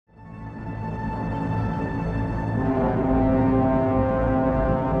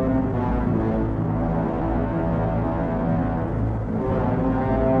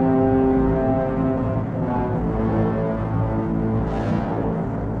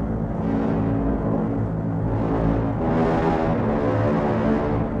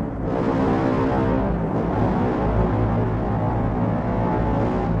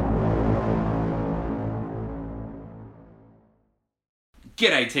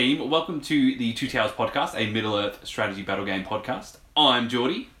G'day team, welcome to the Two Towers podcast, a Middle-earth strategy battle game podcast. I'm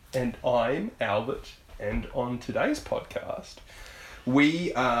Geordie. And I'm Albert, and on today's podcast,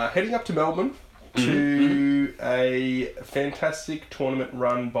 we are heading up to Melbourne to a fantastic tournament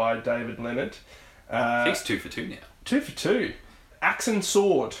run by David Leonard. He's 2 for 2 now. 2 for 2. Axe and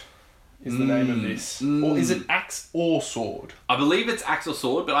Sword is the name of this. Or is it Axe or Sword? I believe it's axe or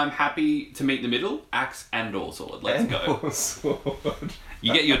sword, but I'm happy to meet in the middle. Axe and or sword. Let's go. Or Sword.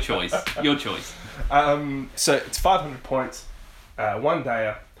 You get your choice. Your choice. So it's 500 points, 1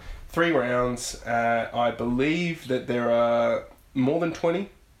 dayer, 3 rounds. I believe that there are more than 20.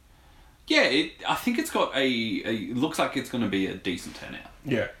 Yeah, I think it's got it looks like it's going to be a decent turnout.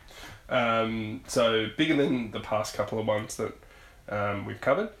 Yeah. So bigger than the past couple of ones that we've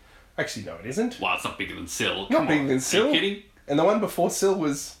covered. Actually, no, it isn't. Well, it's not bigger than Sill. Not bigger than Sill. Are you kidding? And the one before Sill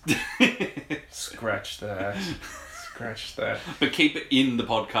was... Scratch that. Scratch that. But keep it in the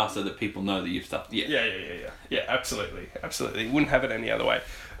podcast so that people know that you've stuffed. Yeah. Yeah, absolutely. Absolutely. Wouldn't have it any other way.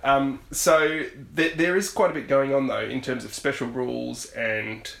 So there is quite a bit going on, though, in terms of special rules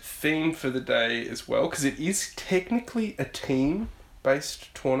and theme for the day as well, because it is technically a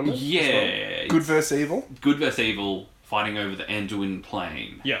team-based tournament. Yeah. As well. Good versus evil. Good versus evil, fighting over the Anduin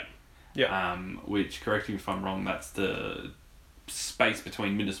Plain. Yeah. Yeah. Which, correct me if I'm wrong, that's the space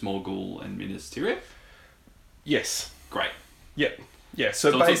between Minas Morgul and Minas Tirith? Yes. Great. Yep. Yeah,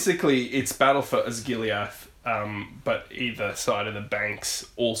 so basically it's battle for Osgiliath, but either side of the banks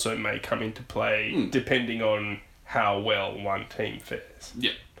also may come into play depending on how well one team fares.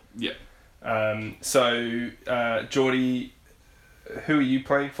 Yeah. So, Geordie, who are you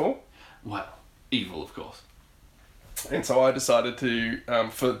playing for? Well, evil, of course. And so I decided to,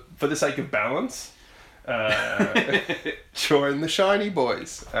 for the sake of balance, join the Shiny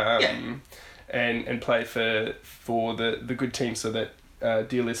Boys. And play for the good team so that,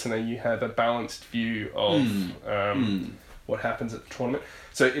 dear listener, you have a balanced view of what happens at the tournament.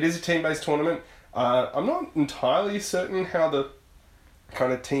 So it is a team-based tournament. I'm not entirely certain how the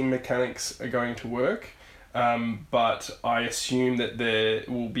kind of team mechanics are going to work, but I assume that there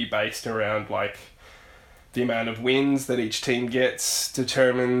will be based around, like, the amount of wins that each team gets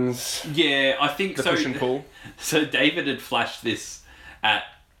determines I think the push and pull. So David had flashed this at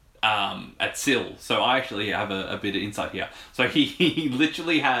Sill, so I actually have a bit of insight here. So he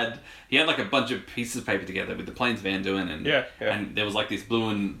literally had like a bunch of pieces of paper together with the plains of Anduin and there was like this blue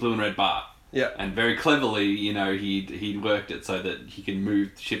and red bar. Yeah. And very cleverly, he'd worked it so that he can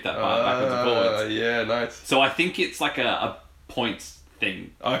shift that bar backwards and forwards. Yeah, nice. So I think it's like a points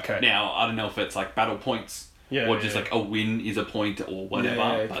thing. Okay. Now, I don't know if it's like battle points or just like a win is a point or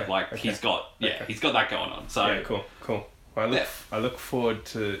whatever, but like he's got that going on. So yeah, cool. I look forward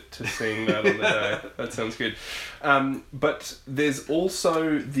to seeing that on the day. That sounds good. But there's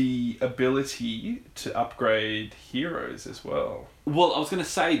also the ability to upgrade heroes as well. Well, I was going to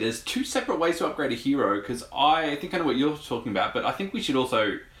say there's 2 separate ways to upgrade a hero, because I think I know what you're talking about, but I think we should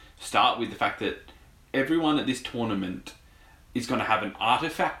also start with the fact that everyone at this tournament is going to have an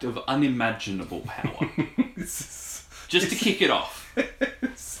artifact of unimaginable power. Just to kick it off.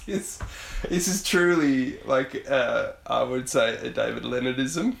 This is truly, like, I would say, a David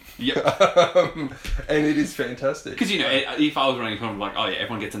Leonardism. Yep. And it is fantastic. Because, if I was running a tournament, like, oh yeah,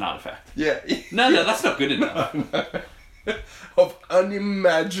 everyone gets an artifact. Yeah. No, that's not good enough. No. Of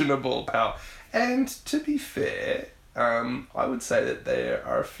unimaginable power. And to be fair, I would say that there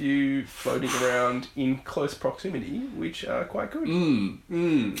are a few floating around in close proximity, which are quite good.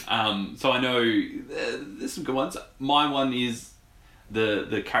 So I know there's some good ones. My one is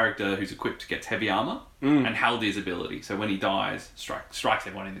the character who's equipped gets heavy armor and Haldir's ability. So when he dies, strikes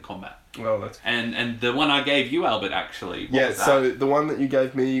everyone in the combat. Well, that's good. And the one I gave you, Albert, actually. What was that? So the one that you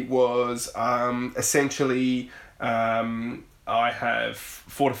gave me was essentially I have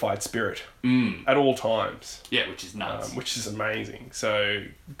Fortified Spirit at all times. Yeah, which is nuts. Which is amazing. So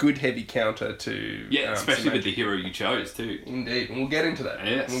good heavy counter to... Yeah, especially with the hero you chose too. Indeed. And we'll get into that.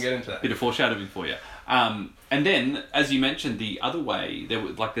 Yes. We'll get into that. Bit of foreshadowing for you. And then, as you mentioned, the other way,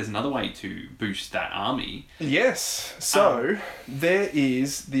 there's another way to boost that army. Yes. So, there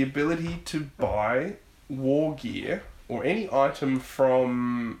is the ability to buy war gear or any item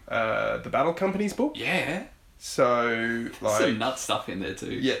from the Battle Company's book. Yeah. So, like... Some nut stuff in there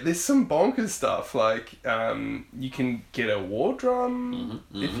too. Yeah, there's some bonkers stuff. Like, you can get a war drum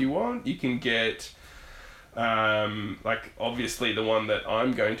if you want. You can get... like, obviously the one that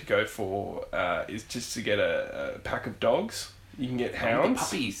I'm going to go for is just to get a pack of dogs. You can get hounds. The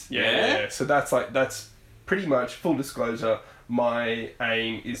puppies. Yeah. So that's pretty much, full disclosure, my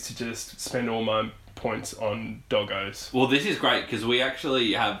aim is to just spend all my points on doggos. Well, this is great because we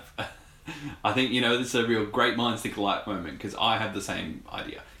actually have... I think, this is a real great minds think alike moment because I have the same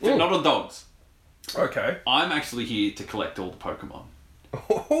idea. Except not on dogs. Okay. I'm actually here to collect all the Pokemon.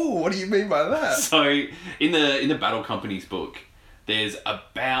 Oh, what do you mean by that? So, in the Battle Company's book, there's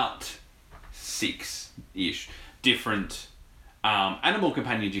about 6-ish different animal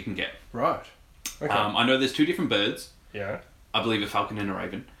companions you can get. Right. Okay. I know there's 2 different birds. Yeah. I believe a falcon and a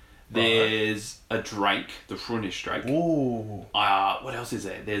raven. There's a drake, the Frunish drake. Ooh. What else is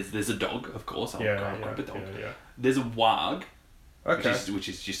there? There's a dog, of course. I'll grab a dog. Yeah. There's a warg, Okay. which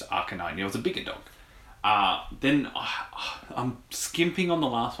is just Arcanine. It's a bigger dog. Then I'm skimping on the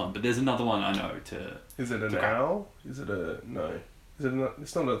last one, but there's another one I know to... Is it an owl? Is it a... No. Is it not...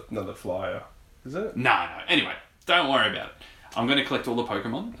 It's not another flyer, is it? No. Anyway, don't worry about it. I'm going to collect all the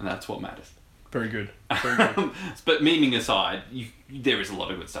Pokemon, and that's what matters. Very good. Very good. But memeing aside, there is a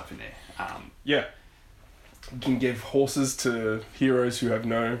lot of good stuff in there. Yeah. You can give horses to heroes who have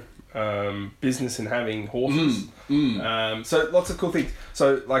no business in having horses. So lots of cool things.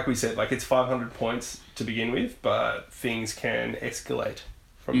 So like we said, it's 500 points to begin with, but things can escalate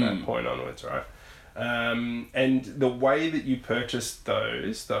from that point onwards, right? And the way that you purchase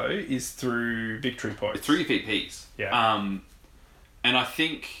those, though, is through victory points. Through VPs. Yeah. And I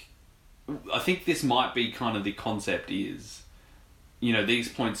think this might be kind of the concept is, these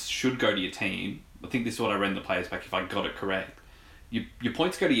points should go to your team. I think this is what I read in the players pack if I got it correct. Your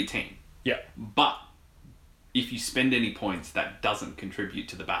points go to your team. Yeah. But if you spend any points, that doesn't contribute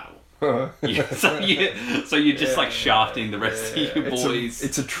to the battle. So you're just shafting the rest of your boys.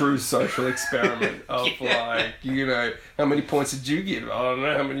 It's a true social experiment of how many points did you get? I don't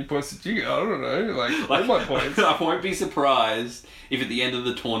know. How many points did you get? I don't know. All my points. I won't be surprised if at the end of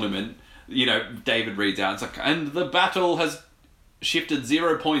the tournament, David reads out, it's like, and the battle has shifted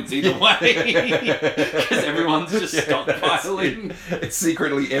 0 points either way because everyone's just stockpiling. It's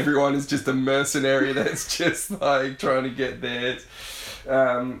secretly everyone is just a mercenary that's just trying to get theirs.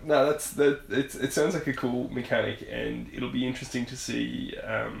 It sounds like a cool mechanic, and it'll be interesting to see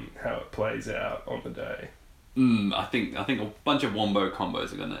how it plays out on the day. I think a bunch of wombo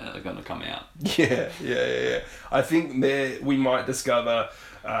combos are gonna come out. Yeah. I think we might discover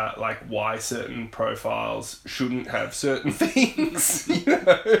why certain profiles shouldn't have certain things.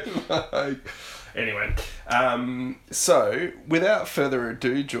 Anyway, so without further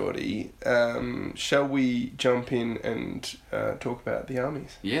ado, Geordie, shall we jump in and talk about the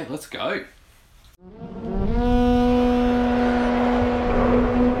armies? Yeah, let's go.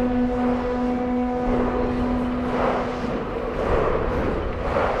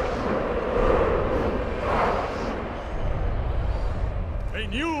 A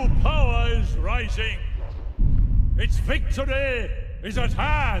new power is rising. Its victory is at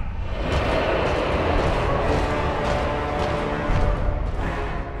hand.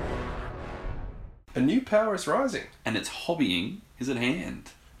 A new power is rising. And its hobbying is at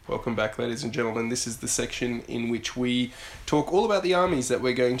hand. Welcome back, ladies and gentlemen. This is the section in which we talk all about the armies that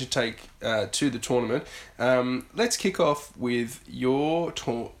we're going to take to the tournament. Let's kick off with your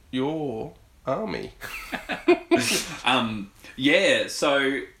army. Yeah,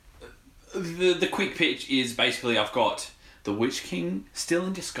 so the quick pitch is basically I've got the Witch King still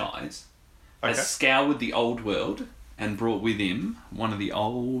in disguise, has scoured the old world and brought with him one of the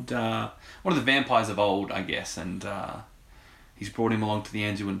vampires of old, I guess, and he's brought him along to the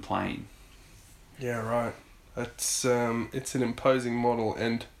Anduin Plain. Yeah, right. It's an imposing model,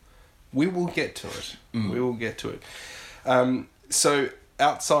 and we will get to it. We will get to it. So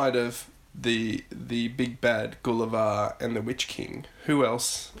outside of the big bad Gulliver and the Witch King, who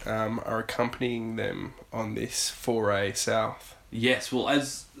else are accompanying them on this foray south? Yes, well,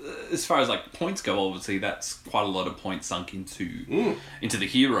 as far as points go, obviously that's quite a lot of points sunk into the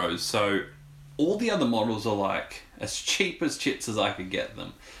heroes. So all the other models are as cheap as chips as I could get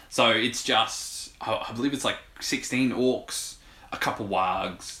them. So it's just I believe it's 16 orcs, a couple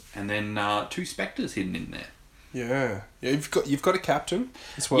wargs, and then 2 spectres hidden in there. Yeah. You've got a captain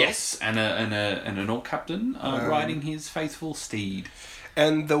as well. Yes, and an orc captain riding his faithful steed.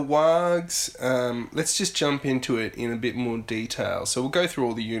 And the wargs, let's just jump into it in a bit more detail. So we'll go through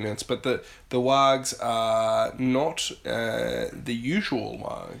all the units, but the wargs are not the usual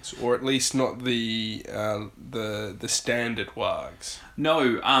wargs, or at least not the standard wargs.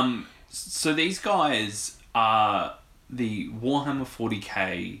 No. So these guys are the Warhammer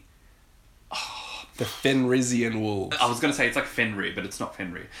 40k. The Fenrisian wolves. I was going to say it's like Fenrir, but it's not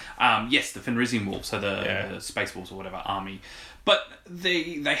Fenrir. Yes, the Fenrisian wolves, so the space wolves or whatever army. But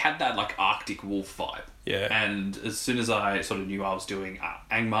they had that like Arctic wolf vibe. Yeah. And as soon as I sort of knew I was doing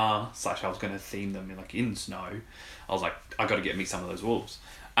Angmar / I was going to theme them in snow, I was like, I got to get me some of those wolves.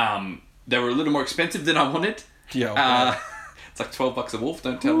 They were a little more expensive than I wanted. Yeah. It's like $12 a wolf.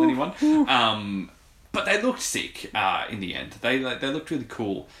 Don't tell anyone. But they looked sick in the end. They looked really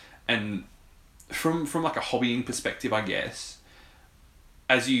cool. And from like a hobbying perspective, I guess,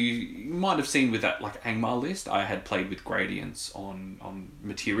 as you might have seen with that like Angmar list, I had played with gradients on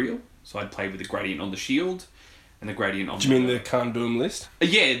material. So I'd played with the gradient on the shield and the gradient on. Do you mean the Khan Doom list?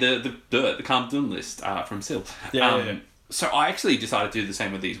 Yeah, the Khan Doom list from Sil. Yeah. So I actually decided to do the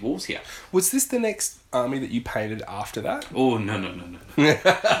same with these wolves here. Was this the next army that you painted after that? Oh, no. No.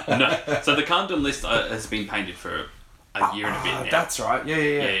 So the Khan Doom list has been painted for a year and a bit now. That's right.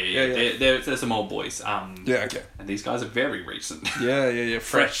 Yeah. They're some old boys. Okay. And these guys are very recent. Yeah.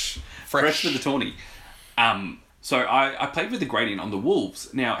 Fresh for the tourney. So I played with the gradient on the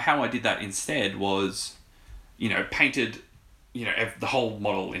wolves. Now, how I did that instead was, painted, the whole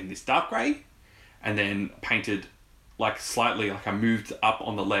model in this dark grey, and then painted like slightly, like I moved up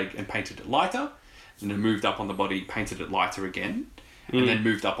on the leg and painted it lighter, and then moved up on the body, painted it lighter again, and then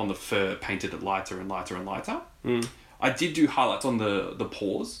moved up on the fur, painted it lighter and lighter and lighter. I did do highlights on the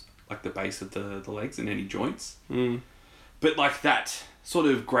paws, like the base of the legs and any joints. But like that sort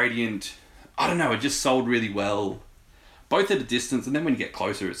of gradient, I don't know, it just sold really well, both at a distance and then when you get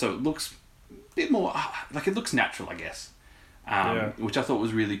closer, so it looks a bit more, like it looks natural, I guess. Which I thought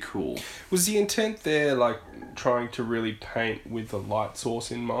was really cool. Was the intent there like trying to really paint with a light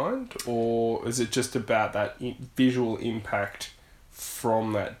source in mind, or is it just about that visual impact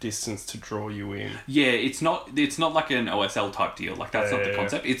from that distance to draw you in? Yeah, it's not like an OSL type deal. Like that's not the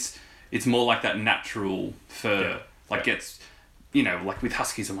concept. It's more like that natural fur. Gets, like with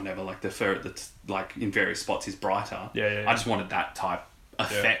huskies and whatever, like the fur that's like in various spots is brighter. Yeah. I just wanted that type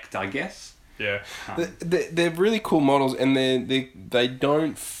effect, I guess. Yeah, they're really cool models, and they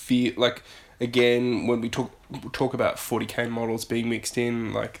don't feel like, again, when we talk about 40k models being mixed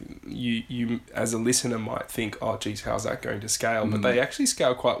in, like you as a listener might think, oh geez, how's that going to scale? But they actually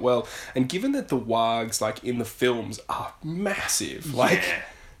scale quite well, and given that the wargs like in the films are massive, like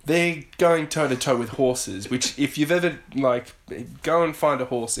they're going toe to toe with horses, which if you've ever like go and find a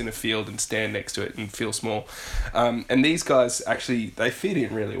horse in a field and stand next to it and feel small, and these guys actually they fit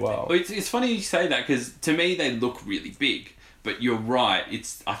in really well. It's funny you say that, because to me they look really big, but you're right.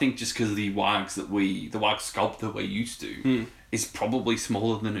 It's, I think, just because the warg sculpt that we're used to is probably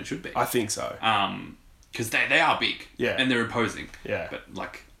smaller than it should be. I think so. Because they are big, and they're imposing. Yeah. But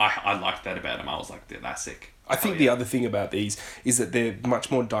like I liked that about them. I was like, that's sick. I think the other thing about these is that they're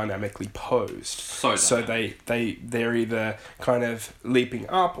much more dynamically posed. So they're either kind of leaping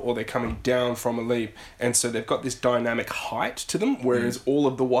up or they're coming down from a leap, and so they've got this dynamic height to them. Whereas all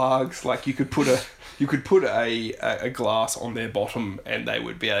of the wargs, like you could put a glass on their bottom and they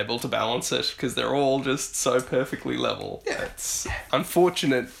would be able to balance it because they're all just so perfectly level. Yeah. It's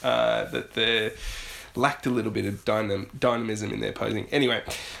unfortunate that they're lacked a little bit of dynamism in their posing. Anyway,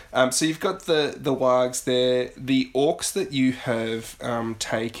 so you've got the wargs there. The orcs that you have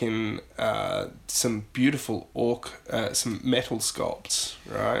taken some beautiful some metal sculpts,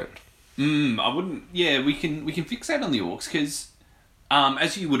 right? I wouldn't. Yeah, we can fixate on the orcs because,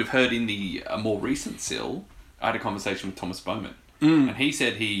 as you would have heard in the more recent Sil, I had a conversation with Thomas Bowman, and he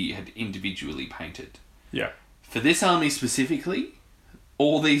said he had individually painted. Yeah. For this army specifically,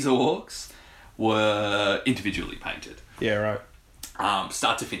 all these orcs were individually painted. Yeah, right.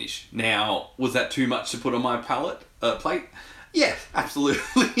 Start to finish. Now, was that too much to put on my plate? Yeah, absolutely.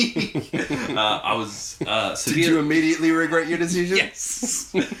 I was severe. Did you immediately regret your decision?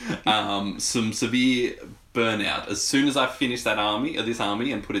 Yes. Some severe burnout. As soon as I finished this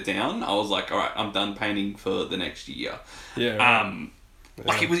army and put it down, I was like, all right, I'm done painting for the next year. Yeah.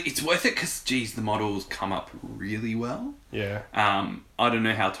 Right. It's worth it because, geez, the models come up really well. Yeah. I don't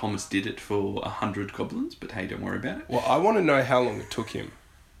know how Thomas did it for 100 goblins, but hey, don't worry about it. Well, I want to know how long it took him,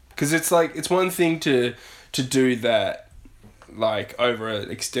 because it's like it's one thing to do that like over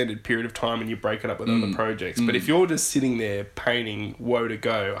an extended period of time and you break it up with other projects, but if you're just sitting there painting woe to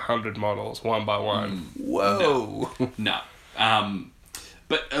go 100 models one by one, whoa. No.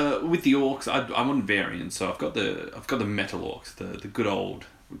 But with the orcs, I want variants. So I've got the metal orcs, the good old.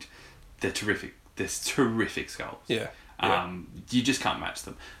 They're terrific. They're terrific skulls. Yeah. You just can't match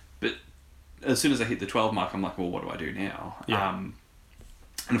them. But as soon as I hit the 12 mark, I'm like, well, what do I do now? Yeah.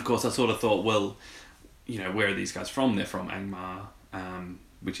 And of course, I sort of thought, well, where are these guys from? They're from Angmar,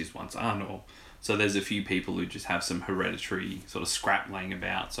 which is once Arnor. So there's a few people who just have some hereditary sort of scrap laying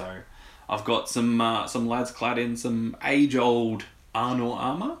about. So I've got some lads clad in some age-old Arnor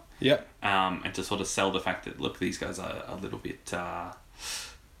armour. Yep. And to sort of sell the fact that, look, these guys are a little bit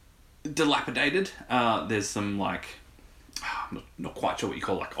dilapidated. There's some, like, I'm not quite sure what you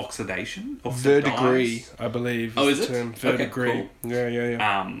call, like, oxidation of verdigris, I believe. Oh, is it? Verdigris. Okay, cool.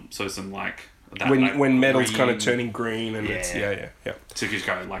 Yeah. So some, like... when metal's green, kind of turning green and it's... Yeah. So you just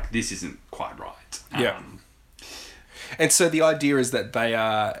go, like, this isn't quite right. Yeah. And so the idea is that they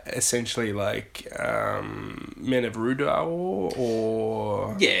are essentially like men of Rudar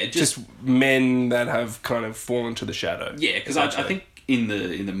or just men that have kind of fallen to the shadow. Yeah, because I think in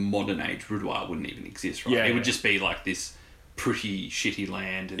the modern age, Rudar wouldn't even exist, right? It would just be like this pretty shitty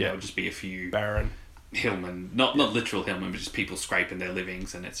land, and there would just be a few barren hillmen, not literal hillmen, but just people scraping their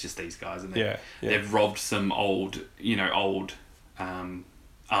livings, and it's just these guys, and they've robbed some old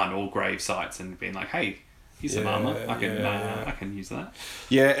Arnor grave sites and been like, hey. Here's some armour. I can use that.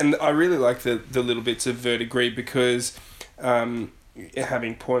 Yeah, and I really like the little bits of verdigris because,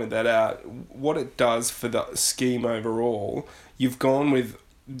 having pointed that out, what it does for the scheme overall, you've gone with,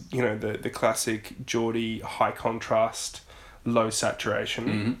 the classic Geordie high contrast, low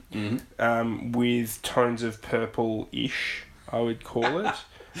saturation, with tones of purple-ish, I would call it.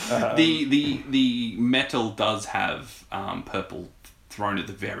 The metal does have purple thrown at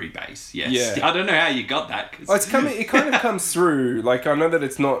the very base. Yes. Yeah. I don't know how you got that. It kind of comes through. Like, I know that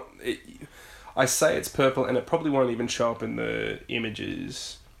it's not... I say it's purple, and it probably won't even show up in the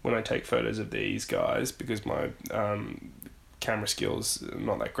images when I take photos of these guys, because my camera skills are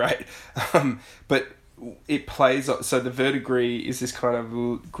not that great. But it plays... So the verdigris is this kind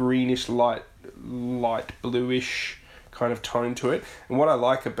of greenish, light bluish kind of tone to it. And what I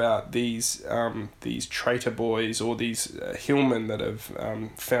like about these traitor boys or these hillmen that have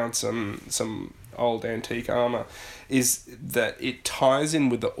found some old antique armour is that it ties in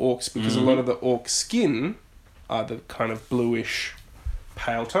with the orcs, because a lot of the orc skin are the kind of bluish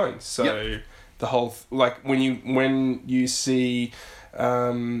pale tones. So the whole when you see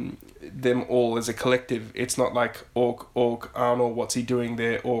them all as a collective, it's not like orc, Arnold, what's he doing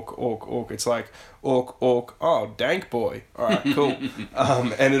there, orc. It's like orc, oh, dank boy. All right, cool.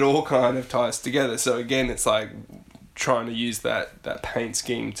 And it all kind of ties together. So again, it's like trying to use that paint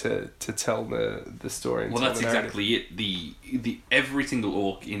scheme to tell the story. And well, that's exactly it. The every single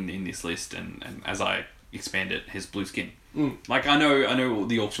orc in this list, and as I expand it, has blue skin. Like I know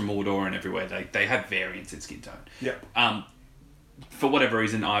the orcs from Mordor and everywhere, they have variants in skin tone. Yeah. For whatever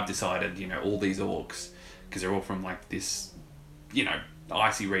reason, I've decided, all these orcs, because they're all from like this,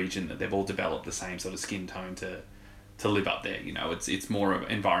 icy region, that they've all developed the same sort of skin tone to live up there. It's more of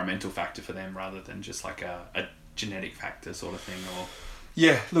an environmental factor for them rather than just like a genetic factor sort of thing. Or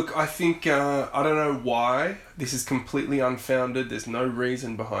yeah, look, I think I don't know why this is completely unfounded. There's no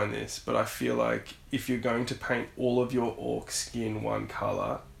reason behind this, but I feel like if you're going to paint all of your orc skin one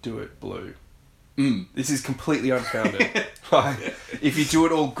color, do it blue. This is completely unfounded. Like, if you do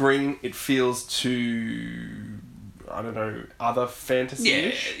it all green, it feels too, I don't know, other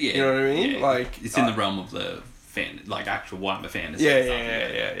fantasy-ish. Yeah. You know what I mean? Yeah. Like, it's in the realm of the actual Warhammer fantasy.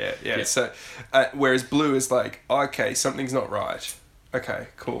 Yeah. So, whereas blue is like, okay, something's not right. Okay,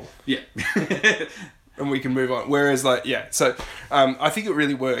 cool. Yeah. And we can move on. Whereas, so I think it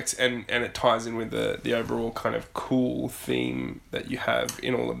really works, and it ties in with the overall kind of cool theme that you have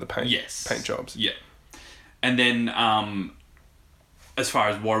in all of the paint jobs. Yeah. And then, as far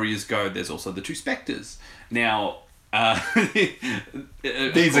as warriors go, there's also the two spectres. Now,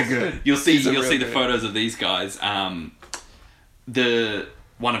 these are good. You'll see the photos of these guys. The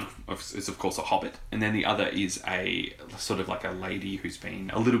one is of course a hobbit, and then the other is a sort of like a lady who's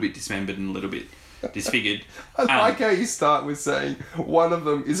been a little bit dismembered and a little bit disfigured. I like how you start with saying one of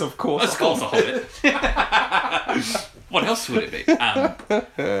them is of course a hobbit. What else would it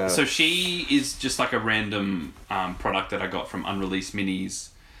be? So she is just like a random product that I got from Unreleased Minis.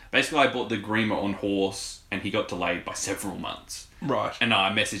 Basically, I bought the Grima on horse, and he got delayed by several months. Right. And I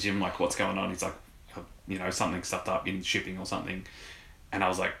messaged him like, "What's going on?" He's like, "Something stuffed up in shipping or something." And I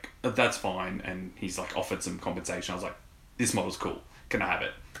was like, "That's fine." And he's like offered some compensation. I was like, "This model's cool. Can I have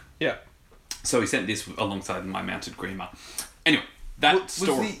it?" Yeah. So he sent this alongside my mounted Grima. Anyway, that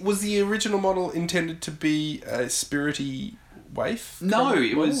story... Was the original model intended to be a spirity waif? No,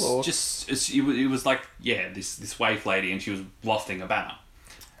 it was just... It was like, this waif lady, and she was wafting a banner.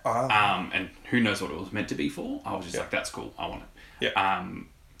 And who knows what it was meant to be for. I was just like, that's cool. I want it. Yeah.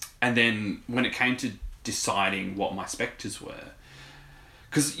 And then when it came to deciding what my spectres were...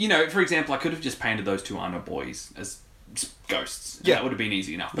 Because, for example, I could have just painted those two Arnor boys as ghosts. And Yeah. that would have been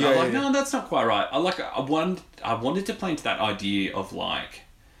easy enough. But Yeah, I was like, yeah, no, that's not quite right. I wanted to play into that idea of like,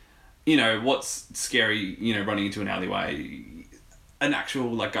 you know, what's scary, you know, running into an alleyway, an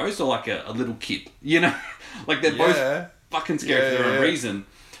actual like ghost or like a little kid, you know, like they're both fucking scary for their own reason.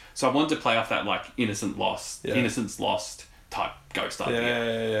 So I wanted to play off that like innocence lost type ghost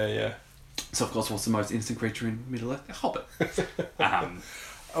idea. Yeah. So of course, what's the most innocent creature in Middle Earth? A hobbit.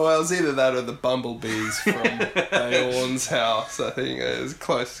 Well, it was either that or the bumblebees from Aeon's house. I think it was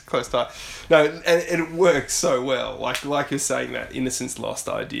close tie. No, and it works so well. Like you're saying, that innocence lost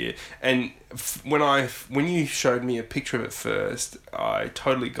idea. And when you showed me a picture of it first, I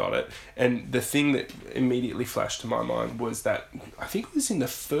totally got it. And the thing that immediately flashed to my mind was that I think it was in the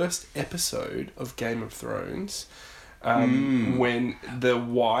first episode of Game of Thrones. When the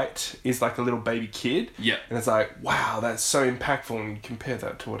white is like a little baby kid. Yeah. And it's like, wow, that's so impactful. And you compare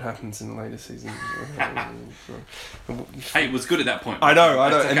that to what happens in the later seasons. Hey, it was good at that point. I know.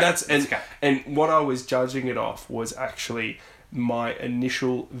 Okay. And what I was judging it off was actually my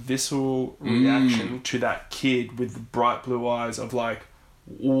initial visceral reaction to that kid with the bright blue eyes of like,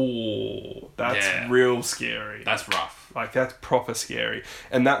 ooh, that's real scary. That's rough. Like, that's proper scary.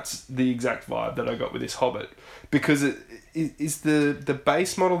 And that's the exact vibe that I got with this Hobbit. Because it is the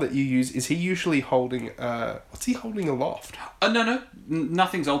base model that you use, is he usually holding, what's he holding aloft? No.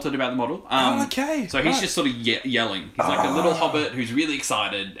 Nothing's altered about the model. Okay. So he's just sort of yelling. He's like a little hobbit who's really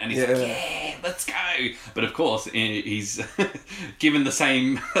excited. And he's like, yeah, let's go. But of course, he's given the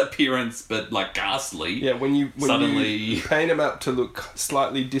same appearance, but like ghastly. Yeah, when you suddenly paint him up to look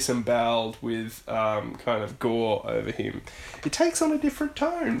slightly disemboweled with kind of gore over him, it takes on a different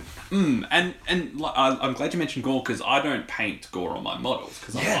tone. And I'm glad you mentioned gore, because I don't paint gore on my models,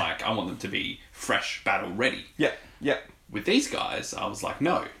 because I'm like, I want them to be fresh, battle ready. Yeah. With these guys, I was like,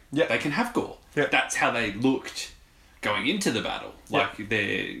 no, they can have gore. Yeah. That's how they looked going into the battle. Like,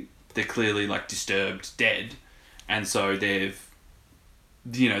 they're clearly, like, disturbed, dead. And so they've,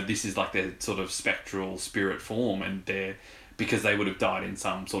 you know, this is like their sort of spectral spirit form, and because they would have died in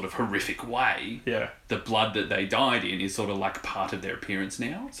some sort of horrific way, the blood that they died in is sort of like part of their appearance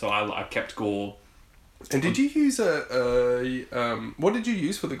now. So I kept gore. And did you use what did you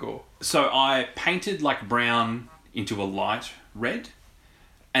use for the gore? So I painted like brown into a light red,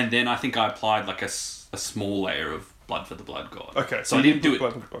 and then I think I applied like a small layer of blood for the blood god. Okay, so I didn't do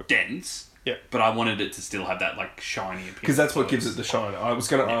it dense. Yeah, but I wanted it to still have that like shiny appearance. Because that's what gives it the shine. I was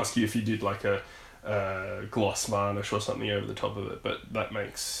going to ask you if you did like a gloss varnish or something over the top of it, but that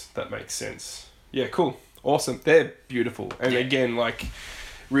makes sense. Yeah, cool, awesome. They're beautiful, and again, like,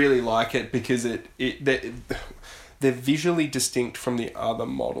 really like it because they're visually distinct from the other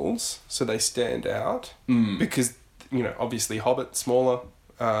models, so they stand out. Because, you know, obviously Hobbit smaller,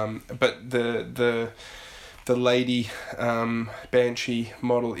 but the lady Banshee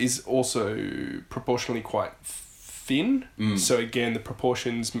model is also proportionally quite thin. So again, the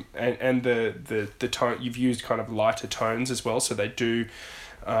proportions and the tone, you've used kind of lighter tones as well, so they do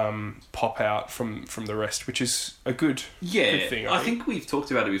pop out from the rest, which is a good thing. I think we've talked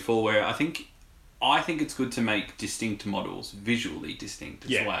about it before, where I think it's good to make distinct models visually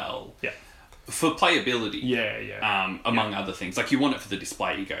distinct as well. Yeah. For playability. Yeah. Among other things. Like, you want it for the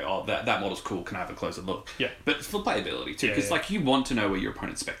display, you go, oh, that model's cool, can I have a closer look? Yeah. But for playability too, because like, you want to know where your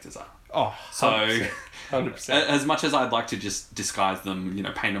opponent's spectres are. Oh, 100%. 100%. As much as I'd like to just disguise them, you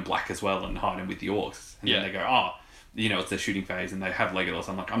know, paint them black as well and hide them with the orcs. And then they go, oh, you know, it's their shooting phase and they have Legolas.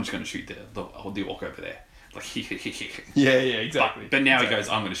 I'm like, I'm just going to shoot the orc over there. Like, yeah, exactly. But now he goes,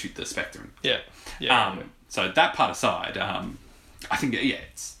 I'm going to shoot the Spectre. Yeah. So that part aside, I think,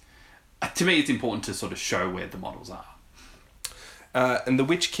 it's... to me, it's important to sort of show where the models are. And the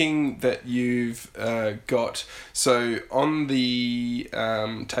Witch King that you've got, so on the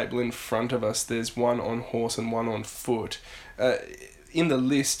table in front of us, there's one on horse and one on foot. In the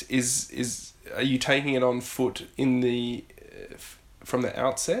list, are you taking it on foot in the from the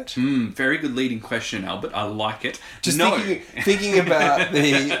outset? Very good leading question, Albert. I like it. Just thinking about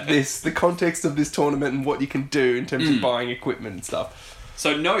the context of this tournament and what you can do in terms of buying equipment and stuff.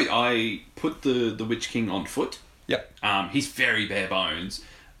 So no, I put the Witch King on foot. Yep. He's very bare bones.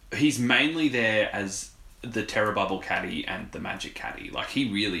 He's mainly there as the Terror Bubble caddy and the Magic caddy. Like,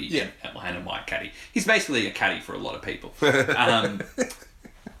 he really... and a White caddy. He's basically a caddy for a lot of people.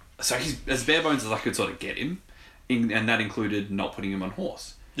 So he's as bare bones as I could sort of get him. And that included not putting him on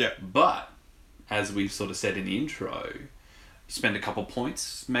horse. Yeah. But, as we've sort of said in the intro, you spend a couple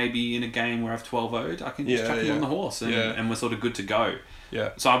points, maybe in a game where I've 12-0'd, I can just chuck him on the horse and we're sort of good to go.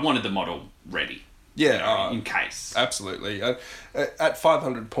 Yeah. So I wanted the model ready. Yeah. In case. Absolutely. At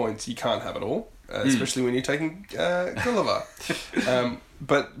 500 points, you can't have it all. especially when you're taking Gulliver.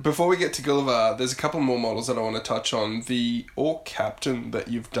 But before we get to Gulliver, there's a couple more models that I want to touch on. The Orc Captain that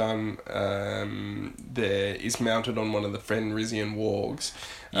you've done there is mounted on one of the Fenrisian wargs.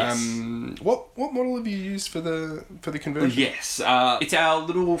 Yes. What model have you used for the conversion? Yes, it's our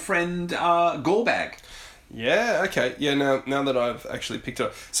little friend Gorbag. Yeah, okay. Yeah, now that I've actually picked it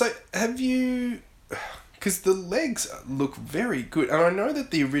up. So, have you... Because the legs look very good. And I know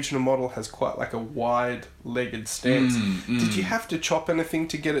that the original model has quite like a wide-legged stance. Did you have to chop anything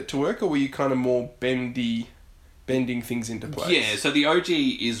to get it to work, or were you kind of more bending things into place? Yeah, so the OG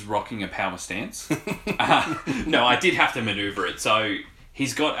is rocking a power stance. No, I did have to maneuver it. So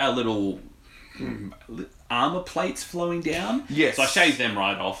he's got our little armor plates flowing down. Yes. So I shaved them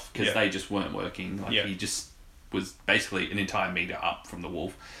right off because Yeah. they just weren't working. Like he just was basically an entire meter up from the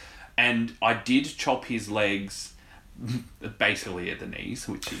wolf. And I did chop his legs basically at the knees,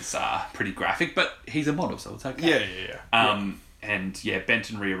 which is pretty graphic, but he's a model, so it's okay. Yeah. And bent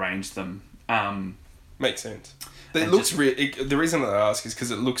and rearranged them. Makes sense. It looks the reason that I ask is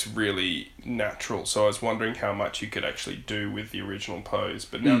because it looks really natural. So I was wondering how much you could actually do with the original pose.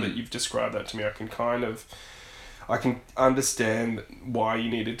 But now that you've described that to me, I can understand why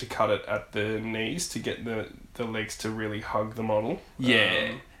you needed to cut it at the knees to get the legs to really hug the model.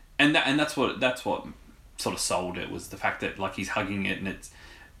 Yeah. And that's what sort of sold it, was the fact that like he's hugging it, and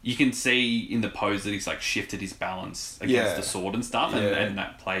you can see in the pose that he's like shifted his balance against the sword and stuff, and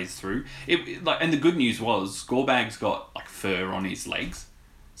that plays through. And the good news was Gorbag's got like fur on his legs,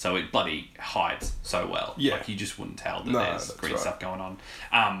 so it bloody hides so well. Yeah. Like you just wouldn't tell that there's green stuff going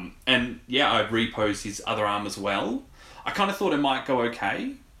on. And yeah, I reposed his other arm as well. I kind of thought it might go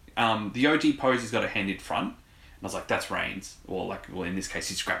okay. The OG pose, he's got a hand in front. And I was like, that's Reigns. Or in this case,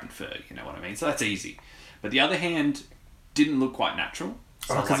 he's grabbing fur, you know what I mean? So that's easy. But the other hand didn't look quite natural.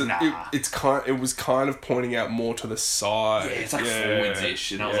 So I was like, nah. It was kind of pointing out more to the side. Yeah, it's like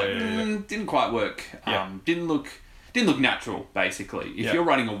forwards-ish. And I was like, didn't quite work. Didn't look natural, basically. If you're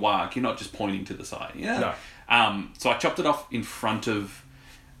running a warg, you're not just pointing to the side. Yeah. No. So I chopped it off in front of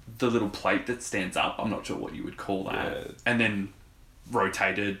the little plate that stands up. I'm not sure what you would call that. Yeah. And then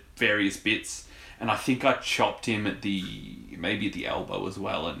rotated various bits. And I think I chopped him at maybe at the elbow as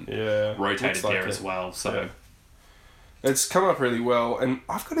well, and rotated there as well. So it's come up really well. And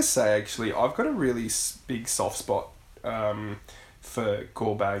I've got to say, actually, I've got a really big soft spot for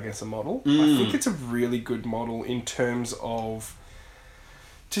Gorbag as a model. I think it's a really good model in terms of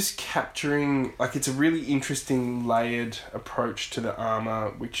just capturing, like, it's a really interesting layered approach to the armor,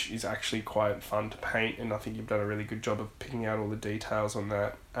 which is actually quite fun to paint, and I think you've done a really good job of picking out all the details on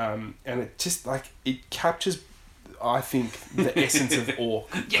that. And it just, like, it captures, I think, the essence of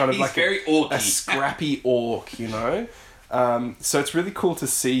orc. Kind of like very orky. A scrappy orc, you know? So it's really cool to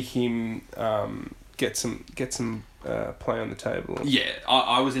see him get some play on the table. Yeah,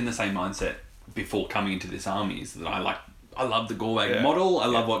 I was in the same mindset before coming into this army, is that I love the Gorbag model. I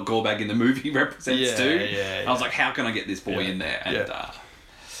love what Gorbag in the movie represents too. I was like, how can I get this boy in there?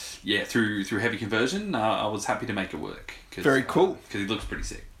 And through heavy conversion, I was happy to make it work. Very cool. Because he looks pretty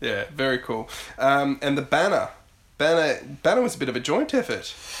sick. Yeah, very cool. And the banner was a bit of a joint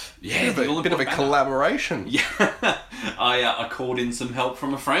effort. Yeah, a bit of a collaboration. Yeah, I called in some help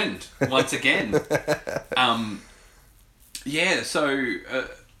from a friend once again. So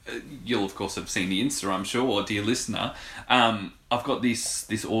you'll of course have seen the Insta, I'm sure, dear listener. I've got this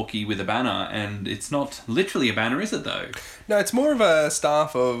orky with a banner, and it's not literally a banner, is it though? No, it's more of a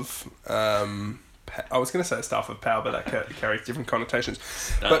staff of. I was going to say a staff of power, but that carries different connotations.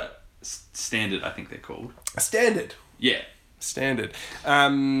 But standard, I think they're called. Standard. Yeah. Standard.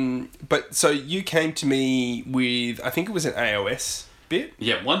 But so you came to me with, I think it was an AOS bit.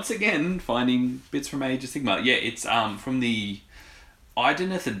 Yeah. Once again, finding bits from Age of Sigmar. Yeah, it's from the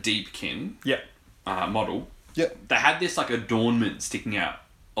Idoneth a Deepkin model. Yep. They had this like adornment sticking out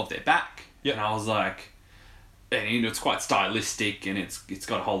of their back. Yep. And I was like, and you know, it's quite stylistic, and it's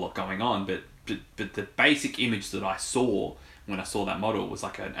got a whole lot going on, but the basic image that I saw when I saw that model was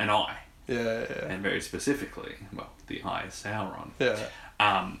like an eye. Yeah. And very specifically, well, the eye is Sauron.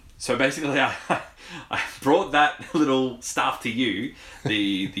 Yeah. So basically, I brought that little staff to you,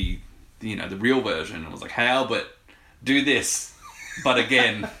 the real version. I was like, hey Albert, do this, but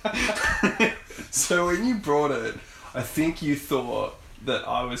again. So when you brought it, I think you thought that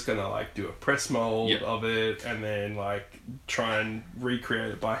I was gonna like do a press mold of it and then like try and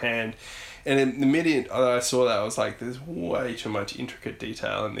recreate it by hand. And in the minute that I saw that, I was like, there's way too much intricate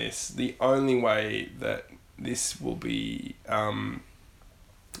detail in this. The only way that this will be,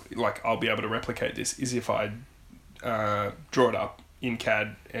 like, I'll be able to replicate this is if I draw it up in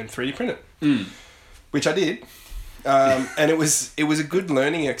CAD and 3D print it, which I did. And it was a good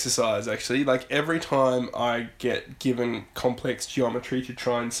learning exercise, actually. Like, every time I get given complex geometry to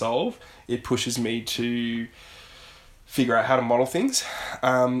try and solve, it pushes me to figure out how to model things.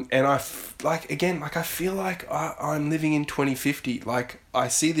 And I feel like I'm living in 2050. Like, I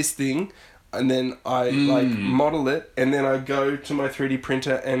see this thing, and then I model it, and then I go to my 3D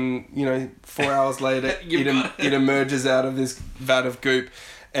printer, and 4 hours later it emerges out of this vat of goop.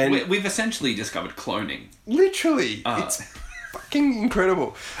 And we've essentially discovered cloning. Literally, it's fucking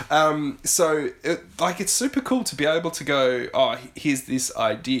incredible. So it's super cool to be able to go, oh, here's this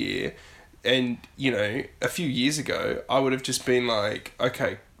idea, and a few years ago I would have just been like,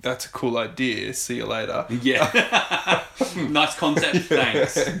 okay, that's a cool idea, see you later. Yeah. Nice concept,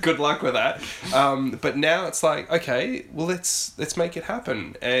 thanks. Good luck with that. But now it's like, okay, well, let's make it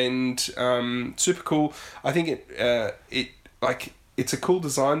happen. And super cool. I think it's a cool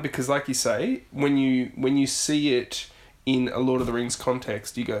design because, like you say, when you see it in a Lord of the Rings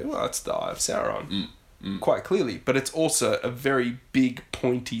context, you go, well, it's the Eye of Sauron. Quite clearly. But it's also a very big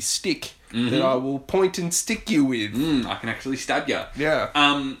pointy stick that I will point and stick you with. I can actually stab you. Yeah.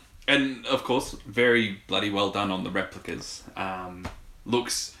 And of course, very bloody well done on the replicas.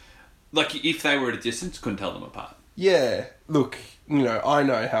 Looks like if they were at a distance, couldn't tell them apart. Yeah. Look, I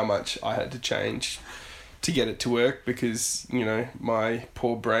know how much I had to change to get it to work because, my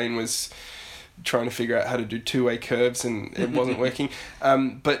poor brain was trying to figure out how to do two-way curves and it wasn't working.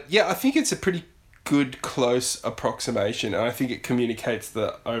 But yeah, I think it's a pretty good close approximation, and I think it communicates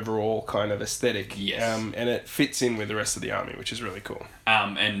the overall kind of aesthetic. Yes. And it fits in with the rest of the army, which is really cool.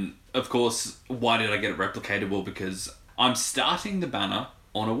 And of course, why did I get it replicated? Well, because I'm starting the banner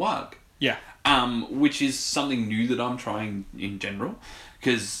on a WUG. Yeah. Which is something new that I'm trying in general.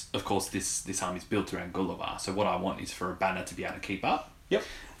 Because, of course, this army's built around Gulliver, so what I want is for a banner to be able to keep up. Yep.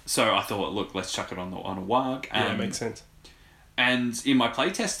 So I thought, look, let's chuck it on a WUG. Yeah, makes sense. And in my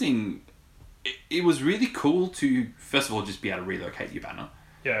playtesting, it was really cool to, first of all, just be able to relocate your banner.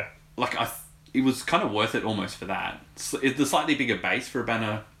 Yeah. Like, it was kind of worth it almost for that. The slightly bigger base for a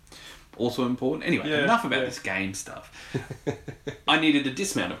banner, also important. Anyway, enough about this game stuff. I needed a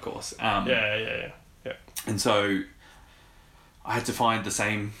dismount, of course. Yeah. And so I had to find the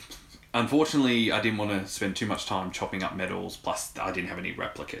same. Unfortunately, I didn't want to spend too much time chopping up metals, plus I didn't have any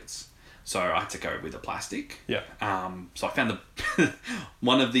replicates. So I had to go with a plastic. Yeah. So I found the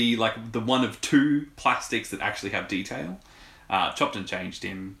one of two plastics that actually have detail. Chopped and changed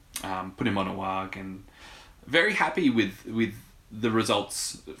him, put him on a WUG, and very happy with the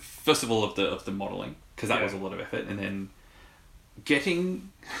results. First of all, of the modelling, because that was a lot of effort, and then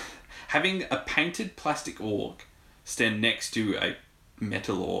having a painted plastic orc stand next to a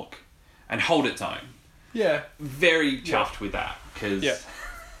metal orc and hold its own. Yeah. Very chuffed with that, because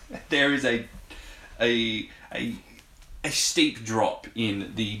there is a steep drop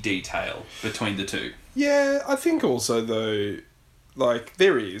in the detail between the two. Yeah, I think also though, like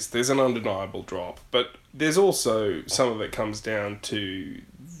there's an undeniable drop, but there's also some of it comes down to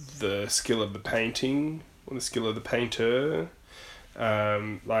the skill of the painting or the skill of the painter.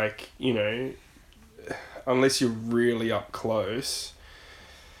 Unless you're really up close,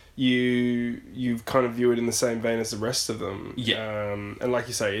 you kind of view it in the same vein as the rest of them. Yeah. And like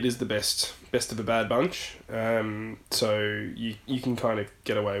you say, it is the best of a bad bunch. So you can kind of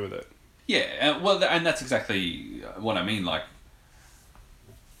get away with it. Yeah, and that's exactly what I mean. Like,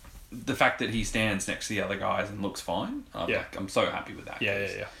 the fact that he stands next to the other guys and looks fine. I'm so happy with that.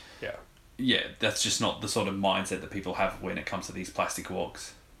 Yeah, that's just not the sort of mindset that people have when it comes to these plastic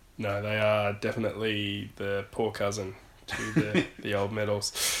orcs. No, they are definitely the poor cousin to the old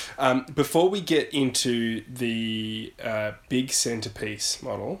medals. Before we get into the big centerpiece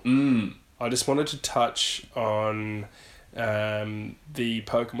model, I just wanted to touch on the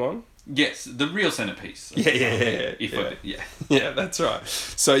Pokemon. Yes, the real centerpiece. Yeah, that's right.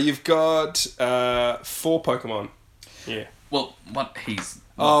 So you've got 4 Pokemon. Yeah. Well, he's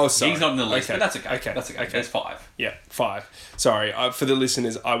sorry. He's not in the list, Okay. but that's okay. Okay. That's okay. There's 5. Yeah, 5. Sorry, for the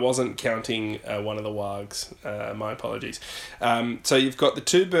listeners, I wasn't counting one of the WUGs. My apologies. So you've got the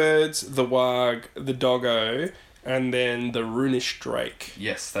 2 birds, the WUG, the doggo, and then the Runish Drake.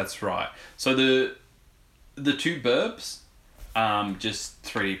 Yes, that's right. So the 2 burbs, just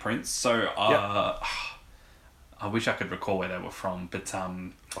 3D prints. So I wish I could recall where they were from, but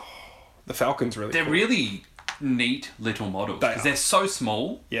the Falcon's really they're cool. really neat little models because they're so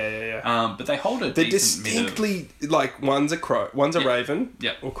small. Yeah. But they hold a They're decent distinctly like one's a crow, one's a raven,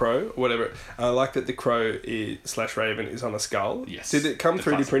 or crow, or whatever. I like that the crow / raven is on a skull. Yes. Did it come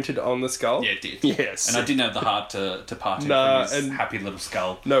 3D printed on the skull? Yeah, it did. Yes. And I didn't have the heart to part from his happy little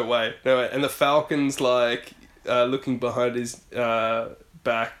skull. No way. And the falcon's like looking behind his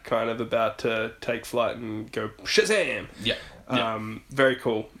back, kind of about to take flight and go Shazam. Yeah. Very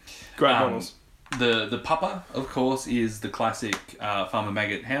cool. Great models. The pupper, of course, is the classic Farmer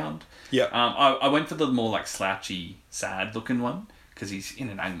Maggot hound. Yeah. I went for the more like slouchy, sad looking one because he's in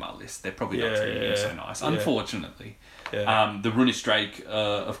an Angmar list. They're probably not treating him so nice, unfortunately. Yeah. The Runish Drake,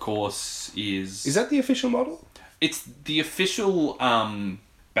 of course, is... Is that the official model? It's the official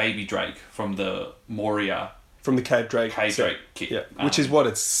baby Drake from the Moria... From the Cave Drake kit. Yeah, which is what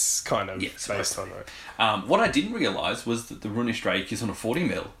it's kind of based on, right? What I didn't realise was that the Runish Drake is on a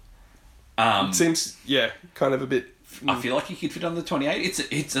 40mm. It seems, kind of a bit... I feel like he could fit on the 28.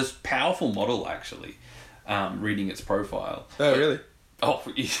 It's a powerful model, actually, reading its profile. Oh, really? Oh,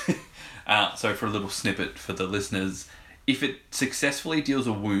 so for a little snippet for the listeners, if it successfully deals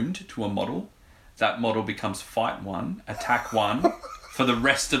a wound to a model, that model becomes Fight 1, Attack 1 for the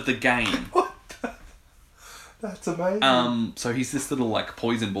rest of the game. What the... That's amazing. So he's this little, like,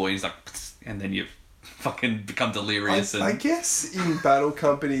 poison boy. He's like... And then you fucking become delirious. I guess in battle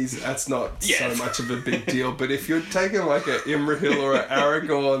companies, that's not so much of a big deal. But if you're taking, like, an Imrahil or an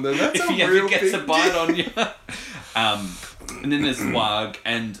Aragorn, then that's a real big deal. If he ever gets a bite on you. And then there's Warg.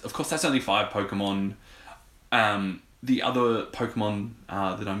 And, of course, that's only 5 Pokemon. The other Pokemon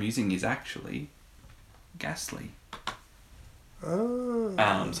that I'm using is actually Ghastly.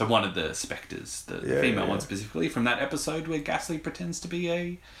 Oh. So one of the Spectres, the female one specifically, from that episode where Ghastly pretends to be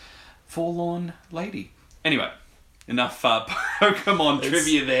a forlorn lady. Anyway, enough Pokemon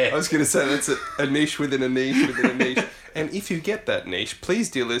trivia there. I was going to say that's a niche within a niche within a niche. And if you get that niche, please,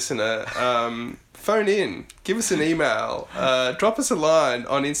 dear listener, phone in, give us an email, drop us a line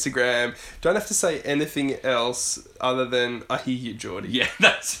on Instagram. Don't have to say anything else other than, I hear you, Geordie. Yeah,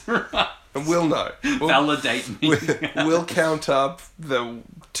 that's right. And we'll know. Validate me. We'll count up the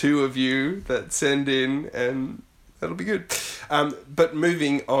 2 of you that send in, and that'll be good. But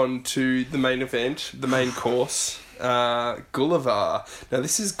moving on to the main event, the main course, Gulliver. Now,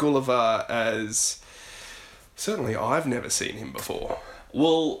 this is Gulliver as... Certainly, I've never seen him before.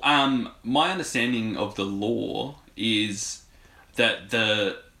 Well, my understanding of the lore is that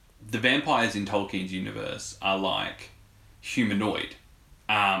the vampires in Tolkien's universe are like humanoid.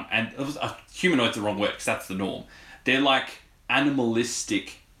 And humanoid's the wrong word because that's the norm. They're like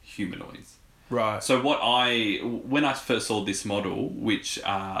animalistic humanoids. Right. So when I first saw this model, which,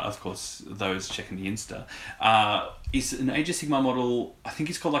 of course, those checking the Insta, is an Age of Sigmar model. I think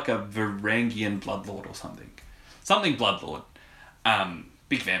it's called like a Varangian Bloodlord or something. Something Bloodlord.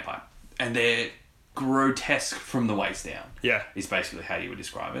 Big vampire. And they're grotesque from the waist down. Yeah. Is basically how you would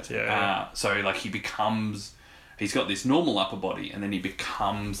describe it. Yeah. So like he's got this normal upper body and then he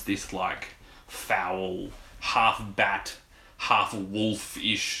becomes this like foul, half bat, half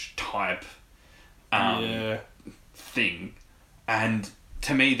wolf-ish type thing. And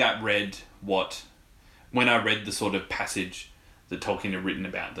to me that read when I read the sort of passage that Tolkien had written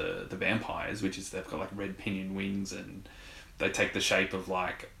about the vampires, which is they've got like red pinion wings and they take the shape of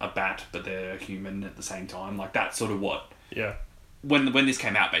like a bat but they're human at the same time. Like that's sort of what... Yeah. When this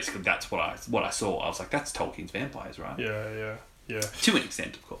came out, basically, that's what I saw. I was like, that's Tolkien's vampires, right? Yeah. To an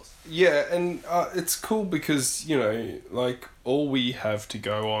extent, of course. Yeah, and it's cool because, like, all we have to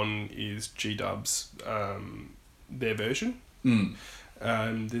go on is G-Dub's, their version.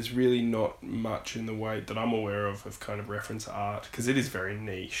 There's really not much in the way that I'm aware of kind of reference art, because it is very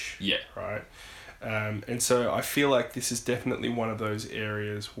niche. Yeah. Right? And so I feel like this is definitely one of those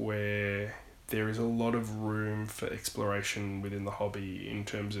areas where... there is a lot of room for exploration within the hobby in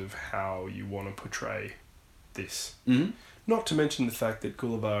terms of how you want to portray this. Mm-hmm. Not to mention the fact that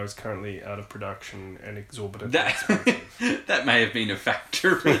Gulliver is currently out of production and exorbitantly expensive. That may have been a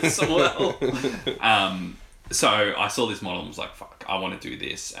factor as well. So I saw this model and was like, fuck, I want to do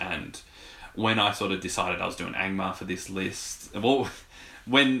this. And when I sort of decided I was doing Angmar for this list, well,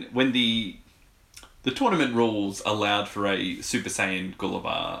 when the tournament rules allowed for a Super Saiyan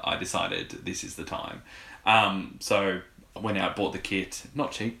Gulliver, I decided this is the time. So I went out, bought the kit,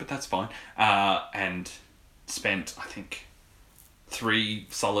 not cheap, but that's fine, and spent, I think, 3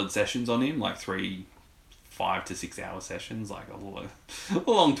 solid sessions on him, like 3 5 to 6 hour sessions, like a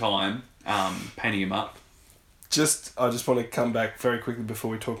long time, painting him up. I just want to come back very quickly before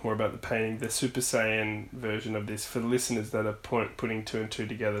we talk more about the painting. The Super Saiyan version of this, for the listeners that are putting two and two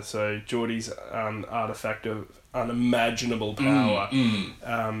together. So Geordie's artifact of unimaginable power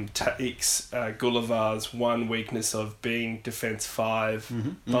takes Gulliver's one weakness of being defense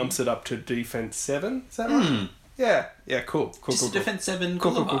 5, bumps it up to defense 7. Is that right? Yeah, cool. Just defense 7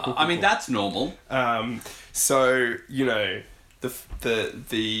 Gulliver. Cool. I mean, that's normal. So, you know,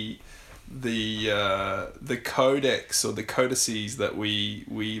 the codex or the codices that we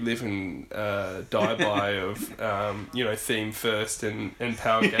live and die by of you know, theme first and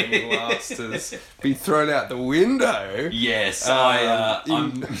power gaming last has been thrown out the window. Yes,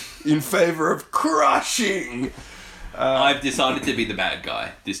 I'm in favour of crushing. I've decided to be the bad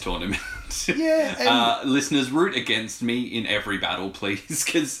guy this tournament. Yeah. Listeners, root against me in every battle, please,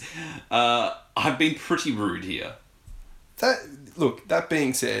 because I've been pretty rude here. That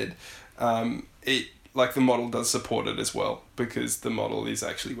being said, it like the model does support it as well, because the model is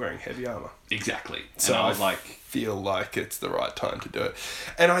actually wearing heavy armor. Exactly. So and I was feel like it's the right time to do it.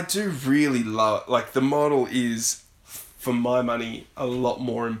 And I do really love, like, the model is, for my money, a lot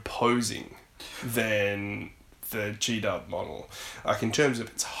more imposing than the G-Dub model. Like, in terms of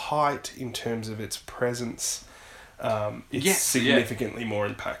its height, in terms of its presence, it's significantly more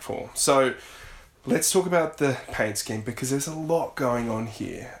impactful. So let's talk about the paint scheme, because there's a lot going on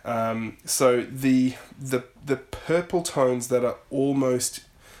here. So the purple tones that are almost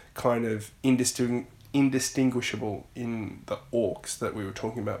kind of indistinguishable in the orcs that we were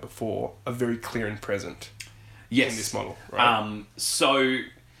talking about before are very clear and present in this model. Right? So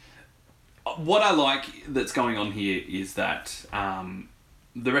what I like that's going on here is that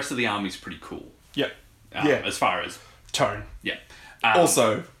the rest of the army is pretty cool. Yeah. As far as tone. Yeah.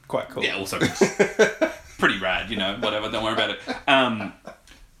 Also quite cool. Yeah, also pretty rad, you know, whatever, don't worry about it.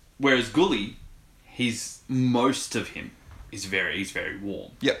 Whereas Gully, most of him is he's very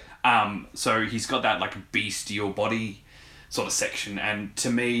warm. Yep. So he's got that like bestial body sort of section, and to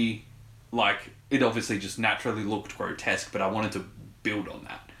me, like, it obviously just naturally looked grotesque, but I wanted to build on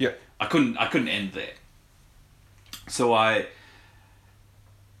that. Yeah. I couldn't end there. So I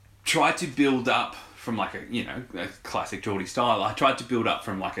tried to build up from like a classic Geordie style. I tried to build up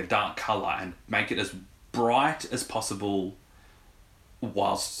from like a dark colour and make it as bright as possible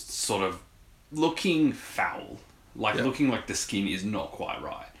whilst sort of looking foul. Looking like the skin is not quite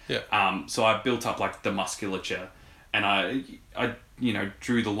right. Yeah. So I built up like the musculature, and I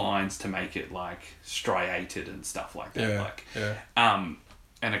drew the lines to make it like striated and stuff like that.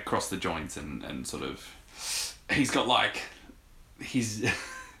 And across the joints and sort of, he's got like, he's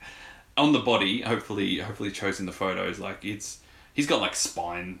on the body. Hopefully it shows in the photos. Like he's got like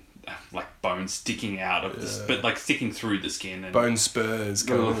spine, like bones sticking out of this, but like sticking through the skin and bone spurs. It's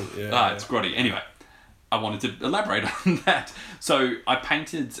grotty. Anyway, I wanted to elaborate on that. So I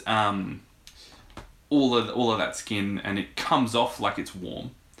painted all of that skin, and it comes off like it's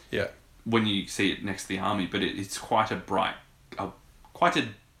warm. Yeah. When you see it next to the army, but it's quite a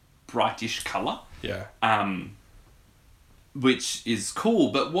brightish colour. Yeah. Which is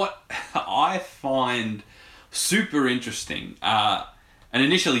cool, but what I find super interesting, and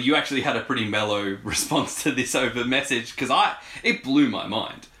initially you actually had a pretty mellow response to this over message, because it blew my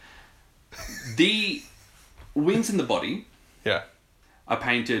mind. The wings and the body, are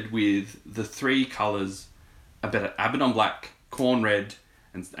painted with the 3 colours: Abaddon Black, Corn Red,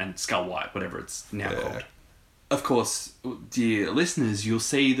 and Skull White, whatever it's now called. Of course, dear listeners, you'll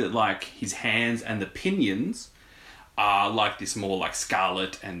see that like his hands and the pinions are like this more like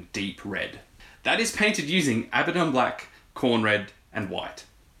scarlet and deep red. That is painted using Abaddon Black, Corn Red, and White.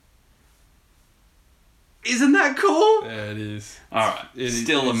 Isn't that cool? Yeah, it is. Alright,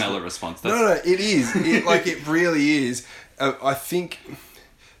 still a mellow response. No, it is. It really is. I think,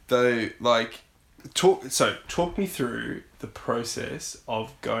 though, like, talk me through the process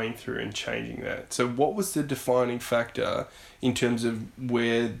of going through and changing that. So what was the defining factor in terms of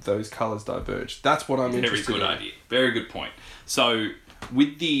where those colours diverged? That's what I'm interested in. Very good idea. Very good point. So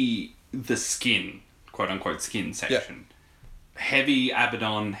with the skin, quote unquote skin section, heavy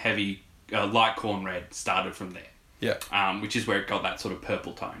Abaddon, heavy light Corn Red started from there. Yeah. Which is where it got that sort of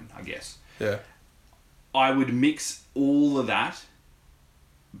purple tone, I guess. Yeah. I would mix all of that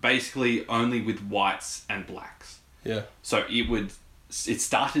basically only with whites and blacks. Yeah. So it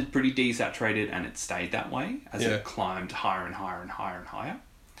started pretty desaturated, and it stayed that way as it climbed higher and higher and higher and higher.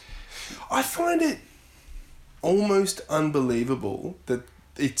 I find it almost unbelievable that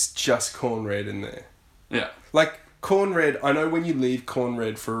it's just Corn Red in there. Yeah. Like, Corn Red, I know when you leave Corn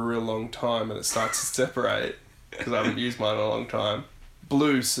Red for a real long time and it starts to separate, because I haven't used mine in a long time,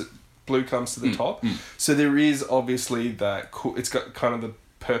 blue blue comes to the top. So there is obviously that it's got kind of the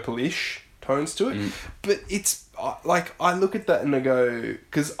purplish tones to it, but it's like I look at that and I go,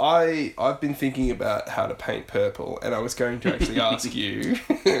 because I've been thinking about how to paint purple, and I was going to actually ask you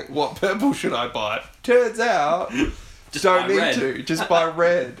what purple should I buy. Turns out Just don't buy need red. to, just buy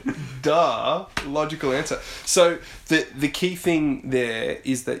red. Duh, logical answer. So the key thing there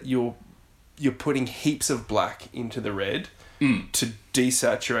is that you're putting heaps of black into the red to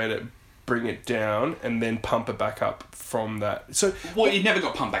desaturate it, bring it down, and then pump it back up from that. So you never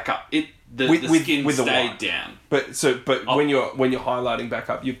got pumped back up. The skin with the stayed white down. But when you're highlighting back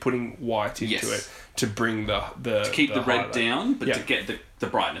up, you're putting white into it to bring the To keep the red highlight down, but Yeah. to get the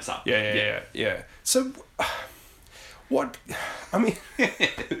brightness up. Yeah. So what I mean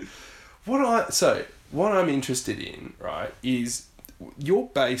what I'm interested in, right, is your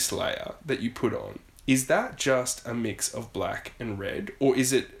base layer that you put on. Is that just a mix of black and red, or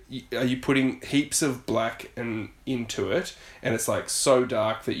are you putting heaps of black into it, and it's like so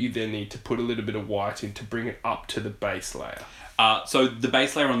dark that you then need to put a little bit of white in to bring it up to the base layer? So the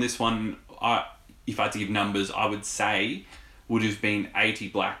base layer on this one, if I had to give numbers, I would say would have been 80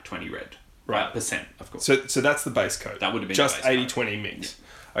 black, 20 red. Right, percent, of course. So that's the base coat. That would have been just the base 80-20 mix.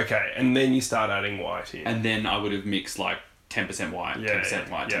 Yeah. Okay, and then you start adding white in. And then I would have mixed like 10% white, 10%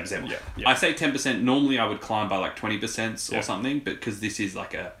 white, 10% white. Yeah. I say 10%. Normally I would climb by like 20% or something, but because this is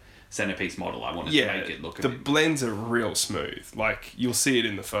like a centerpiece model, I wanted to make it look a bit... The blends are real smooth. Like, you'll see it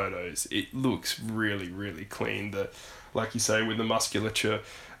in the photos. It looks really, really clean. Like you say, with the musculature.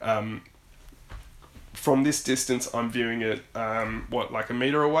 From this distance, I'm viewing it, like a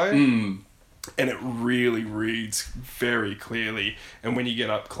metre away? And it really reads very clearly. And when you get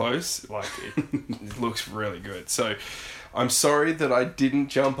up close, like, it looks really good. So... I'm sorry that I didn't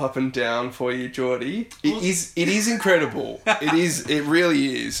jump up and down for you, Geordie. It is incredible. It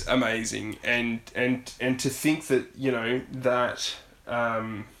really is amazing. And to think that, you know, that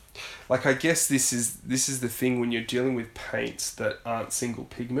like, I guess this is the thing when you're dealing with paints that aren't single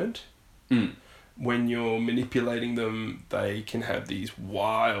pigment. When you're manipulating them, they can have these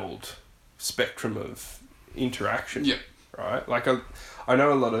wild spectrum of interaction. Yeah. Right? Like I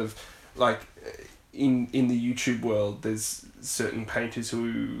know a lot of like in the YouTube world, there's certain painters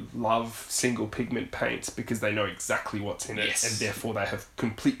who love single pigment paints because they know exactly what's in it, and therefore they have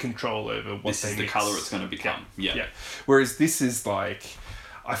complete control over what this they is the mix. colour it's going to become. Yeah. Whereas this is like,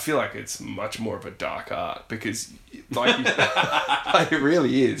 I feel like it's much more of a dark art because, like, like it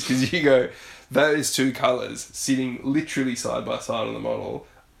really is, because you go, those two colours sitting literally side by side on the model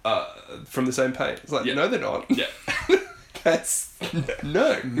from the same paint. It's like, no, they're not. Yeah. That's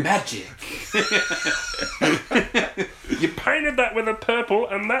no magic. You painted that with a purple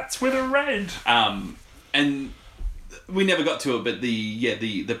and that's with a red. And we never got to it, but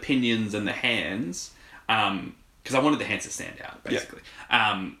the pinions and the hands, because I wanted the hands to stand out, basically.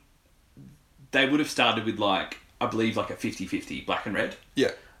 Yeah. They would have started with like, I believe like a 50-50 black and red. Yeah.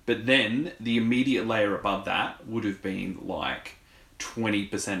 But then the immediate layer above that would have been like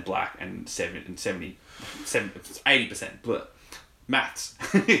 20% black and 80% maths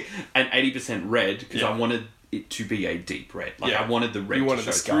and 80% red, because I wanted it to be a deep red. Like I wanted the red to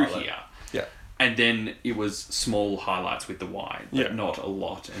show through here. Yeah. And then it was small highlights with the white, but not a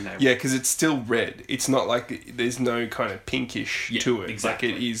lot. And because it's still red. It's not like there's no kind of pinkish to it.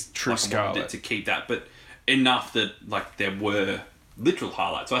 Exactly. Like it is true scarlet. I wanted it to keep that, but enough that like there were literal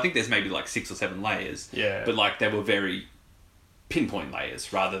highlights. So I think there's maybe like 6 or 7 layers. Yeah. But like they were very pinpoint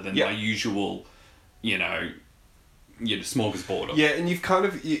layers rather than my usual, smorgasbord of. Yeah, and you've kind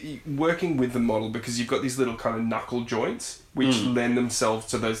of working with the model because you've got these little kind of knuckle joints which lend themselves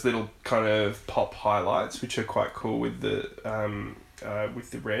to those little kind of pop highlights, which are quite cool with the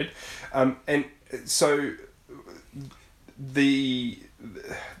red, and so those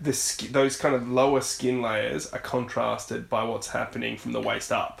kind of lower skin layers are contrasted by what's happening from the waist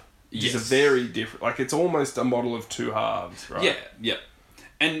up. It's a very different, like it's almost a model of two halves, right? Yeah.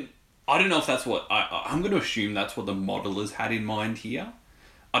 And I don't know if that's what... I'm going to assume that's what the modelers had in mind here.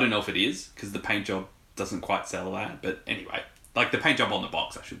 I don't know if it is, because the paint job doesn't quite sell that. But anyway, like the paint job on the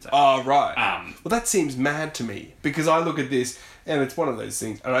box, I should say. Oh, right. Well, that seems mad to me, because I look at this, and it's one of those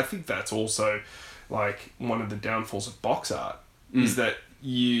things, and I think that's also like one of the downfalls of box art, is that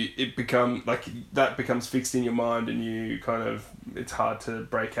that becomes fixed in your mind, and you kind of, it's hard to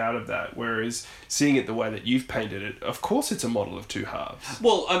break out of that. Whereas seeing it the way that you've painted it, of course it's a model of two halves.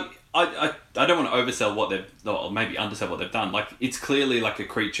 Well, I don't want to oversell what they've, or maybe undersell what they've done. Like, it's clearly like a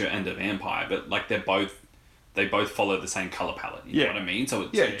creature and a vampire, but like they both follow the same colour palette. You know what I mean? So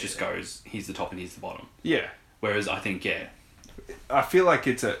it just goes, here's the top and here's the bottom. Yeah. Whereas I think, I feel like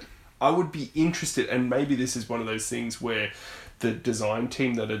it's I would be interested, and maybe this is one of those things where the design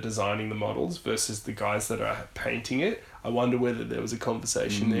team that are designing the models versus the guys that are painting it, I wonder whether there was a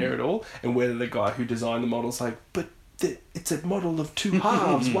conversation there at all, and whether the guy who designed the model's like, but it's a model of two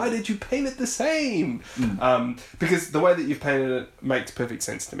halves. Why did you paint it the same? Because the way that you've painted it makes perfect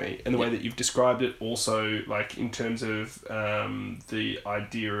sense to me, and the way that you've described it also, like in terms of the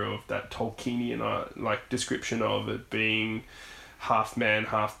idea of that Tolkienian like description of it being half man,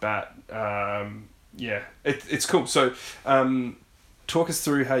 half bat. It's cool. So, talk us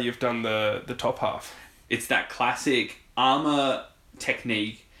through how you've done the top half. It's that classic armor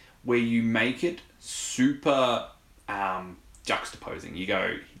technique where you make it super juxtaposing. You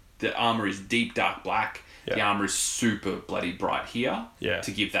go, the armor is deep dark black. Yeah. The armor is super bloody bright here. Yeah.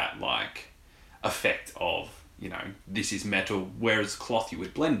 To give that like effect of, you know, this is metal. Whereas cloth you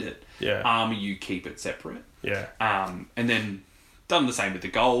would blend it. Yeah. Armor you keep it separate. Yeah. And then done the same with the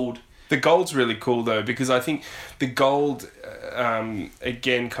gold. The gold's really cool though, because I think the gold,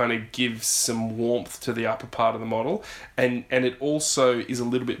 again, kind of gives some warmth to the upper part of the model, and it also is a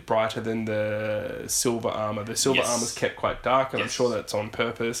little bit brighter than the silver armor. The silver armor's kept quite dark, and I'm sure that's on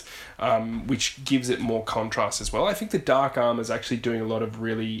purpose, which gives it more contrast as well. I think the dark armor's actually doing a lot of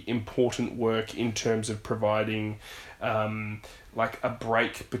really important work in terms of providing like a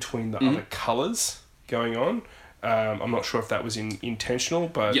break between the other colours going on. I'm not sure if that was intentional,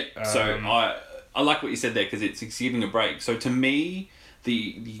 but... Yeah, so I like what you said there, because it's giving a break. So to me,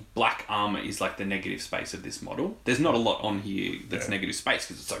 the black armour is like the negative space of this model. There's not a lot on here that's negative space,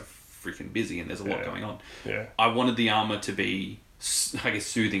 because it's so freaking busy and there's a lot going on. Yeah. I wanted the armour to be, I guess,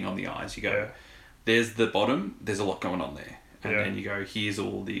 soothing on the eyes. You go, there's the bottom, there's a lot going on there. And then you go, here's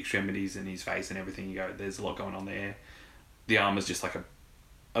all the extremities and his face and everything. You go, there's a lot going on there. The armour's just like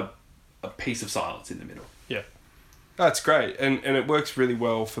a piece of silence in the middle. Yeah. That's great, and it works really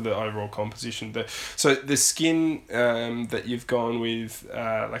well for the overall composition. So the skin that you've gone with,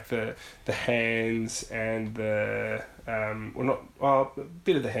 like the hands and a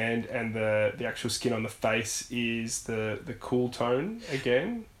bit of the hand and the actual skin on the face is the cool tone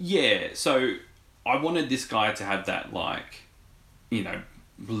again. Yeah, so I wanted this guy to have that, like, you know,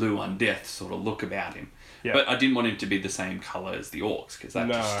 blue undeath sort of look about him. Yeah. But I didn't want him to be the same colour as the orcs, because that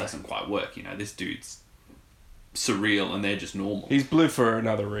just doesn't quite work. You know, this dude's surreal and they're just normal. He's blue for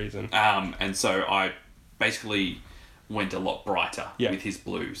another reason. And so I basically went a lot brighter with his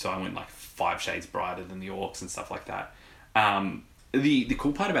blue. So I went like 5 shades brighter than the orcs and stuff like that. The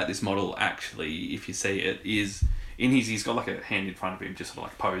cool part about this model, actually, if you see it, is he's got like a hand in front of him, just sort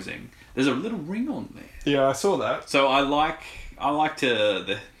of like posing. There's a little ring on there. Yeah, I saw that. So I like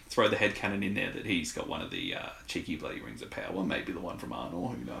to throw the headcanon in there that he's got one of the cheeky bloody rings of power, maybe the one from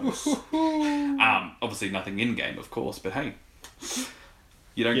Arnor, who knows. Obviously nothing in game, of course, but hey,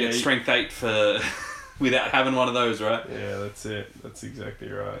 you don't get strength 8 for without having one of those, right? Yeah, that's it. That's exactly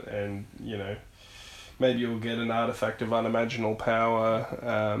right. And you know, maybe you'll get an artifact of unimaginable power,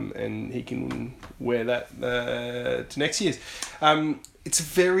 and he can wear that to next year's. It's a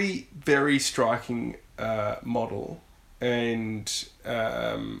very, very striking model. And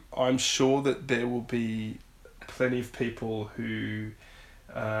I'm sure that there will be plenty of people who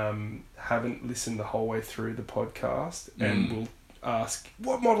haven't listened the whole way through the podcast and will ask,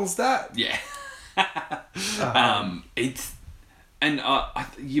 "What model's that?" Yeah.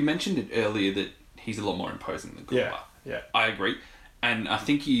 You mentioned it earlier that he's a lot more imposing than Gulliver. Yeah. I agree. And I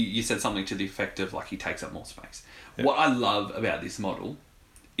think you said something to the effect of like he takes up more space. Yeah. What I love about this model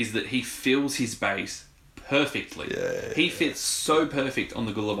is that he fills his base perfectly. He fits so perfect on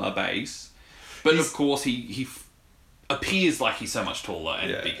the Gulliver base, but of course he appears like he's so much taller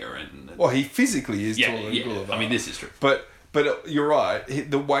and bigger. And well, he physically is taller than Gulliver. I mean, this is true. But you're right.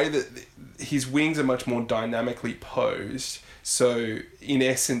 The way that his wings are much more dynamically posed. So in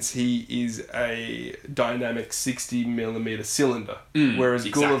essence, he is a dynamic 60mm cylinder, whereas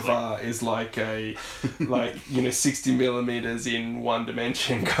Gulliver is like a 60mm in one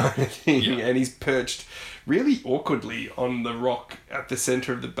dimension kind of thing, and he's perched really awkwardly on the rock at the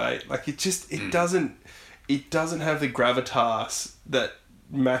center of the bait. Like it doesn't have the gravitas that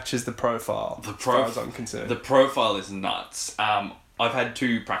matches the profile. As far as I'm concerned, the profile is nuts. I've had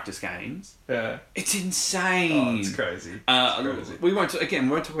 2 practice games. Yeah. It's insane. Oh, it's crazy. We won't talk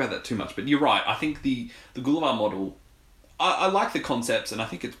about that too much, but you're right. I think the Gulliver model, I like the concepts and I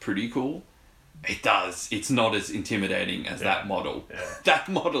think it's pretty cool. It does. It's not as intimidating as that model. Yeah. That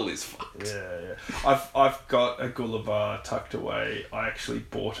model is fucked. Yeah. I've got a Gulliver tucked away. I actually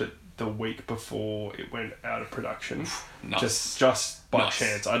bought it the week before it went out of production. Nice. Just by Nice.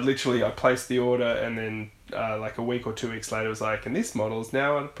 chance. I placed the order, and then like a week or 2 weeks later, it was like, and this model is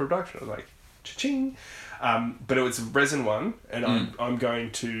now out of production. I was like, cha-ching. But it was a resin one, and I'm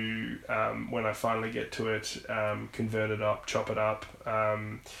going to, when I finally get to it, convert it up, chop it up,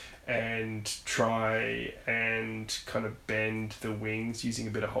 and try and kind of bend the wings using a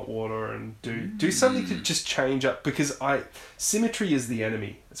bit of hot water and do something to just change up, because symmetry is the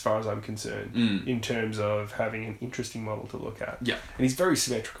enemy as far as I'm concerned in terms of having an interesting model to look at. Yeah. And he's very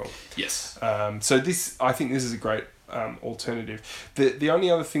symmetrical. Yes. So I think this is a great alternative. The only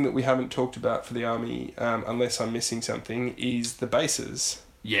other thing that we haven't talked about for the army, unless I'm missing something, is the bases.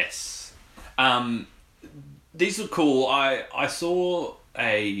 Yes. These are cool. I saw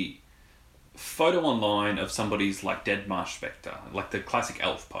a photo online of somebody's like dead Marsh Spectre, like the classic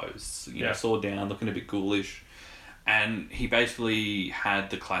elf pose, you know, sword down, looking a bit ghoulish, and he basically had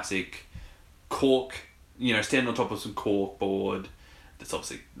the classic cork, you know, standing on top of some cork board that's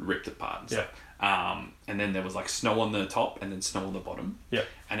obviously ripped apart and stuff. And then there was like snow on the top and then snow on the bottom. Yeah.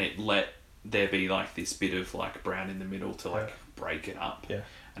 And it let there be like this bit of like brown in the middle to like break it up. Yeah.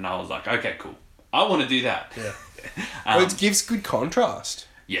 And I was like, okay, cool. I want to do that. Yeah. Well, it gives good contrast.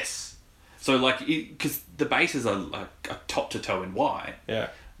 Yes. So like, because the bases are like a top to toe in white. Yeah.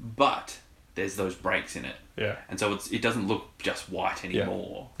 But there's those breaks in it. Yeah. And so it doesn't look just white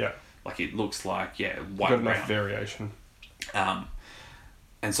anymore. Yeah. Like it looks like, white Got brown. enough variation.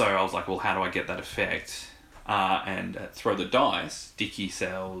 And so I was like, well, how do I get that effect? And Throw the Dice, Dickie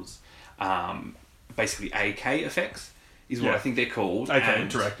sells basically AK effects, is what I think they're called. AK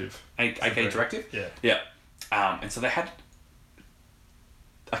and Interactive. AK Interactive? Yeah. Yeah. And so they had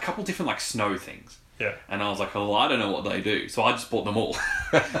a couple different like snow things. Yeah. And I was like, well, I don't know what they do. So I just bought them all.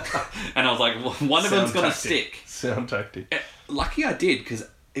 And I was like, well, one of them's going to stick. Sound tactic. Lucky I did, because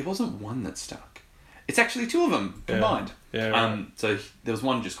it wasn't one that stuck. It's actually two of them combined. Yeah, right. So there was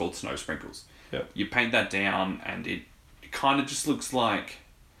one just called Snow Sprinkles. Yep. You paint that down and it kind of just looks like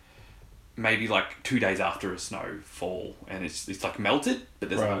maybe like 2 days after a snowfall, and it's like melted, but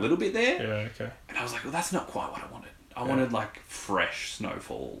there's like a little bit there. Yeah, okay. And I was like, well, that's not quite what I wanted. I wanted like fresh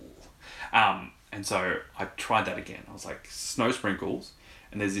snowfall. And so I tried that again. I was like, Snow Sprinkles,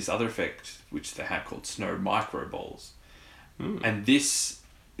 and there's this other effect which they have called Snow Micro Balls. And the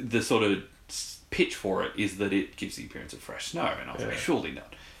sort of pitch for it is that it gives the appearance of fresh snow, and I was like, surely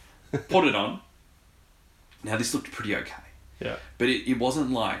not. Put it on. Now this looked pretty okay. Yeah. But it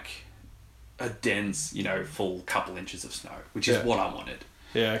wasn't like a dense, full couple inches of snow, which is what I wanted.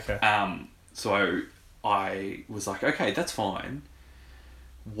 Yeah, okay. So I was like, okay, that's fine.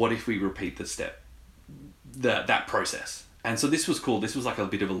 What if we repeat the step, that process? And so this was cool. This was like a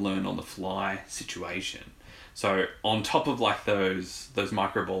bit of a learn on the fly situation. So on top of like those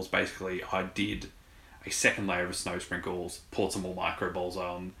micro balls, basically I did a second layer of Snow Sprinkles, poured some more micro balls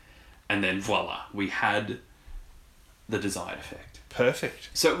on, and then voila, we had the desired effect. Perfect.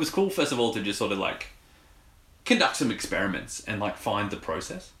 So it was cool, first of all, to just sort of like conduct some experiments and like find the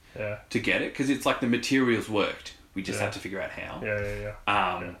process to get it, because it's like the materials worked. We just had to figure out how.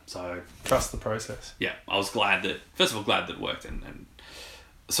 Yeah. So trust the process. Yeah, I was glad that it worked, and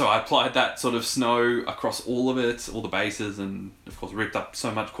so I applied that sort of snow across all of it, all the bases, and of course ripped up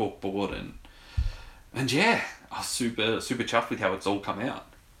so much corkboard, and yeah, I was super chuffed with how it's all come out.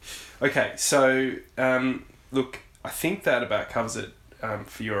 Okay, so look, I think that about covers it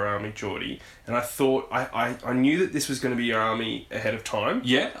for your army, Geordie. And I thought I knew that this was going to be your army ahead of time.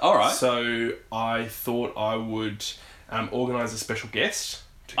 Yeah, all right. So I thought I would organise a special guest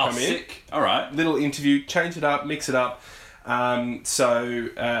to come in. Sick. All right. Little interview, change it up, mix it up. So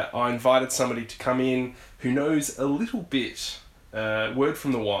I invited somebody to come in who knows a little bit, word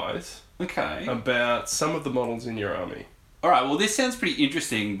from the wise, about some of the models in your army. All right. Well, this sounds pretty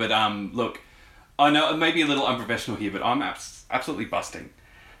interesting, but look, I know it may be a little unprofessional here, but I'm absolutely busting.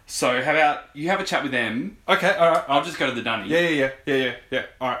 So how about you have a chat with them? Okay, all right. I'll just go to the dunny. Yeah.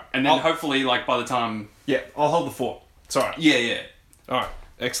 All right. And then hopefully, like, by the time... Yeah, I'll hold the fort. It's all right. Yeah. All right.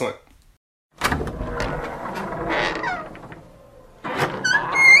 Excellent.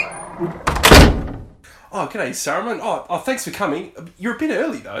 Oh, g'day, Saruman. Oh, thanks for coming. You're a bit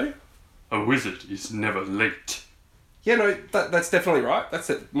early, though. A wizard is never late. Yeah, no, that's definitely right. That's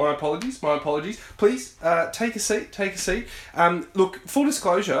it. My apologies. Please, take a seat. Look, full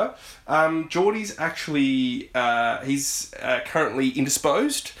disclosure, Geordie's actually, he's currently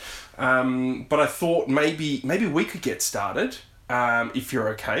indisposed, but I thought maybe we could get started, if you're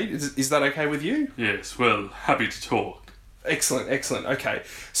okay. Is that okay with you? Yes, well, happy to talk. Excellent. Okay.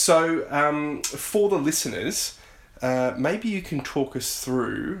 So, for the listeners, maybe you can talk us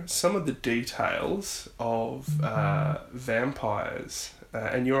through some of the details of vampires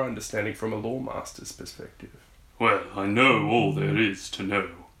and your understanding from a lore master's perspective. Well, I know all there is to know.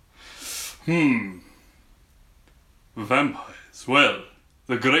 Vampires. Well,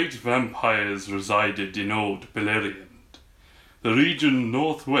 the great vampires resided in old Beleriand, the region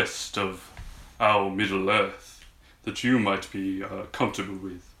northwest of our Middle-earth that you might be comfortable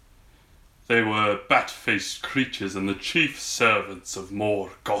with. They were bat-faced creatures and the chief servants of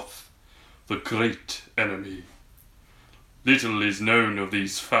Morgoth, the great enemy. Little is known of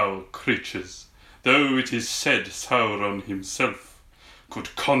these foul creatures, though it is said Sauron himself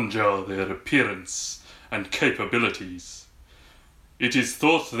could conjure their appearance and capabilities. It is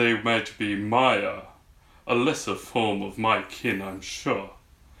thought they might be Maya, a lesser form of my kin, I'm sure.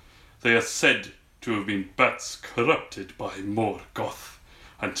 They are said to have been bats corrupted by Morgoth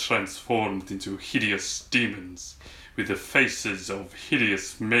and transformed into hideous demons with the faces of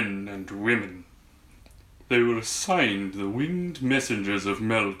hideous men and women. They were assigned the winged messengers of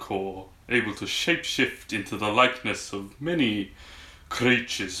Melkor, able to shapeshift into the likeness of many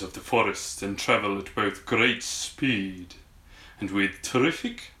creatures of the forest and travel at both great speed and with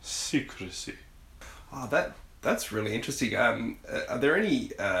terrific secrecy. That's really interesting. Are there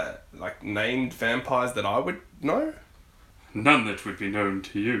any named vampires that I would know? None that would be known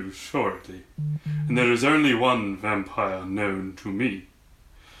to you, surely. And there is only one vampire known to me.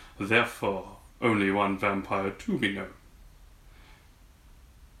 Therefore, only one vampire to be known.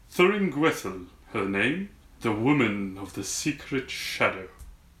 Thuringwethel, her name, the woman of the secret shadow.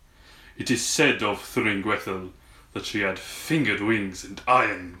 It is said of Thuringwethel that she had fingered wings and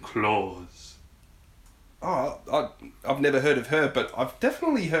iron claws. Oh, I've never heard of her, but I've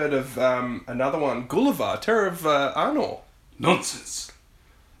definitely heard of another one, Gulliver, Terror of Arnor. Nonsense!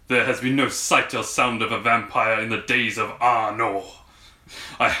 There has been no sight or sound of a vampire in the days of Arnor.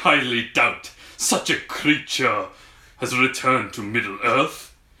 I highly doubt such a creature has returned to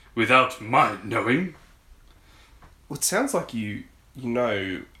Middle-earth without my knowing. Well, it sounds like you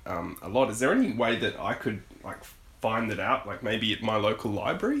know a lot. Is there any way that I could find that out, maybe at my local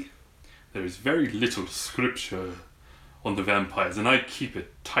library? There is very little scripture on the vampires, and I keep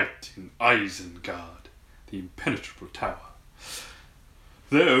it tight in Isengard, the impenetrable tower.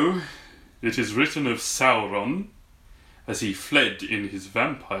 Though it is written of Sauron as he fled in his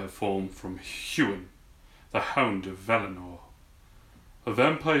vampire form from Huan, the Hound of Valinor, a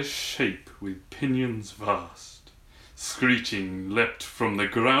vampire shape with pinions vast, screeching leapt from the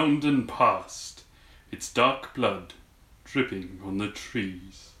ground and past, its dark blood dripping on the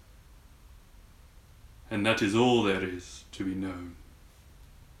trees. And that is all there is to be known.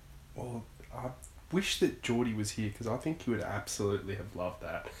 Well, I wish that Geordie was here, because I think he would absolutely have loved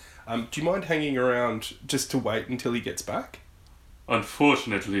that. Do you mind hanging around just to wait until he gets back?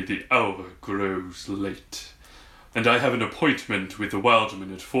 Unfortunately, the hour grows late, and I have an appointment with the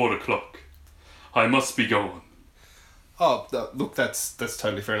Wildman at 4 o'clock. I must be gone. Oh, look, that's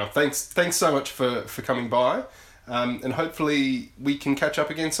totally fair enough. Thanks so much for coming by, and hopefully we can catch up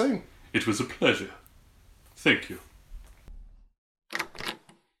again soon. It was a pleasure. Thank you.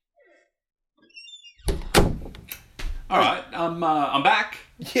 All right, I'm back.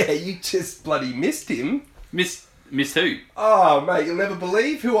 Yeah, you just bloody missed him. Missed who? Oh, mate, you'll never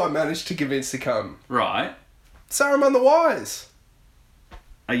believe who I managed to convince to come. Right. Saruman the Wise.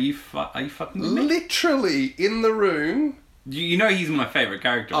 Are you fucking with me? Literally in the room. You know he's my favourite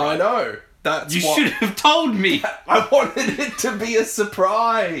character, right? I know. That's You should have told me. I wanted it to be a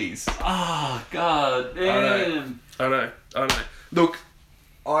surprise. Oh, God damn. I know. Look,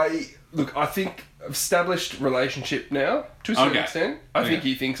 I think I've established relationship now to a certain extent. I think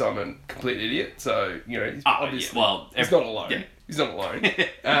he thinks I'm a complete idiot, so he's obviously he's not alone. Yeah. He's not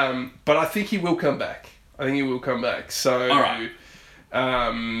alone. But I think he will come back. So, all right.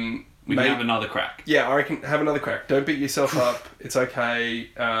 We can have maybe, another crack. yeah, I reckon have another crack. Don't beat yourself up. It's okay.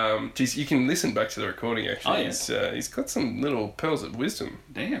 Geez, you can listen back to the recording. Actually, he's got some little pearls of wisdom.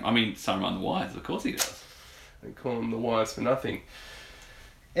 Damn. I mean, Saruman the Wise. Of course he does. They call him the Wise for nothing.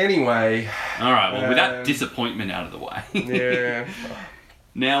 Anyway. All right. Well, with that disappointment out of the way. Yeah.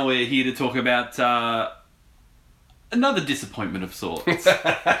 Now we're here to talk about another disappointment of sorts.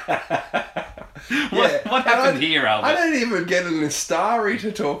 What happened here, Albert? I don't even get an Astari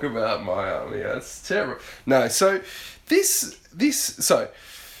to talk about my army. That's terrible. No, so so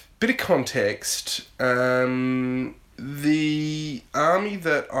bit of context. The army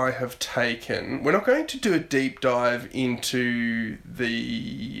that I have taken, we're not going to do a deep dive into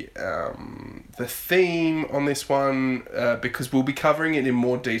the theme on this one because we'll be covering it in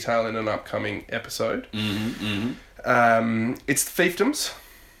more detail in an upcoming episode. It's the fiefdoms.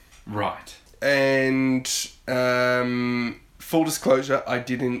 Right. And full disclosure, I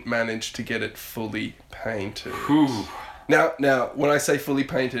didn't manage to get it fully painted. Whew. Now, when I say fully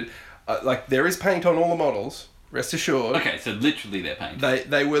painted, like there is paint on all the models. Rest assured. Okay, so literally they're painted.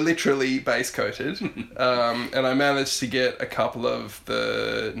 They were literally base coated, and I managed to get a couple of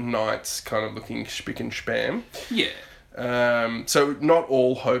the knights kind of looking spick and spam. Yeah. So not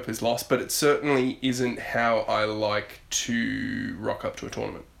all hope is lost, but it certainly isn't how I like to rock up to a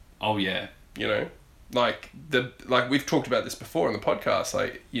tournament. Oh yeah. You know, like we've talked about this before on the podcast.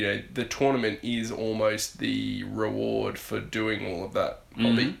 Like, you know, the tournament is almost the reward for doing all of that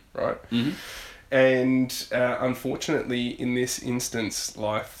hobby, right? Mm-hmm. And unfortunately, in this instance,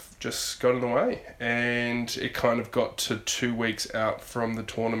 life just got in the way, and it kind of got to 2 weeks out from the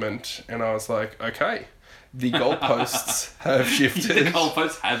tournament, and I was like, okay, the goalposts have shifted. The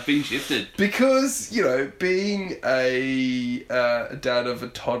goalposts have been shifted. Because, you know, being a dad of a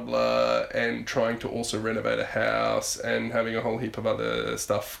toddler and trying to also renovate a house and having a whole heap of other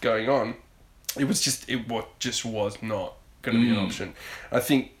stuff going on, it just was not going to be an option. I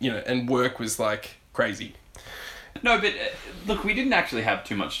think, you know, and work was like crazy. No, but look, we didn't actually have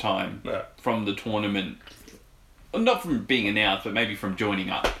too much time from the tournament. Well, not from being announced, but maybe from joining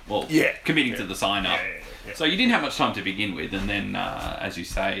up. Well, committing to the sign-up. Yeah. So you didn't have much time to begin with, and then, as you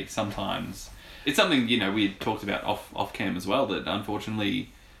say, sometimes... It's something, you know, we had talked about off-cam as well, that unfortunately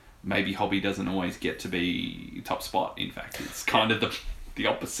maybe hobby doesn't always get to be top spot. In fact, it's kind of the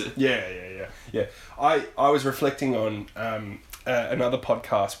opposite. Yeah. I was reflecting on another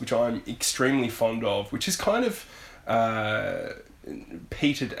podcast, which I'm extremely fond of, which is kind of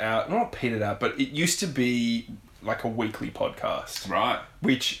petered out. Not petered out, but it used to be like a weekly podcast. Right.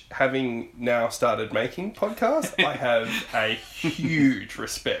 Which, having now started making podcasts, I have a huge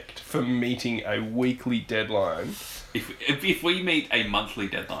respect for meeting a weekly deadline. If we meet a monthly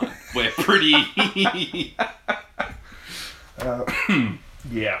deadline, we're pretty...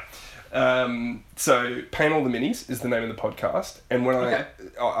 Yeah. So Paint All the Minis is the name of the podcast, and when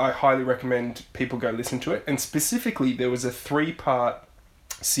I highly recommend people go listen to it. And specifically, there was a 3-part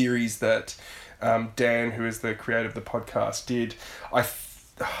series that Dan, who is the creator of the podcast, did.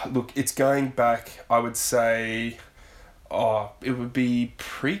 Look, it's going back, I would say, it would be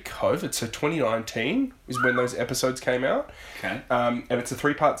pre-COVID, so 2019 is when those episodes came out. Okay. And it's a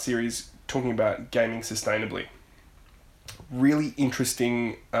 3-part series talking about gaming sustainably. Really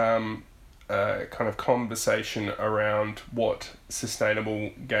interesting kind of conversation around what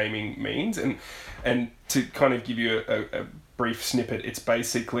sustainable gaming means, and to kind of give you a brief snippet, it's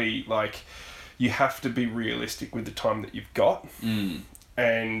basically like you have to be realistic with the time that you've got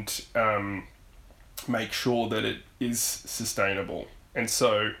and make sure that it is sustainable. And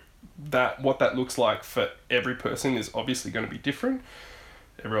so what that looks like for every person is obviously going to be different.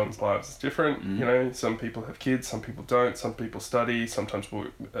 Everyone's lives is different. You know, some people have kids, some people don't, some people study, sometimes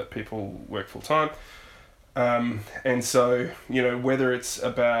people work full time. And so, you know, whether it's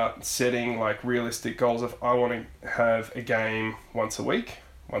about setting like realistic goals of I want to have a game once a week,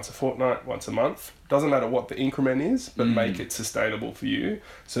 once a fortnight, once a month, doesn't matter what the increment is, but make it sustainable for you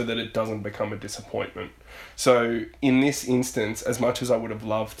so that it doesn't become a disappointment. So in this instance, as much as I would have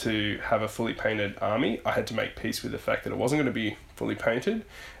loved to have a fully painted army, I had to make peace with the fact that it wasn't going to be fully painted,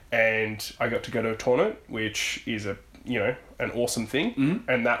 and I got to go to a tournament, which is an awesome thing,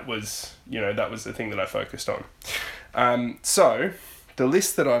 and that was the thing that I focused on. So the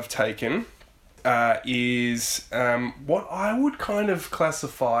list that I've taken is what I would kind of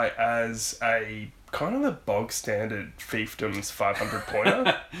classify as a kind of a bog standard fiefdoms 500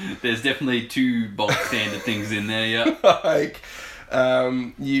 pointer. There's definitely 2 bog standard things in there, yeah. Like,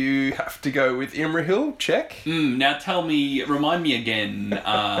 you have to go with Imrahil, check. Now remind me again,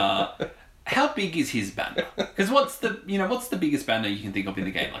 how big is his banner? Because what's the biggest banner you can think of in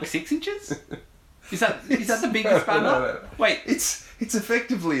the game? Like 6 inches? Is that the biggest banner? No. Wait. It's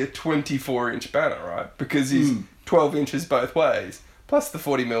effectively a 24-inch banner, right? Because he's 12 inches both ways, plus the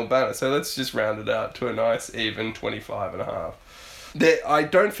 40mm banner. So let's just round it out to a nice even 25.5. I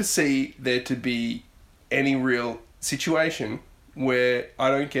don't foresee there to be any real situation where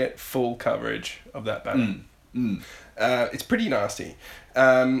I don't get full coverage of that banner. It's pretty nasty.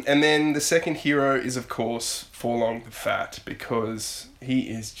 And then the second hero is, of course, Forlong the Fat, because he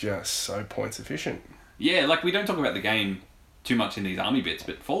is just so points efficient. Yeah, like we don't talk about the game too much in these army bits,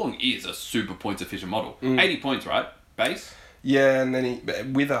 but Forlong is a super points efficient model. 80 points, right? Base? Yeah, and then he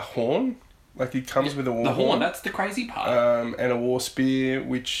with a horn. Like, he comes with a war horn. The horn, that's the crazy part. And a war spear,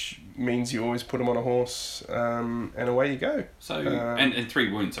 which means you always put him on a horse, and away you go. So and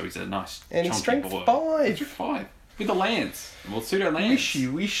 3 wounds, so he's a nice and he's strength boy. 5. Strength 5. with a lance. Well, pseudo lance.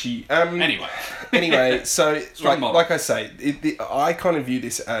 Wishy. Anyway, so Strong model. like I say, I kind of view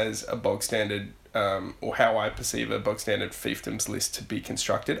this as a bog standard, or how I perceive a bog standard fiefdoms list to be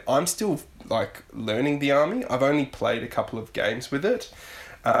constructed. I'm still like learning the army. I've only played a couple of games with it,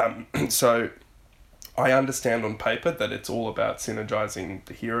 so I understand on paper that it's all about synergizing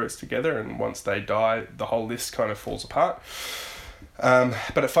the heroes together, and once they die, the whole list kind of falls apart.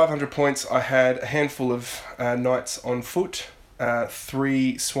 But at 500 points, I had a handful of knights on foot,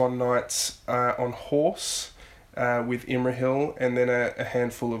 3 swan knights on horse with Imrahil, and then a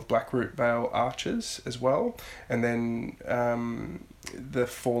handful of Blackroot Vale archers as well, and then the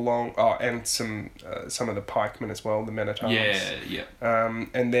Forlong, and some of the pikemen as well, the men-at-arms. Yeah.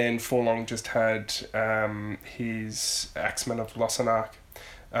 And then Forlong just had his axeman of Lossarnach.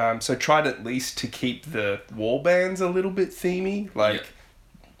 So tried at least to keep the warbands a little bit themey, like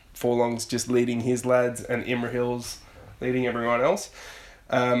Forlong's just leading his lads and Imrahil's leading everyone else.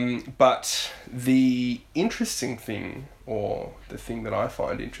 But the interesting thing, or the thing that I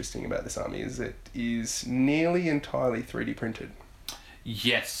find interesting about this army, is it is nearly entirely 3D printed.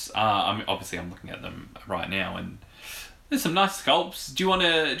 Yes. I'm looking at them right now, and there's some nice sculpts. Do you want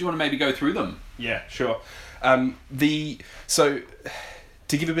to maybe go through them? Yeah, sure.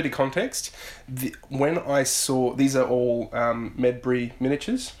 To give a bit of context, when I saw... These are all Medbury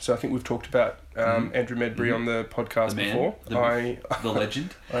miniatures. So I think we've talked about Andrew Medbury on the podcast before. The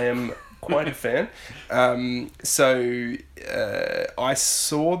legend. I am quite a fan. I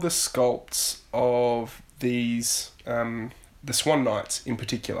saw the sculpts of these... the Swan Knights in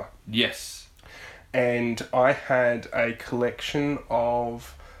particular. Yes. And I had a collection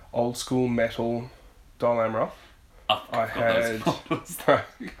of old school metal Dol Amroth. I had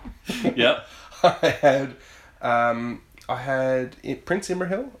Yep. I had Prince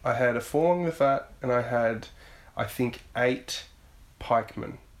Imrahil, I had a Forlong the Fat, and I had, I think, 8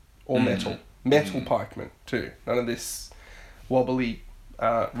 pikemen, or metal pikemen too. None of this wobbly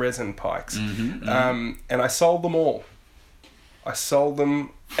resin pikes. And I sold them all.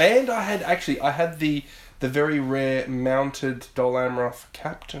 And I had the very rare mounted Dol Amroth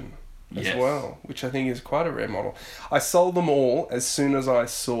Captain as well, which I think is quite a rare model. I sold them all as soon as I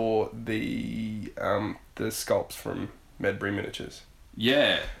saw the sculpts from Medbury Miniatures.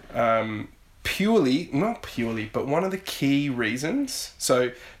 Yeah. Not purely, but one of the key reasons.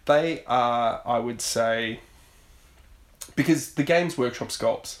 So they are, I would say, because the Games Workshop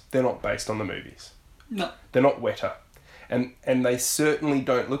sculpts, they're not based on the movies. No. They're not wetter. And they certainly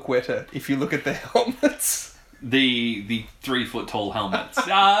don't look wetter if you look at their helmets. The 3 foot tall helmets.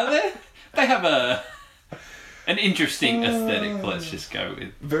 They have an interesting aesthetic. Let's just go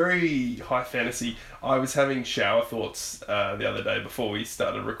with very high fantasy. I was having shower thoughts the other day before we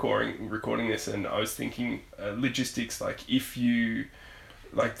started recording this, and I was thinking logistics. Like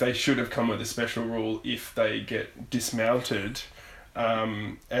they should have come with a special rule if they get dismounted.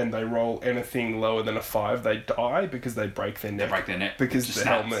 And they roll anything lower than a 5, they die because they break their neck. Because the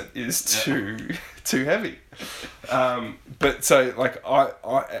helmet is too heavy. But so, like,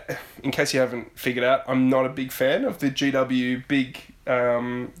 I in case you haven't figured out, I'm not a big fan of the GW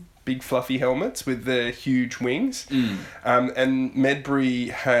big fluffy helmets with the huge wings. And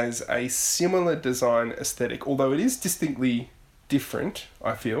Medbury has a similar design aesthetic, although it is distinctly different,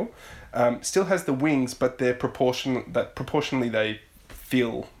 I feel. Still has the wings, but they're proportionally they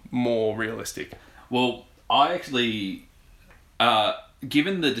feel more realistic. Well, I actually,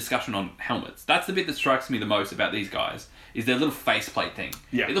 given the discussion on helmets, that's the bit that strikes me the most about these guys, is their little faceplate thing.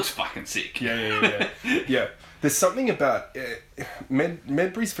 Yeah. It looks fucking sick. Yeah. Yeah. There's something about...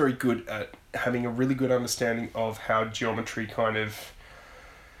 Medbury's very good at having a really good understanding of how geometry kind of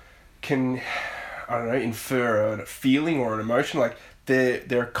can, I don't know, infer a feeling or an emotion. Like,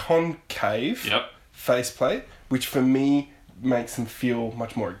 they're a concave faceplate, which for me makes them feel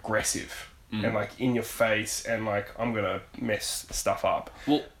much more aggressive and like in your face, and like I'm gonna mess stuff up.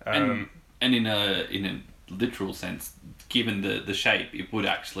 Well, and in a literal sense, given the shape, it would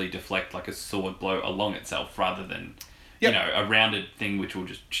actually deflect like a sword blow along itself rather than a rounded thing which will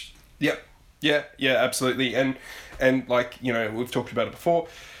just. Yep. Yeah, absolutely. And like, we've talked about it before.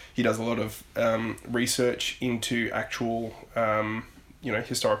 He does a lot of research into actual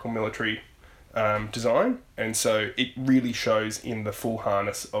historical military design, and so it really shows in the full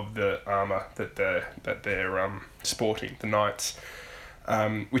harness of the armor that they're sporting, the knights,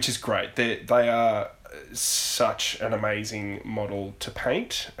 which is great. They are such an amazing model to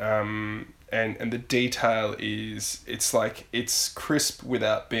paint, and the detail it's crisp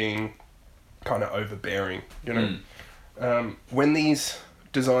without being kind of overbearing. When these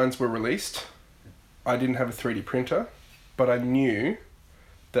designs were released, I didn't have a 3D printer, but I knew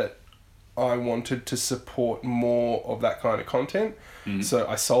that I wanted to support more of that kind of content. So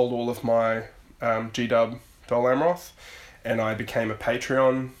I sold all of my GW Dol Amroth, and I became a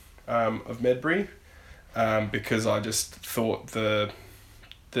Patreon of Medbury, because I just thought the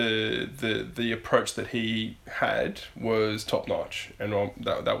approach that he had was top notch, and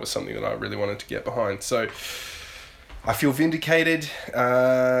that was something that I really wanted to get behind. So I feel vindicated.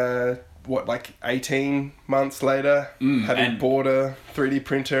 18 months later, having bought a 3D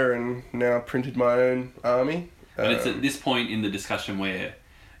printer and now printed my own army. And it's at this point in the discussion where,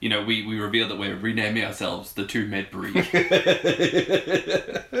 you know, we reveal that we're renaming ourselves the Two Medbury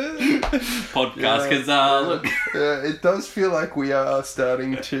podcast, because look, it does feel like we are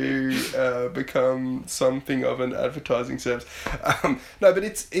starting to become something of an advertising service. No, but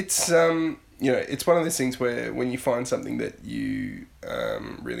it's you know, it's one of those things where when you find something that you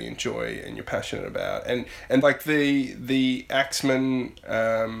really enjoy and you're passionate about, and like the Axemen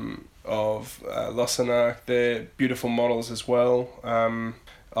of Lossarnach, they're beautiful models as well.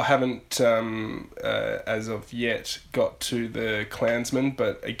 I haven't as of yet got to the Clansmen,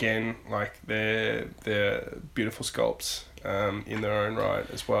 but again, like they're beautiful sculpts in their own right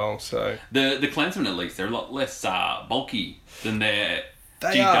as well. So the Clansmen, at least, they're a lot less bulky than their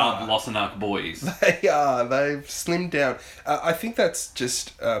are. Lossarnach boys. They are. They've slimmed down. I think that's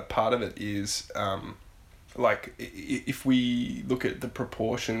just part of it is, like, if we look at the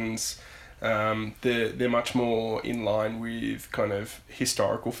proportions, they're much more in line with kind of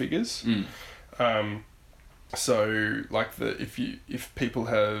historical figures. So, like, if people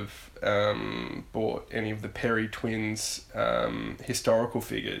have bought any of the Perry twins historical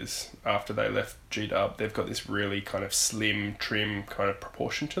figures after they left GW, they've got this really kind of slim, trim kind of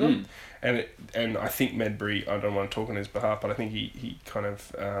proportion to them. And I think Medbury, I don't want to talk on his behalf, but I think he kind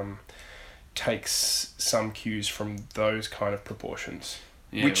of takes some cues from those kind of proportions.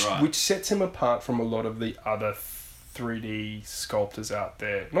 Yeah, which sets him apart from a lot of the other 3D sculptors out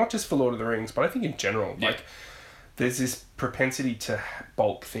there. Not just for Lord of the Rings, but I think in general. Yeah. Like, there's this propensity to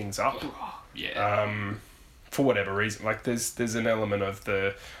bulk things up. Yeah. For whatever reason. Like, there's an element of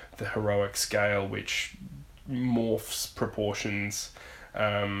the heroic scale which morphs proportions.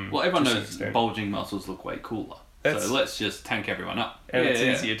 Well, everyone knows bulging muscles look way cooler. So let's just tank everyone up. And it's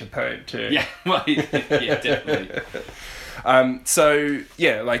easier to paint too. Yeah, well, yeah, definitely. So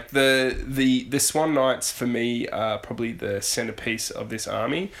yeah, like the Swan Knights for me are probably the centerpiece of this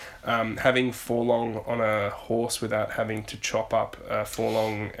army. Having Forlong on a horse without having to chop up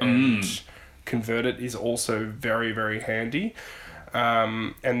Forlong and convert it is also very, very handy.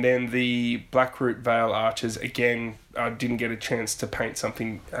 And then the Blackroot Vale Archers, again, I didn't get a chance to paint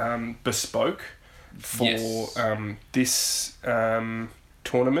something bespoke for this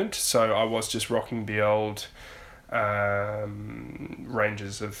tournament, so I was just rocking the old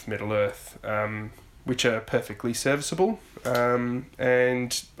Rangers of Middle-earth, which are perfectly serviceable,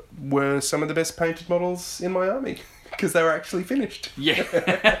 and were some of the best painted models in my army because they were actually finished.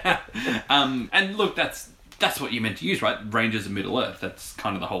 Yeah. And look, that's what you meant to use, right? Rangers of Middle-earth. That's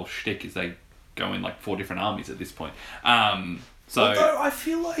kind of the whole shtick, is they go in like 4 different armies at this point. So although I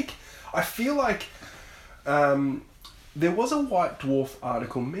feel like there was a White Dwarf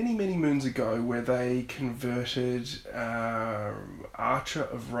article many, many moons ago where they converted Archer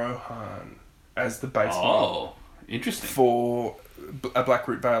of Rohan as the base model. Oh, interesting. For a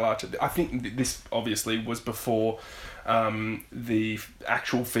Blackroot Vale Archer. I think this obviously was before the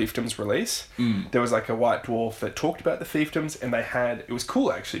actual fiefdoms release. There was like a White Dwarf that talked about the fiefdoms, and it was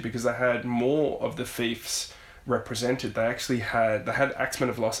cool actually because they had more of the fiefs represented. They had Axemen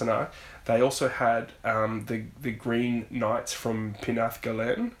of Lossarnach. They also had the Green Knights from Pinath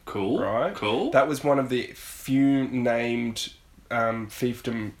Galen. Cool. Right? Cool. That was one of the few named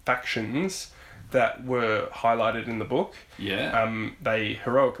fiefdom factions that were highlighted in the book. Yeah. They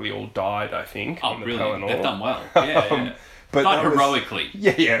heroically all died, I think. Oh, on the really? Pelennor. They've done well. Yeah. But not heroically.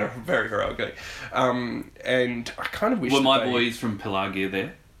 Yeah, very heroically. And I kind of wish Were my boys from Pelagia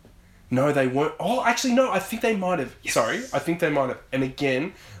there? No, they weren't. Oh, actually, no. I think they might have. Yes. Sorry, I think they might have. And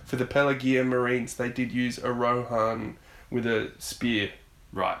again, for the Pelagia Marines, they did use a Rohan with a spear.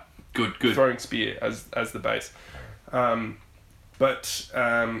 Right. Good. Throwing spear as the base. So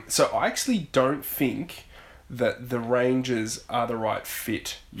I actually don't think that the Rangers are the right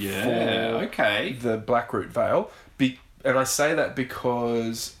fit for the Blackroot Vale. And I say that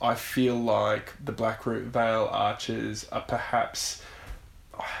because I feel like the Blackroot Vale Archers are perhaps,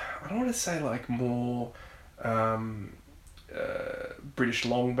 I don't want to say like more British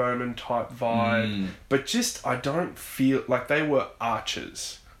Longbowman type vibe, but just I don't feel like they were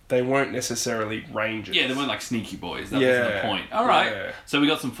archers. they weren't necessarily rangers. Yeah, they weren't like sneaky boys. That was the point. All right. Yeah. So we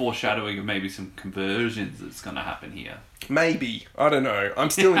got some foreshadowing of maybe some conversions that's going to happen here. Maybe. I don't know.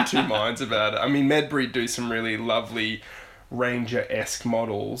 I'm still in two minds about it. I mean, Medbreed do some really lovely Ranger-esque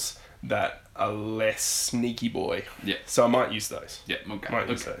models that are less sneaky boy. Yeah. So I might use those. Yeah, okay. Might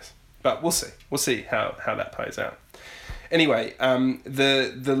use those. But we'll see. We'll see how that plays out. Anyway,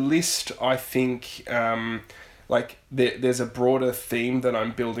 the list, I think, there's a broader theme that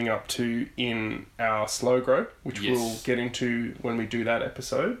I'm building up to in our slow grow, which we'll get into when we do that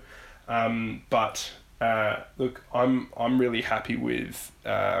episode. But look, I'm really happy with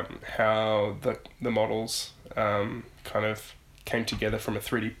how the models kind of came together from a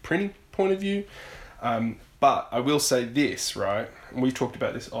 3D printing point of view. But I will say this, right? And we talked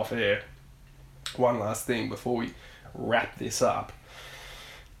about this off air. One last thing before we wrap this up.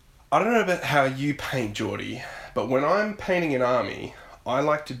 I don't know about how you paint, Geordie, but when I'm painting an army, I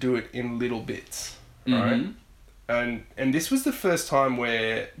like to do it in little bits, right? And this was the first time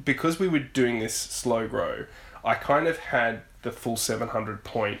where, because we were doing this slow grow, I kind of had the full 700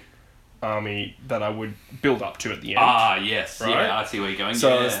 point army that I would build up to at the end. Ah, yes. Right? Yeah, I see where you're going.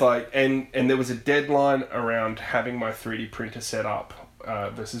 So it's like, and there was a deadline around having my 3D printer set up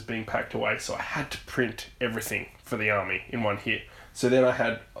versus being packed away. So I had to print everything for the army in one hit. So then I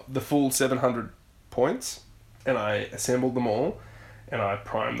had the full 700 points and I assembled them all and I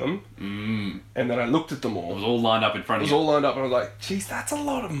primed them. And then I looked at them all. It was all lined up in front of you. It was all lined up and I was like, geez, that's a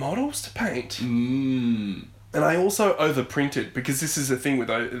lot of models to paint. And I also overprinted, because this is the thing with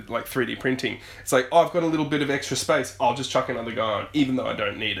like 3D printing. It's like, oh, I've got a little bit of extra space. I'll just chuck another guy on, even though I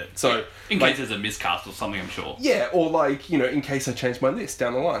don't need it. So in case there's a miscast or something, I'm sure. Yeah, or like, in case I change my list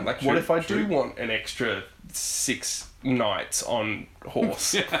down the line. Like, what if I do want an extra 6 knights on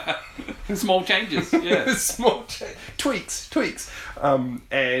horse? Small changes, yeah. Tweaks.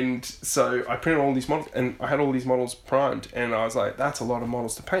 And so I printed all these models, and I had all these models primed, and I was like, that's a lot of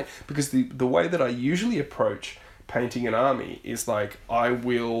models to paint. Because the way that I usually approach painting an army is like, I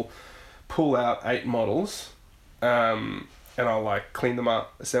will pull out 8 models, and I'll like clean them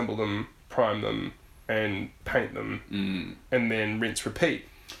up, assemble them, prime them, and paint them, and then rinse, repeat.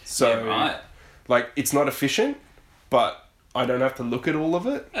 So, like, it's not efficient, but I don't have to look at all of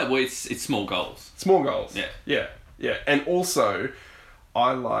it. Yeah, well, it's small goals. Small goals. Yeah. Yeah. And also,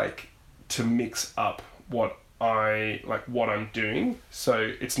 I like to mix up what I'm doing.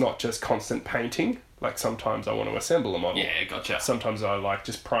 So it's not just constant painting. Like, sometimes I want to assemble a model. Yeah, gotcha. Sometimes I like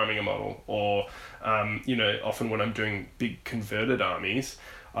just priming a model. Or, often when I'm doing big converted armies,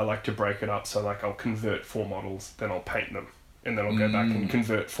 I like to break it up. So, like, I'll convert 4 models, then I'll paint them. And then I'll go back and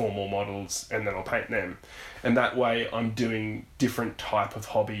convert 4 more models, and then I'll paint them. And that way I'm doing different type of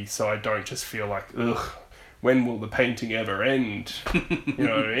hobby, so I don't just feel like, ugh, when will the painting ever end? You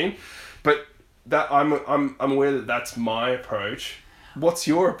know what I mean? But that I'm aware that that's my approach. What's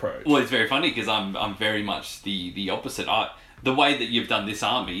your approach? Well, it's very funny because I'm very much the opposite. The way that you've done this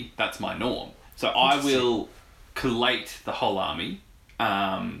army, that's my norm. So I will collate the whole army.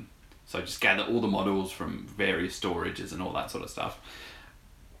 So I just gather all the models from various storages and all that sort of stuff.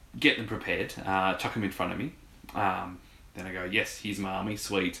 Get them prepared, chuck them in front of me. Then I go, yes, here's my army,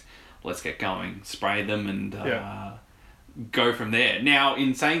 sweet. Let's get going. Spray them and go from there. Now,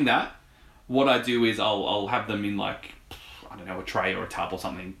 in saying that, what I do is I'll have them in like, I don't know, a tray or a tub or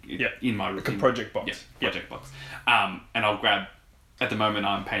something in my... Like a project box. Yeah, project box. And I'll grab, at the moment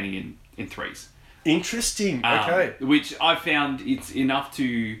I'm painting in 3s. Interesting, okay. Which I found it's enough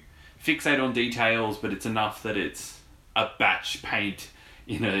to fixate on details, but it's enough that it's a batch paint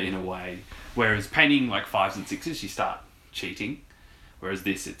in a way. Whereas painting like 5s and 6s, you start cheating. Whereas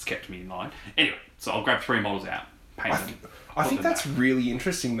this, it's kept me in line. Anyway, so I'll grab 3 models out, paint them. I think that's really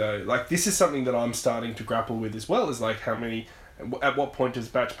interesting though. Like, this is something that I'm starting to grapple with as well, is like at what point does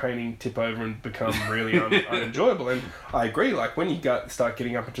batch painting tip over and become really unenjoyable? And I agree, like when you start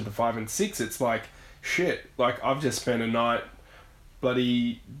getting up into the 5 and 6, it's like, shit, like I've just spent a night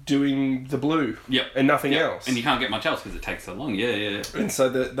bloody doing the blue and nothing else. And you can't get much else because it takes so long. Yeah. And so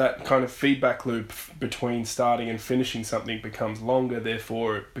that kind of feedback loop between starting and finishing something becomes longer,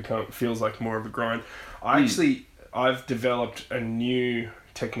 therefore it feels like more of a grind. I've developed a new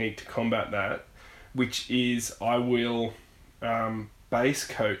technique to combat that, which is I will base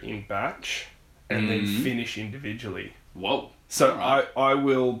coat in batch and then finish individually. Whoa. So I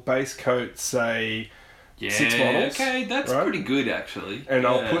will base coat, say, 6 models. Okay, that's pretty good actually. And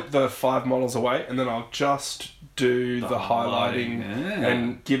I'll put the 5 models away, and then I'll just do the highlighting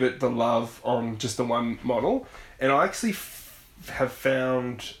and give it the love on just the 1 model. And I actually have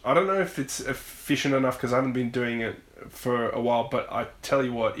found, I don't know if it's efficient enough because I haven't been doing it for a while, but I tell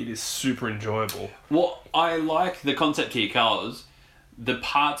you what, it is super enjoyable. Well, I like the concept here because the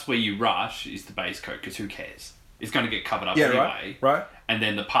parts where you rush is the base coat, because who cares? It's going to get covered up anyway. Right. And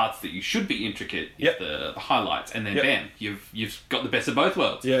then the parts that you should be intricate is Yep. the highlights, and then Yep. bam, you've got the best of both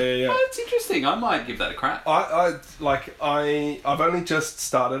worlds. Yeah. Oh, it's interesting. I might give that a crack. I've only just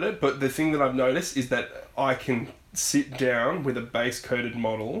started it, but the thing that I've noticed is that I can sit down with a base coated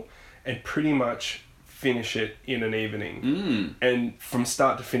model and pretty much finish it in an evening. And from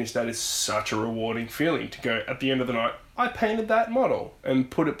start to finish, that is such a rewarding feeling to go at the end of the night, I painted that model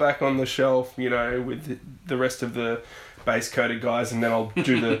and put it back on the shelf, with the rest of the base coated guys, and then I'll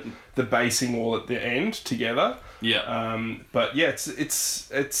do the basing all at the end together. Yeah. But yeah,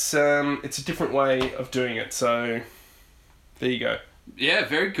 it's a different way of doing it. So there you go. Yeah,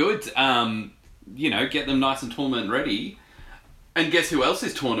 very good. Get them nice and tournament ready. And guess who else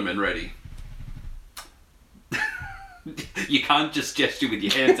is tournament ready? You can't just gesture with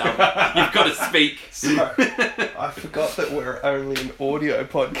your hands up. You've got to speak. Sorry, I forgot that we're only an audio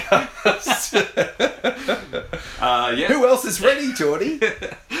podcast. Yeah. Who else is ready, Geordie?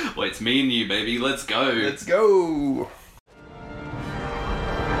 Well, it's me and you, baby. Let's go. Let's go.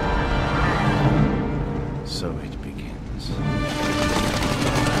 So it begins.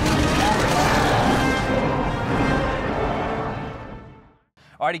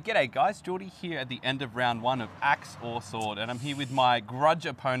 Alrighty, g'day guys. Geordie here at the end of round 1 of Axe or Sword, and I'm here with my grudge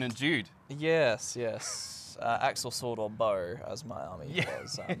opponent, Jude. Yes. Axe or sword or bow, as my army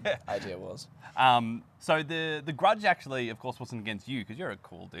idea was. So the grudge actually, of course, wasn't against you because you're a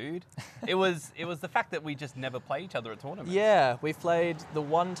cool dude. It was the fact that we just never play each other at tournaments. Yeah, we played the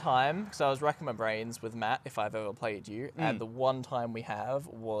one time, because I was racking my brains with Matt if I've ever played you, and the one time we have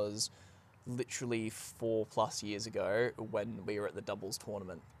was literally 4+ years ago when we were at the doubles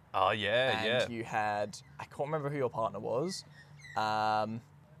tournament. Oh yeah, And you had, I can't remember who your partner was, and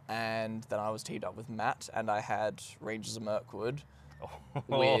then I was teamed up with Matt, and I had Rangers of Mirkwood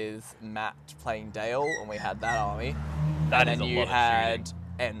with Matt playing Dale, and we had that army. That and is then a you lot of had shooting.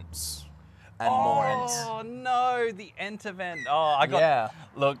 Ents and more Ents. Oh no, the Ent event. Oh, I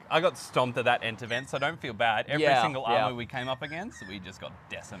got stomped at that Ent event, so don't feel bad. Every single army we came up against, we just got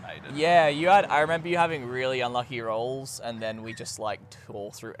decimated. Yeah, I remember you having really unlucky rolls, and then we just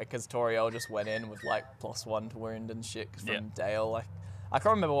tore through, because Toriel just went in with +1 to wound and shit from Dale. I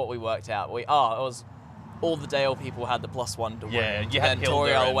can't remember what we worked out. It was all the Dale people had the +1 to wound. Yeah, you had and then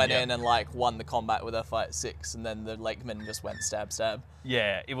Toriel went in and won the combat with her fight 6, and then the Lakeman just went stab.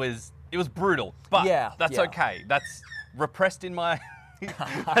 Yeah, it was brutal, but that's yeah. okay. That's repressed in my.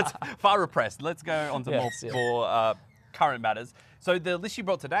 That's far repressed. Let's go on to more current matters. So the list you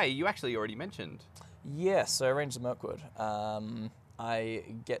brought today, you actually already mentioned. Yeah, so Rangers of Mirkwood. I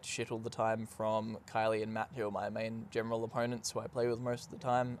get shit all the time from Kylie and Matt, who are my main general opponents, who I play with most of the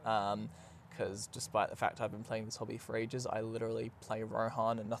time. Because despite the fact I've been playing this hobby for ages, I literally play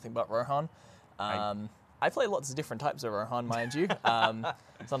Rohan and nothing but Rohan. I play lots of different types of Rohan, mind you.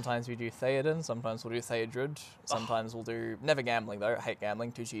 Sometimes we do Theoden, sometimes we'll do Theodred, sometimes we'll do... Never gambling, though. I hate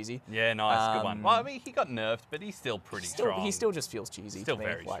gambling, too cheesy. Yeah, nice, good one. Well, I mean, he got nerfed, but he's still pretty strong. He still just feels cheesy Still to me.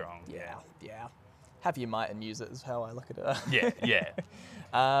 very strong. Yeah. Have your might and use it is how I look at it. Yeah.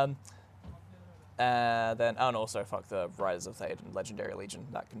 And also fuck the Riders of Theoden Legendary Legion.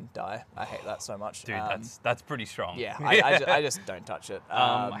 That can die. I hate that so much. Dude, that's pretty strong. Yeah, I just don't touch it.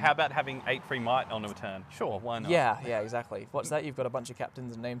 How about having 8 free might on a return? Sure, why not? Yeah, exactly. What's that? You've got a bunch of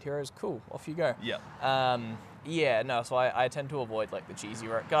captains and named heroes. Cool, off you go. Yeah. So I tend to avoid the cheesy.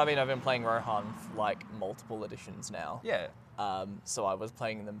 I mean, I've been playing Rohan for multiple editions now. Yeah. So I was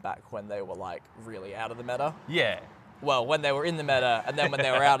playing them back when they were really out of the meta. Yeah. Well, when they were in the meta, and then when they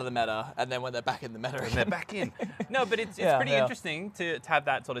were out of the meta, and then when they're back in the meta again. They're back in. No, but it's pretty interesting to have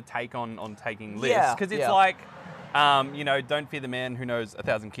that sort of take on taking lists. Because it's don't fear the man who knows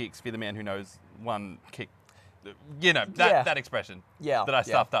 1,000 kicks, fear the man who knows 1 kick. That expression that I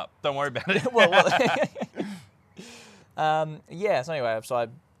stuffed up. Don't worry about it. So anyway, so I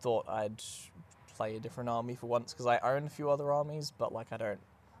thought I'd play a different army for once, because I own a few other armies, but I don't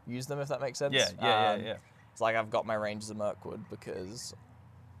use them, if that makes sense. Yeah. It's I've got my Rangers of Mirkwood because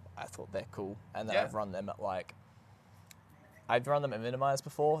I thought they're cool, and then I've run them at I've run them at minimized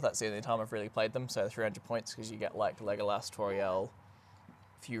before. That's the only time I've really played them. So 300 points, because you get Legolas, Toriel,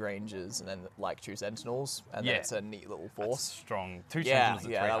 few Rangers, and then 2 Sentinels, and then it's a neat little force. That's strong. 2 Sentinels.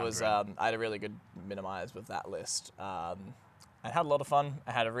 That was. I had a really good minimize with that list. I had a lot of fun.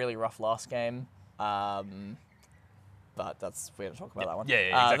 I had a really rough last game. But we don't talk about that one.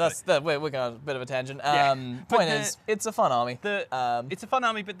 Yeah, exactly. We're going on a bit of a tangent. Point is, it's a fun army. It's a fun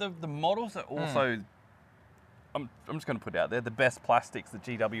army, but the models are also I'm just going to put it out there, the best plastics that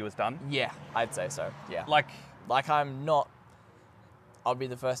GW has done. Yeah, I'd say so. Yeah. Like, I'm not. I'll be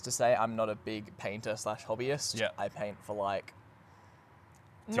the first to say I'm not a big painter / hobbyist. Yeah. I paint for like.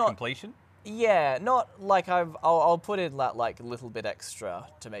 to Not. completion. Yeah, not like I'll put in that like little bit extra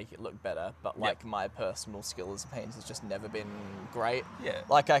to make it look better, but like my personal skill as a painter has just never been great. Yeah.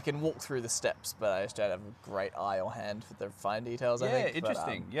 Like I can walk through the steps, but I just don't have a great eye or hand for the fine details. I Yeah, think.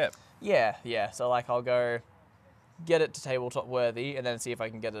 interesting. But, yeah. So like I'll go get it to tabletop worthy, and then see if I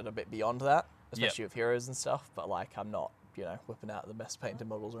can get it a bit beyond that, especially with heroes and stuff. But like I'm not, whipping out the best painted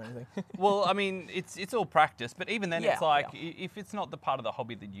models or anything. Well, I mean, it's all practice, but even then, Yeah, it's like if it's not the part of the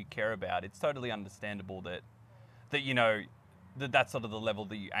hobby that you care about, it's totally understandable that that's sort of the level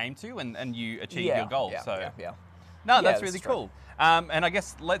that you aim to and you achieve your goal. Yeah, so yeah. no, Yeah, that's that's really true. cool. And I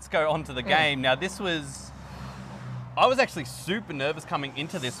guess let's go on to the game. Now, I was actually super nervous coming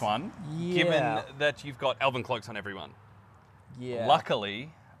into this one, given Yeah. that you've got Elven Cloaks on everyone. Yeah.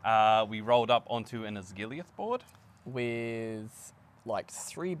 Luckily, we rolled up onto an Osgiliath board. With like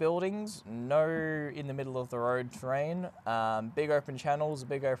 3 buildings, no in the middle of the road terrain, big open channels, a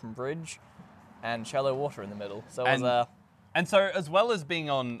big open bridge, and shallow water in the middle. So it was And so, as well as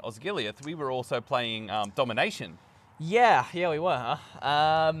being on Osgiliath, we were also playing Domination. yeah, we were,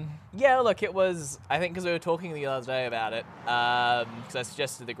 huh? Look, it was, I think because we were talking the other day about it, because I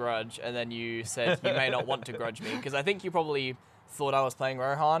suggested the grudge, and then you said you may not want to grudge me, because I think you probably thought I was playing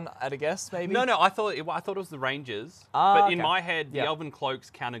Rohan at a guess, maybe? No, I thought it was the Rangers. Ah, but in okay. my head, the Yeah. Elven Cloaks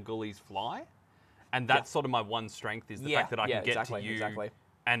counter Gullies fly. And that's sort of my one strength is the fact that I can get to you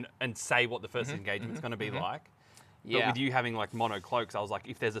and say what the 1st engagement's going to be like. But Yeah. with you having like mono cloaks, I was like,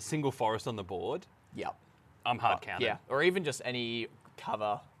 if there's a single forest on the board, Yep. I'm hard counted. Yeah, or even just any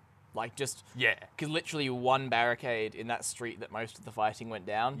cover, like just Yeah. because literally one barricade in that street that most of the fighting went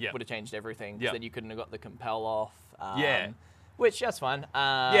down Yep. would have changed everything. 'Cause Yep. then you couldn't have got the compel off. Yeah. Which that's fine.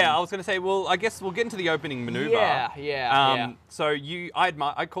 Yeah, I was going to say, well, I guess we'll get into the opening maneuver. Yeah. So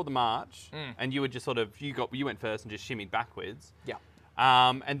I called the march, and you were just sort of you went first and just shimmied backwards. Yeah.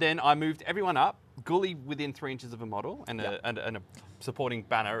 And then I moved everyone up, Gully within 3 inches of a model, and a supporting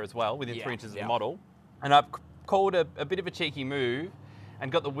banner as well within 3 inches of the model. And I've called a bit of a cheeky move,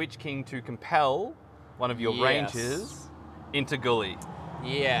 and got the Witch King to compel one of your rangers into Gully.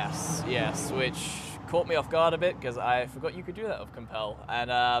 Yes, which caught me off guard a bit because I forgot you could do that with compel,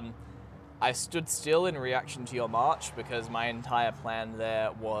 and I stood still in reaction to your march because my entire plan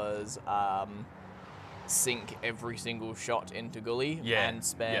there was sink every single shot into Gully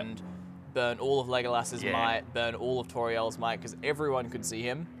and burn all of Legolas's might, burn all of Toriel's might because everyone could see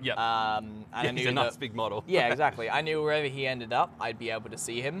him. Yep. And I knew He's a nuts big model. Yeah, exactly. I knew wherever he ended up, I'd be able to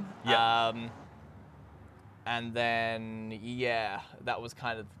see him. Yep. And then, that was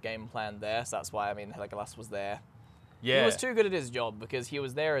kind of the game plan there. So that's why, Legolas was there. Yeah. He was too good at his job because he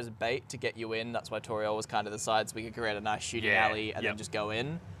was there as bait to get you in. That's why Toriel was kind of the side so we could create a nice shooting alley and then just go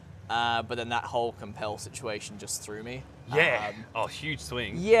in. But then that whole compel situation just threw me. Yeah. Huge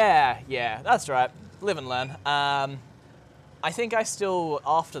swing. Yeah, that's right. Live and learn. I think I still,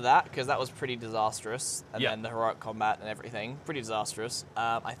 after that, because that was pretty disastrous, and then the heroic combat and everything, pretty disastrous,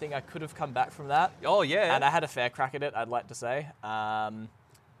 I think I could have come back from that. Oh, yeah. And I had a fair crack at it, I'd like to say.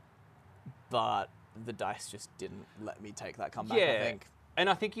 But the dice just didn't let me take that comeback, I think. And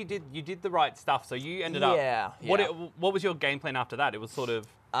I think you did the right stuff. So you ended up... What was your game plan after that? It was sort of...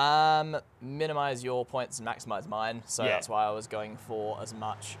 Minimize your points and maximize mine. So that's why I was going for as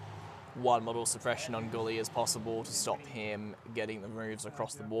much one model suppression on Gully as possible to stop him getting the moves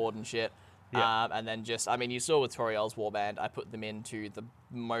across the board and shit. And then just, you saw with Toriel's Warband, I put them into the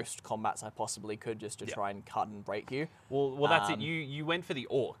most combats I possibly could just to try and cut and break you. Well, that's it. You went for the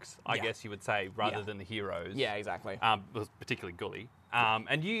orcs, I guess you would say, rather than the heroes. Yeah, exactly. Particularly Gully.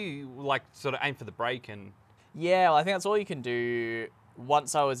 And you sort of aim for the break and... Yeah, well, I think that's all you can do.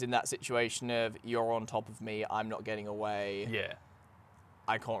 Once I was in that situation of you're on top of me, I'm not getting away. Yeah.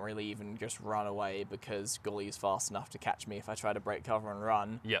 I can't really even just run away because Gully is fast enough to catch me if I try to break cover and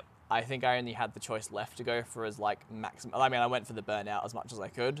run. Yep. I think I only had the choice left to go for as maximum. I went for the burnout as much as I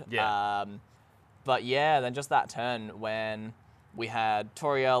could. Yeah. But then just that turn when we had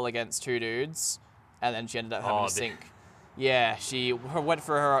Toriel against 2 dudes, and then she ended up having to sink. Yeah, she went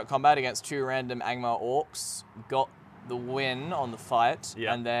for her combat against 2 random Angmar orcs, got the win on the fight,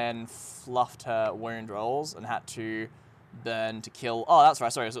 and then fluffed her wound rolls and had to burn to kill. Oh, that's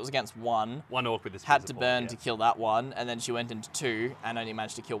right. Sorry, so it was against 1. 1 orc with this. Had to burn to kill that one, and then she went into 2 and only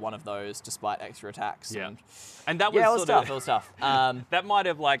managed to kill 1 of those despite extra attacks. Yeah, and that was it was tough. It was tough. That might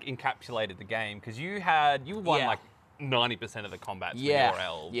have encapsulated the game because you won 90% of the combats with your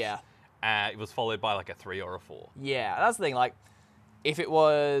elves. Yeah. It was followed by like a 3 or a 4. Yeah, that's the thing. Like, if it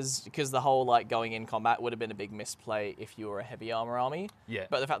was because the whole like going in combat would have been a big misplay if you were a heavy armor army. Yeah.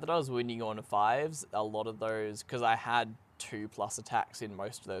 But the fact that I was winning on 5s, a lot of those because I had 2+ attacks in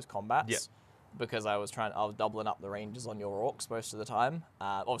most of those combats. Yep. Because I was doubling up the ranges on your orcs most of the time.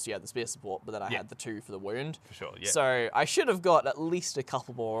 Obviously, you had the spear support, but then I had the 2 for the wound. For sure, yeah. So I should have got at least a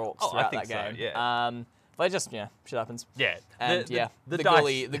couple more orcs throughout that game. So, yeah. But just, shit happens. Yeah. And the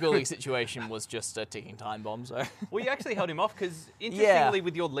dice- Gully situation was just a ticking time bomb. So Well, you actually held him off because, interestingly,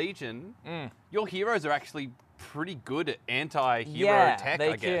 with your Legion, your heroes are actually pretty good at anti-hero tech, they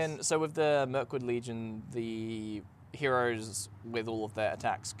I guess. can. So with the Mirkwood Legion, the heroes with all of their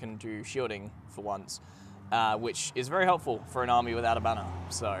attacks can do shielding for once, which is very helpful for an army without a banner.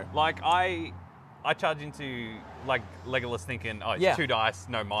 So Like, I charged into, like, Legolas thinking, oh, it's 2 dice,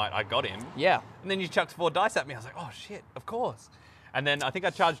 no might, I got him. yeah, And then you chucked 4 dice at me. I was like, oh, shit, of course. And then I think I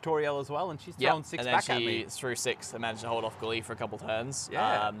charged Toriel as well, and she's thrown 6 and then back at she me. threw 6 and managed to hold off Gully for a couple turns,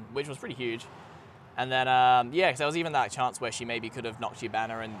 Yeah. which was pretty huge. And then, because there was even that chance where she maybe could have knocked your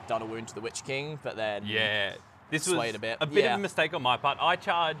banner and done a wound to the Witch King, but then Yeah. This was swayed a bit. of Yeah. a mistake on my part. I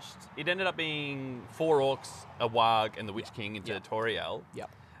charged, it ended up being 4 orcs, a warg, and the Witch King into Toriel.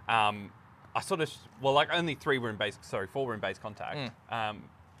 Yep. I sort of, well, like only 4 were in base contact.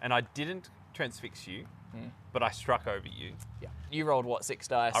 And I didn't transfix you, but I struck over you. Yeah. You rolled, 6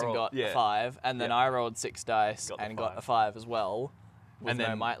 dice and got yeah. a 5, and then Yeah. I rolled 6 dice Got the and got 5. a 5 as well, with And no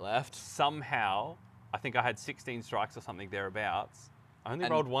then- might left. Somehow, I think I had 16 strikes or something thereabouts. I only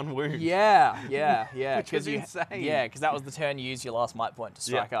And- rolled 1 wound. Yeah. Which 'cause was insane. Yeah, because that was the turn you used your last might point to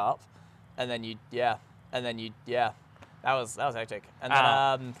strike up, and then that was hectic. And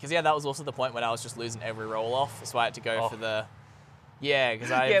then because that was also the point when I was just losing every roll off, so I had to go for the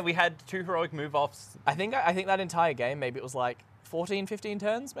because we had 2 heroic move offs. I think that entire game maybe it was like 14, 15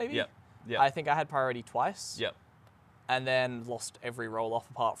 turns maybe. Yep. I think I had priority twice. Yep. And then lost every roll off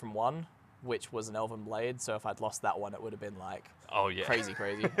apart from one, which was an Elven Blade. So if I'd lost that one, it would have been like Oh yeah. crazy.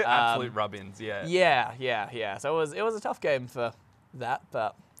 Absolute rub-ins. Yeah. Yeah. So it was a tough game for that,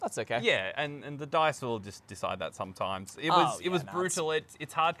 but that's okay. Yeah, and the dice will just decide that sometimes. It was brutal.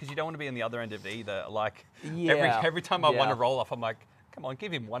 It's hard because you don't want to be on the other end of it either. Like every time I want to roll off, I'm like, come on,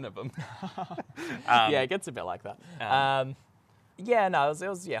 give him one of them. It gets a bit like that. It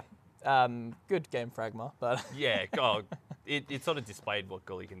was good game Fragma, but Yeah, God, it sort of displayed what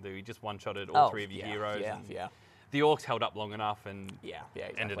Gully can do. He just one-shotted all 3 of your heroes. Yeah. The orcs held up long enough and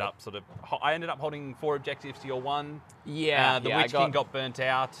Exactly. ended up I ended up holding 4 objectives to your 1. Yeah. The Witch King got burnt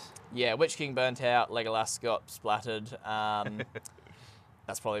out. Yeah, Witch King burnt out. Legolas got splattered.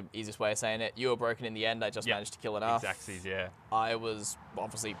 That's probably the easiest way of saying it. You were broken in the end. I just managed to kill enough. Xaxes, yeah. I was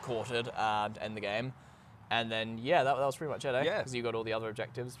obviously quartered to end the game. And then, that was pretty much it, eh? Yeah. Because you got all the other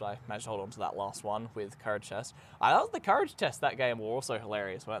objectives, but I managed to hold on to that last one with Courage Test. I thought the Courage Test that game were also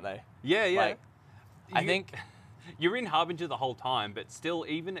hilarious, weren't they? Yeah. Like, I think you're in Harbinger the whole time, but still,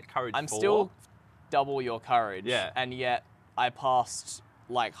 even at Courage 4... I'm still double your courage. Yeah. And yet, I passed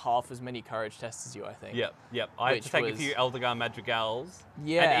like half as many courage tests as you, I think. Yep. I had to take a few Eldergar Madrigals.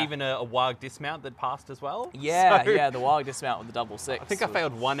 Yeah. And even a Warg dismount that passed as well. Yeah, So, the Warg dismount with the double 6. I think I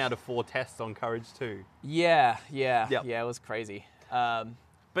failed 1 out of 4 tests on Courage too. Yeah, Yep. it was crazy. But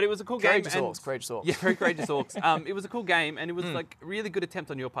it was a cool game. Courageous orcs. Yeah, very courageous orcs. It was a cool game, and it was like a really good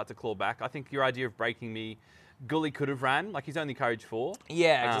attempt on your part to claw back. I think your idea of breaking me, Gully could have ran. Like, he's only Courage 4.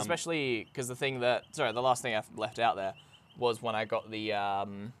 Yeah, 'cause especially because the last thing I left out there was when I got the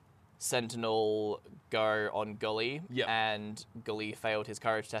Sentinel go on Gully, and Gully failed his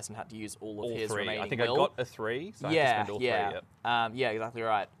courage test and had to use all of his 3. remaining I think will. I got a 3, so I had to spend all 3. Yeah, exactly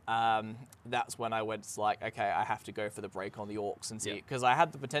right. That's when I went like, okay, I have to go for the break on the orcs and see, because I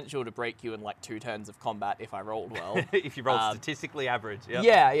had the potential to break you in like 2 turns of combat if I rolled well. If you rolled statistically average. Yep.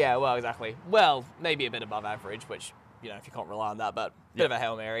 Yeah, well, exactly. Well, maybe a bit above average, which, if you can't rely on that, but bit of a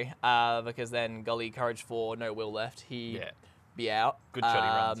Hail Mary, because then Gully, courage 4, no will left, he'd be out. Good shoddy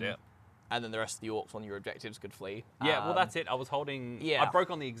runs, And then the rest of the orcs on your objectives could flee. Yeah, well, that's it. I was holding... I broke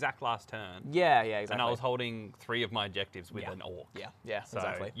on the exact last turn. Yeah, exactly. And I was holding 3 of my objectives with an orc. Yeah, So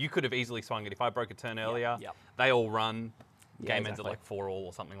exactly. you could have easily swung it. If I broke a turn earlier, they all run. Game ends at exactly. like 4-all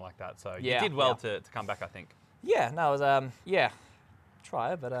or something like that. So Yeah, you did well to come back, I think. Yeah, no, it was,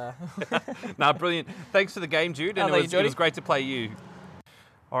 try, but... No, brilliant. Thanks for the game, Jude. And thank you, it was great to play you.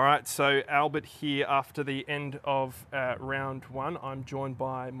 All right, so Albert here after the end of round 1. I'm joined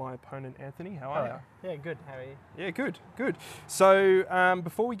by my opponent, Anthony. How are you? Yeah, good. How are you? Yeah, good. So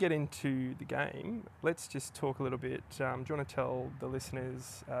before we get into the game, let's just talk a little bit. Do you want to tell the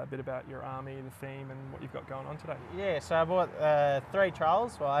listeners a bit about your army, the theme, and what you've got going on today? Yeah, so I bought 3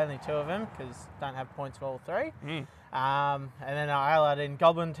 trolls. Well, only 2 of them because don't have points for all 3. And then I allied in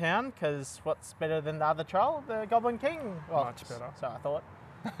Goblin Town because what's better than the other troll? The Goblin King. Well, Much better. So I thought.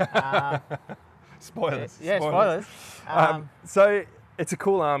 Spoilers. Yeah, spoilers. So it's a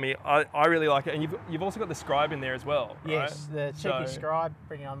cool army. I really like it, and you've also got the scribe in there as well. Yes, right? the cheeky scribe,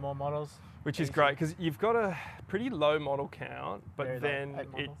 bringing on more models. Which is great because you've got a pretty low model count, but Very then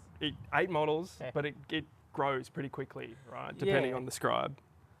low, 8 models, Yeah. but it grows pretty quickly, right? Depending Yeah. on the scribe.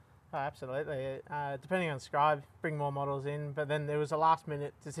 Oh, absolutely. Depending on scribe, bring more models in. But then there was a last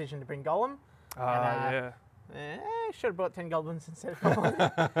minute decision to bring Golem. Yeah. Should have brought 10 goblins instead of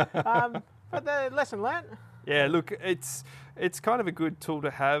one. But the lesson learnt. Yeah, look, it's kind of a good tool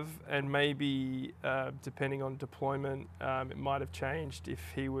to have, and maybe depending on deployment, it might have changed if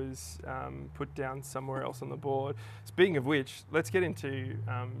he was put down somewhere else on the board. Speaking of which, let's get into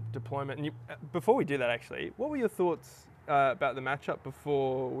deployment. And before we do that, actually, what were your thoughts about the matchup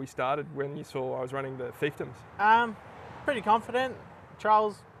before we started when you saw I was running the fiefdoms? Pretty confident.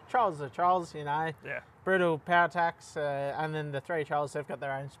 Trolls are trolls, you know. Yeah. Brutal power attacks, and then the 3 trolls, they've got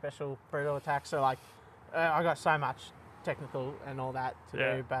their own special brutal attacks. So, like, I got so much technical and all that to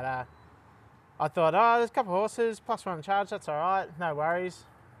do, but I thought, there's a couple of horses, +1 charge, that's all right, no worries,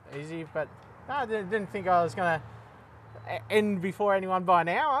 easy. But no, I didn't think I was going to end before anyone by an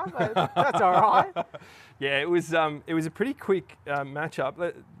hour, but that's all right. Yeah, it was a pretty quick matchup.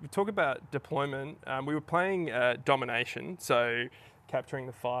 We talk about deployment. We were playing domination, so capturing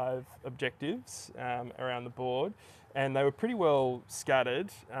the 5 objectives around the board, and they were pretty well scattered,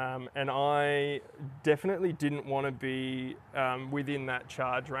 and I definitely didn't want to be within that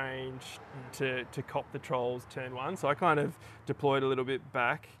charge range to cop the trolls turn 1, so I kind of deployed a little bit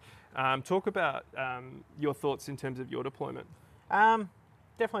back. Talk about your thoughts in terms of your deployment.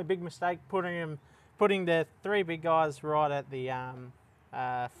 Definitely a big mistake putting the 3 big guys right at the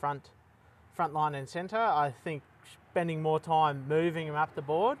front line and centre. I think spending more time moving them up the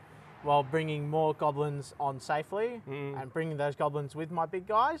board while bringing more goblins on safely and bringing those goblins with my big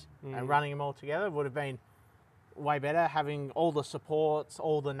guys and running them all together would have been way better. Having all the supports,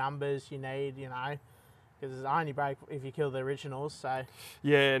 all the numbers you need, you know, because it's only break if you kill the originals. So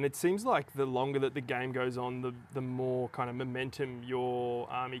yeah, and it seems like the longer that the game goes on, the more kind of momentum your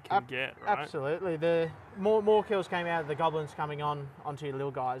army can get, right? Absolutely. The more kills came out of the goblins coming onto your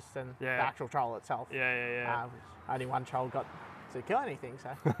little guys than the actual troll itself. Yeah. Only 1 troll got to kill anything, so.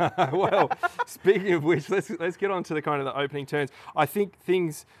 Well, speaking of which, let's get on to the kind of the opening turns. I think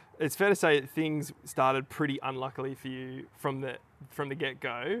it's fair to say that things started pretty unluckily for you from the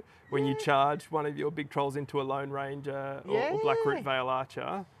get-go when you charged one of your big trolls into a Lone Ranger or Blackroot Vale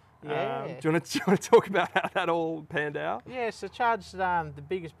Archer. Yeah. Do you want to talk about how that all panned out? Yeah, so charged the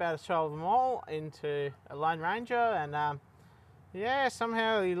biggest, baddest troll of them all into a Lone Ranger, and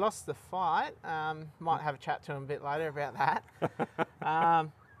somehow he lost the fight. Might have a chat to him a bit later about that.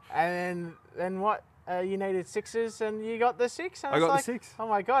 And then what? You needed 6s, and you got the 6. And I got like, the 6. Oh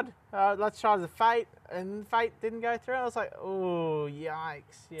my god! Let's try the Fate, and Fate didn't go through. I was like, oh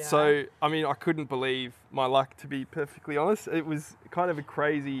yikes! Yeah. So I mean, I couldn't believe my luck, to be perfectly honest. It was kind of a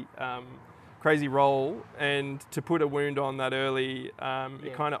crazy roll, and to put a wound on that early,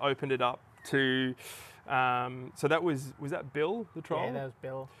 it kind of opened it up to. So that was that Bill the troll? Yeah, that was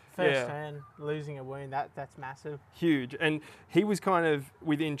Bill. First turn, losing a wound, that's massive. Huge. And he was kind of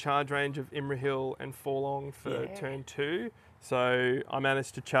within charge range of Imrahil and Forlong for turn 2. So I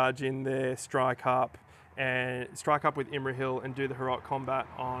managed to charge in there, strike up with Imrahil and do the heroic combat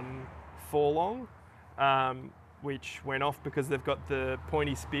on Forlong, which went off because they've got the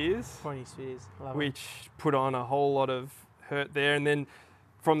pointy spears. Love which put on a whole lot of hurt there. And then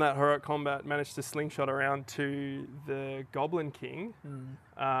from that heroic combat, managed to slingshot around to the Goblin King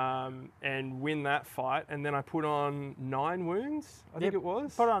and win that fight. And then I put on 9 wounds, I think it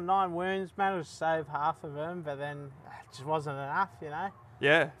was. Put on 9 wounds, managed to save half of them, but then it just wasn't enough, you know.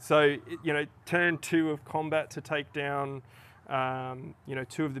 Yeah, so, turn 2 of combat to take down, 2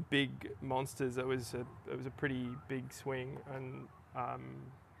 of the big monsters. It was a pretty big swing, and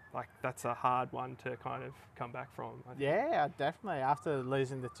that's a hard one to kind of come back from. Yeah, definitely. After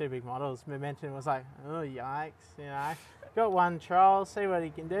losing the 2 big models, momentum was like, oh yikes, you know. Got 1 troll, see what he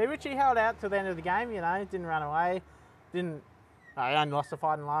can do, which he held out till the end of the game, you know, didn't run away, I only lost the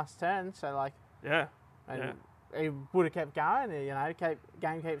fight in the last turn, so like. Yeah. And he would have kept going.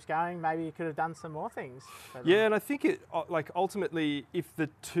 Game keeps going. Maybe he could have done some more things. But, Yeah, and I think it ultimately, if the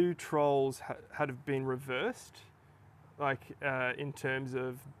two trolls had have been reversed, in terms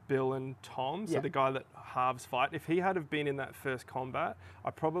of Bill and Tom, so the guy that halves fight, if he had have been in that first combat, I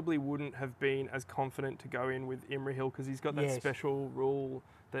probably wouldn't have been as confident to go in with Imrahil because he's got that special rule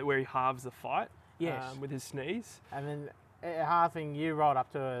where he halves the fight with his sneeze. And then halving, you rolled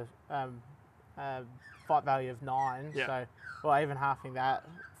up to a fight value of 9. Yeah. So, well, even halving that,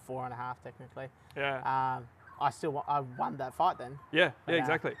 4.5 technically. Yeah. I won that fight then. Yeah,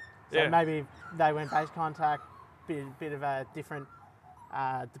 exactly. So maybe they went base contact, bit of a different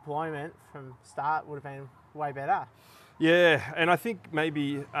deployment from start would have been way better. Yeah, and I think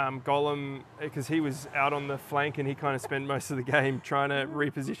maybe Gollum, because he was out on the flank and he kind of spent most of the game trying to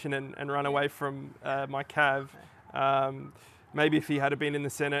reposition and run away from my cav. Maybe if he had been in the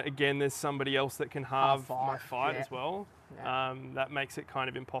centre, again, there's somebody else that can halve my fight as well. Yeah. That makes it kind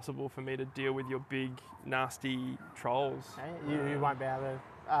of impossible for me to deal with your big, nasty trolls. You won't be able to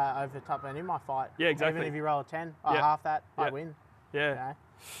over the top any of my fight. Yeah, exactly. Even if you roll a 10, half that, I win. Yeah.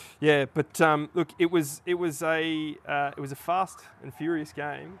 Yeah, but look, it was a fast and furious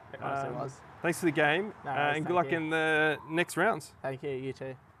game. It was. Thanks for the game, and good luck in the next rounds. Thank you. You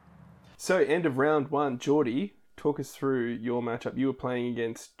too. So, end of round 1, Geordie, talk us through your matchup. You were playing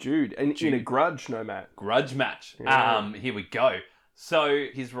against Jude, and in a grudge, no Matt. Grudge match. Yeah. Here we go. So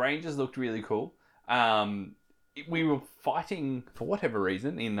his Rangers looked really cool. We were fighting, for whatever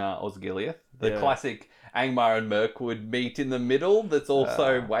reason, in Osgiliath. The classic Angmar and Mirkwood meet in the middle that's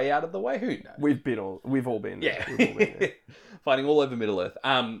also way out of the way. Who knows? We've all been there. Yeah. We've all been there. Fighting all over Middle-earth.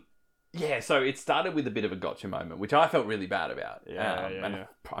 So it started with a bit of a gotcha moment, which I felt really bad about. And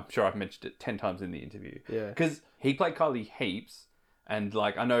I'm sure I've mentioned it 10 times in the interview. Yeah. Because he played Kylie heaps, and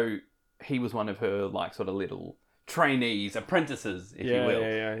I know he was one of her sort of little trainees, apprentices, if you will.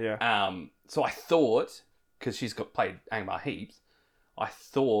 Yeah. So I thought, because she's played Angmar heaps, I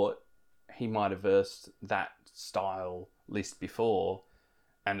thought he might have versed that style list before.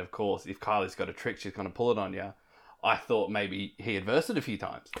 And of course, if Kylie's got a trick, she's going to pull it on you. I thought maybe he had versed it a few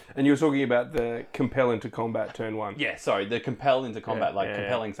times. And you were talking about the compel into combat turn 1. Yeah, sorry, the compel into combat,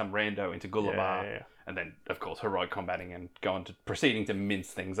 compelling some rando into Gullivar, and then, of course, heroic combating and proceeding to mince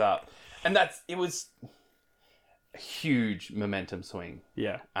things up. And it was a huge momentum swing.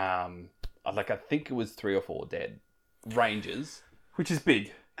 Yeah. I think it was 3 or 4 dead Rangers. Which is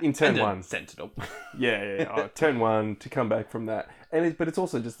big. In turn 1. Sentinel. Turn 1 to come back from that. But it's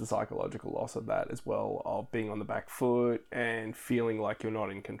also just the psychological loss of that as well, of being on the back foot and feeling like you're not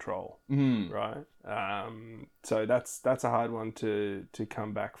in control. Right? So that's a hard one to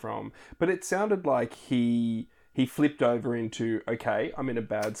come back from. But it sounded like he flipped over into, okay, I'm in a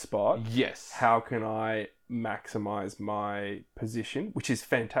bad spot. Yes. How can I maximize my position, which is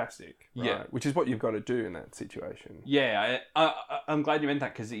fantastic, right? Which is what you've got to do in that situation. Yeah, I'm glad you meant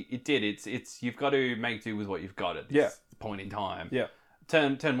that, because it did. It's you've got to make do with what you've got at this point in time. Yeah.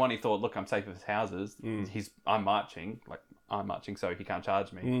 Turn 1, he thought, look, I'm safe with his houses. I'm marching, so he can't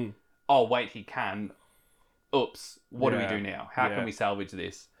charge me. Oh wait, he can. Oops. What do we do now? How can we salvage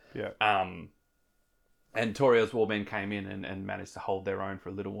this? Yeah. And Toriel's Warband came in and managed to hold their own for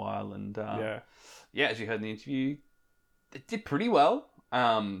a little while, and as you heard in the interview, it did pretty well.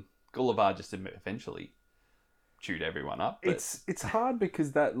 Gullivar just eventually chewed everyone up. It's hard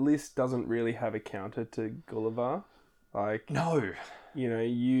because that list doesn't really have a counter to Gullivar. No.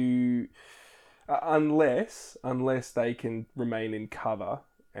 You unless they can remain in cover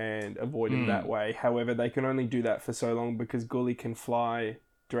and avoid him that way. However, they can only do that for so long because Gully can fly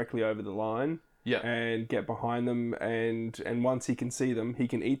directly over the line. Yeah. And get behind them, and once he can see them, he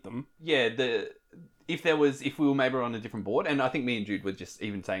can eat them. Yeah, if we were maybe on a different board, and I think me and Jude were just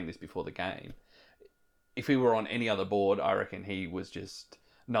even saying this before the game, if we were on any other board, I reckon he was just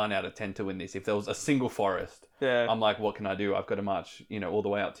 9 out of 10 to win this. If there was a single forest, I'm like, what can I do? I've got to march, all the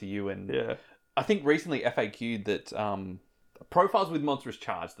way out to you. And I think recently FAQ'd that profiles with monstrous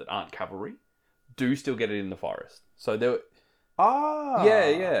charge that aren't cavalry do still get it in the forest. So there.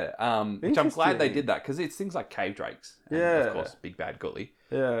 Which I'm glad they did that, because it's things like cave drakes. And of course, big bad Gully.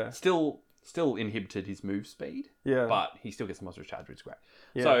 Yeah. Still inhibited his move speed. Yeah. But he still gets a monstrous charge, which is great.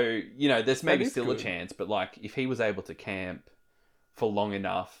 Yeah. So, there's maybe still good. a chance, but if he was able to camp for long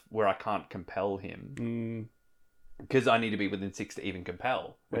enough where I can't compel him, because I need to be within 6 to even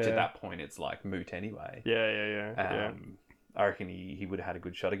compel, which at that point it's moot anyway. Yeah. I reckon he would have had a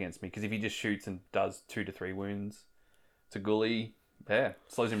good shot against me, because if he just shoots and does 2 to 3 wounds to Gully,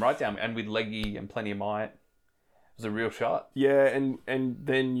 slows him right down. And with leggy and plenty of might, was a real shot. Yeah, and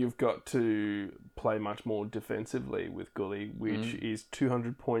then you've got to play much more defensively with Gully, which is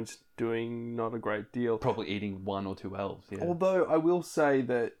 200 points doing not a great deal. Probably eating 1 or 2 elves, yeah. Although I will say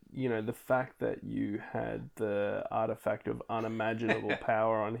that, the fact that you had the artifact of unimaginable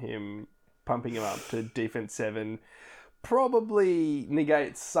power on him, pumping him up to defense 7, probably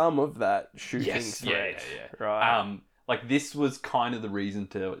negates some of that shooting threat. Yeah. Right. Like, this was kind of the reason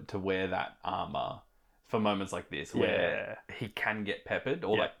to wear that armor for moments like this, where he can get peppered,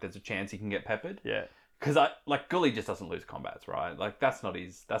 or like there's a chance he can get peppered. Yeah. Because Gully just doesn't lose combats, right? Like, that's not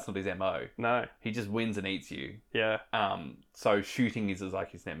his MO. No. He just wins and eats you. Yeah. So shooting is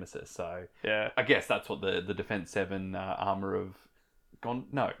like his nemesis. So Yeah. I guess that's what the defense 7 armor of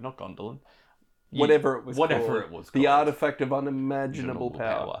not Gondolin. Whatever it was called. The called. artifact of unimaginable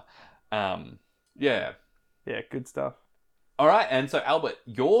power. Yeah. Yeah, good stuff. All right, and so Albert,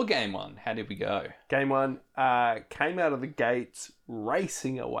 your game 1, how did we go? Game 1 came out of the gates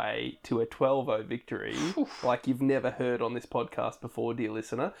racing away to a 12-0 victory, like you've never heard on this podcast before, dear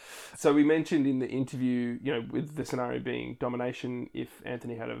listener. So we mentioned in the interview, with the scenario being domination, if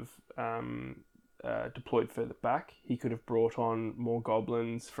Anthony had have deployed further back, he could have brought on more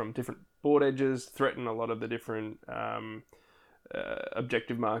goblins from different board edges, threatened a lot of the different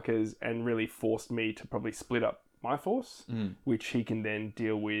objective markers, and really forced me to probably split up my force, which he can then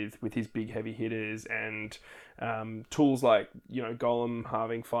deal with his big heavy hitters and tools like Golem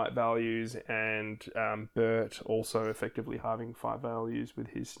halving fight values and Bert also effectively halving fight values with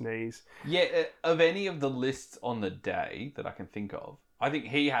his sneeze. Yeah, of any of the lists on the day that I can think of, I think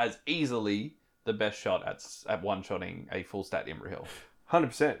he has easily the best shot at one-shotting a full stat Imrahil.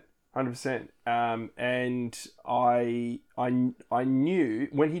 100%. And I knew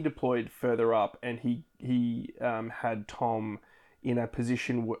when he deployed further up, and he had Tom in a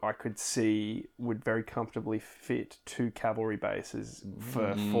position where I could see would very comfortably fit 2 cavalry bases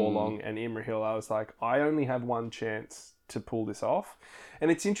for Forlong and Imrahil. I was like, I only have one chance to pull this off. And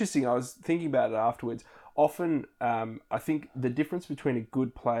it's interesting, I was thinking about it afterwards. Often, I think the difference between a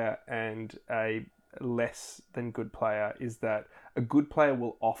good player and a less than good player is that a good player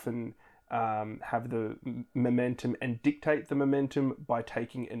will often have the momentum and dictate the momentum by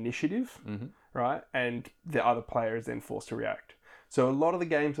taking initiative, right? And the other player is then forced to react. So a lot of the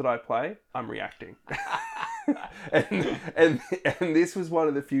games that I play, I'm reacting. and this was one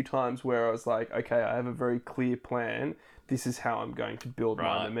of the few times where I was like, okay, I have a very clear plan. This is how I'm going to build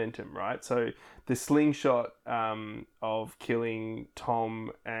my momentum, right? So the slingshot of killing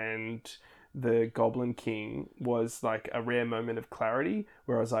Tom and the Goblin King was like a rare moment of clarity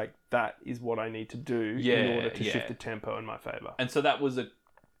where I was like, that is what I need to do in order to shift the tempo in my favor. And so that was a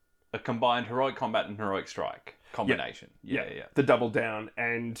combined heroic combat and heroic strike combination. Yeah. The double down.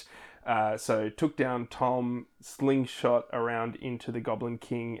 And so took down Tom, slingshot around into the Goblin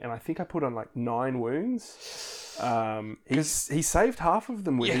King, and I think I put on like 9 wounds. He saved half of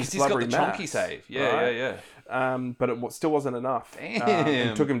them with his blubbery he's got the chunky mass, save. right? Yeah. But it still wasn't enough. Damn.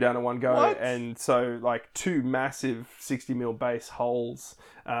 It took him down in one go. What? And so like 2 massive 60 mil base holes,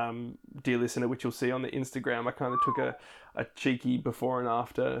 dear listener, which you'll see on the Instagram. I kind of took a cheeky before and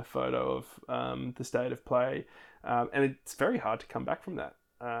after photo of the state of play. And it's very hard to come back from that.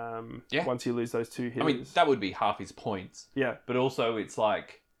 Once you lose those 2 hitters. I mean, that would be half his points. Yeah. But also it's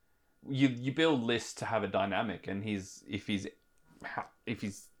like you build lists to have a dynamic, and if his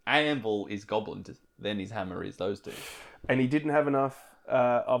anvil is goblin, then his hammer is those 2. And he didn't have enough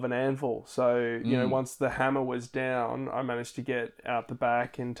of an anvil. So, once the hammer was down, I managed to get out the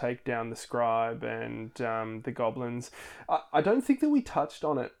back and take down the scribe and the goblins. I don't think that we touched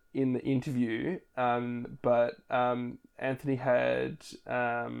on it in the interview, but Anthony had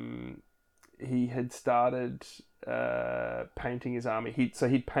he had started painting his army.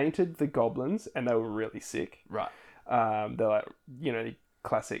 He'd painted the goblins, and they were really sick. Right. They're like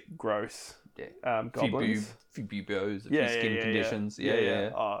classic gross goblins. Few buboes, a few skin conditions. Yeah.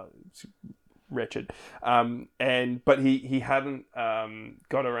 Oh, it's wretched. But he hadn't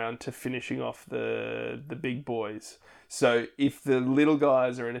got around to finishing off the big boys. So if the little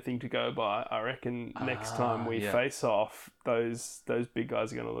guys are anything to go by, I reckon next time we face off, those big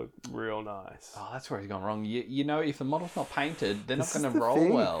guys are going to look real nice. Oh, that's where he's gone wrong. If the model's not painted, they're not going to roll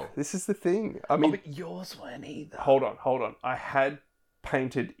well. This is the thing. I mean, but yours weren't either. Hold on. I had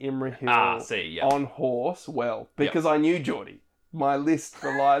painted Imrahil on horse because I knew Geordie. My list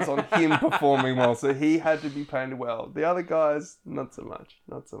relies on him performing well, so he had to be painted well. The other guys, not so much.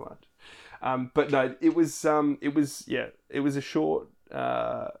 But no, it was a short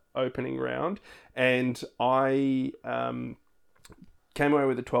opening round, and I came away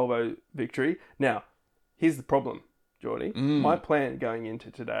with a 12-0 victory. Now, Here's the problem, Geordie. My plan going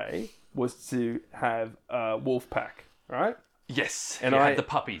into today was to have a wolf pack, right? Yes, and you I had the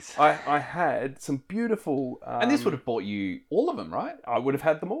puppies. I had some beautiful... and this would have bought you all of them, right? I would have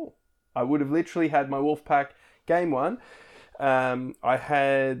had them all. I would have literally had my wolf pack game one. I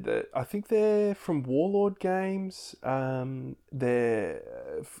had, I think they're from Warlord Games. They're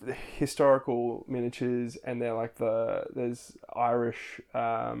historical miniatures, and they're like there's Irish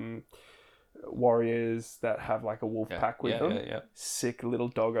warriors that have like a wolf pack with them. Sick little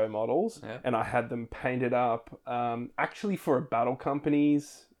doggo models. Yeah. And I had them painted up, actually for a Battle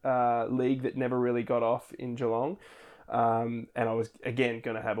Companies league that never really got off in Geelong. And I was, again,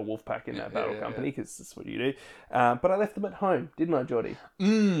 going to have a wolf pack in that Battle Company, because that's what you do. But I left them at home, didn't I, Geordie?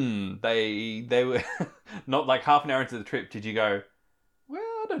 They were not like half an hour into the trip. Did you go, well,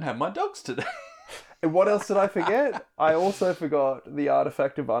 I don't have my dogs today? And what else did I forget? I also forgot the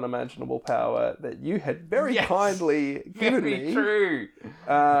artifact of unimaginable power that you had very kindly given me. True.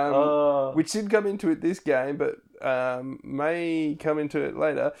 Which did come into it this game, but may come into it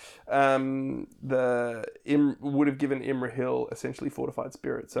later. Would have given Imrahil essentially fortified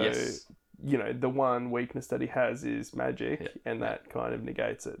spirit. So, you know, the one weakness that he has is magic, and that kind of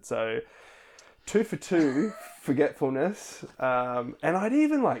negates it. So 2 for 2 forgetfulness, and I'd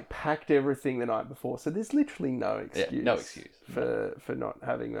even like packed everything the night before, so there's literally no excuse, for not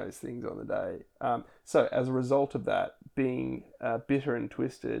having those things on the day. So as a result of that, being bitter and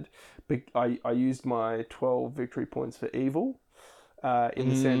twisted, I used my 12 victory points for evil, in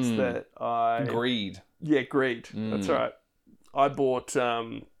the sense that I... Greed. Yeah, greed. That's right. I bought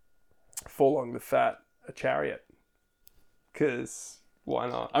Forlong the Fat a chariot, because... why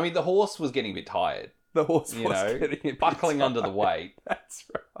not? I mean, the horse was getting a bit tired. The horse was getting a bit buckling tired. under the weight. That's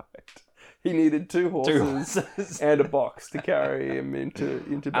right. He needed two horses and a box to carry him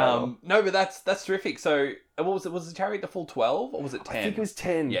into battle. No, but that's terrific. So, what was it? Was the chariot the full 12 or was it 10? I think it was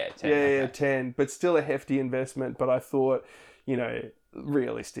 10. Yeah, 10. Yeah, 10. But still a hefty investment. But I thought, you know,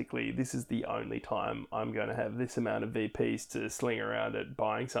 realistically, this is the only time I'm going to have this amount of VPs to sling around at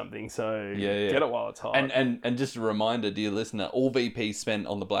buying something. So get it while it's hot. And just a reminder, dear listener, all VPs spent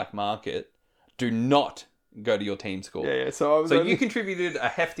on the black market do not go to your team score. Yeah. So you contributed a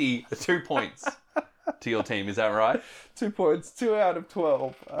hefty 2 points to your team. Is that right? 2 points, 2 out of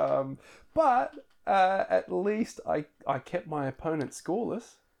 12. But at least I kept my opponent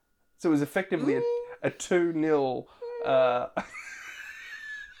scoreless. So it was effectively a 2-0.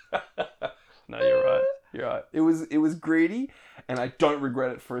 No, you're right. It was greedy, and I don't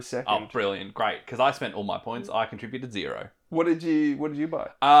regret it for a second. Oh, brilliant. Great. Because I spent all my points. I contributed 0. What did you buy?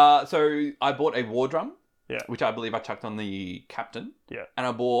 So I bought a war drum. Yeah. Which I believe I chucked on the captain. Yeah. And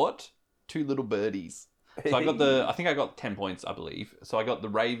I bought 2 little birdies. So I think I got 10 points, I believe. So I got the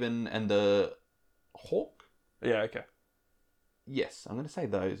raven and the hawk. Yeah, okay. Yes, I'm going to say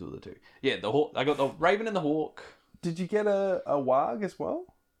those were the 2. Yeah, the hawk. I got the raven and the hawk. Did you get a warg as well?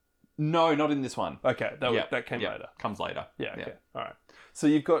 No, not in this one. Okay, that came later. Comes later. Yeah, okay. All right. So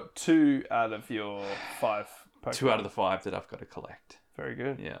you've got 2 out of your 5 Pokemon. 2 out of the 5 that I've got to collect. Very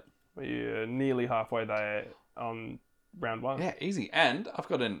good. Yeah. Well, you're nearly halfway there on round 1. Yeah, easy. And I've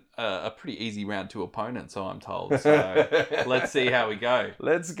got a pretty easy round 2 opponent, so I'm told. So let's see how we go.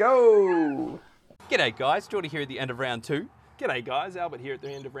 Let's go! G'day guys, Geordie here at the end of round 2. G'day guys, Albert here at the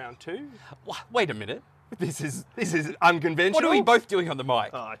end of round 2. Wait a minute. This is unconventional. What are we both doing on the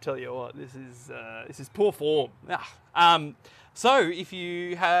mic? Oh, I tell you what, this is poor form. So if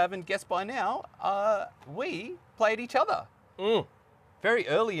you haven't guessed by now, we played each other. Very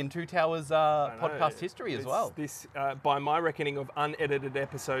early in Two Towers podcast history as well. This, by my reckoning of unedited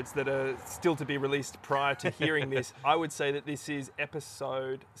episodes that are still to be released prior to hearing this, I would say that this is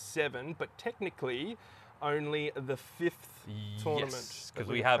episode 7, but technically only the 5th tournament. Yes, because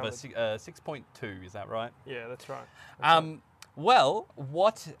we have a 6.2, is that right? Yeah, that's right. Well,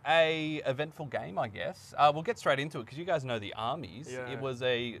 what a eventful game, I guess. We'll get straight into it because you guys know the armies. Yeah. It was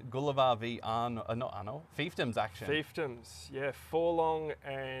a Gulliver v. Fiefdoms action. Fiefdoms, yeah. Forlong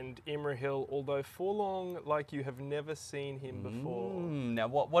and Imrahil, although Forlong, like you have never seen him before. Now,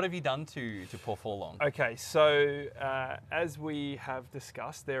 what have you done to poor Forlong? Okay, so as we have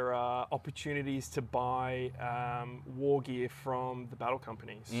discussed, there are opportunities to buy war gear from the battle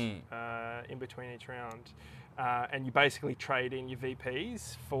companies in between each round. And you basically trade in your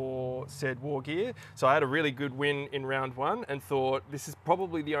VPs for said war gear. So I had a really good win in round 1 and thought this is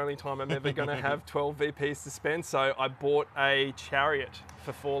probably the only time I'm ever going to have 12 VPs to spend. So I bought a chariot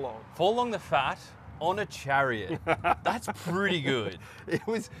for Forlong. Forlong the Fat on a chariot. That's pretty good. It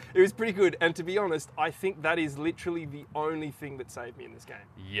was pretty good, and to be honest, I think that is literally the only thing that saved me in this game.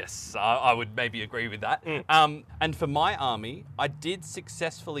 Yes, I would maybe agree with that. And for my army, I did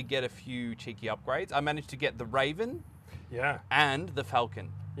successfully get a few cheeky upgrades. I managed to get the Raven Yeah. and the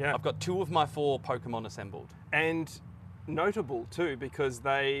Falcon. Yeah. I've got 2 of my 4 Pokemon assembled. And notable too, because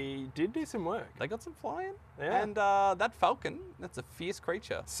they did do some work. They got some flying. Yeah. And that Falcon, that's a fierce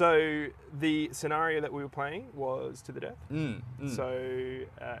creature. So the scenario that we were playing was to the death. Mm. So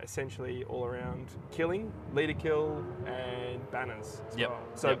essentially all around killing, leader kill, and banners as Yep, well.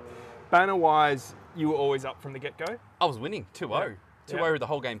 So yep. banner-wise, you were always up from the get-go. I was winning 2-0. 2-0 the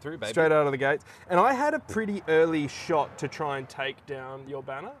whole game through, baby. Straight out of the gates. And I had a pretty early shot to try and take down your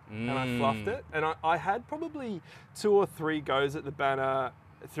banner, and I fluffed it. And I had probably 2 or 3 goes at the banner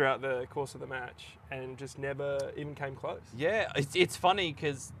throughout the course of the match, and just never even came close. Yeah, it's funny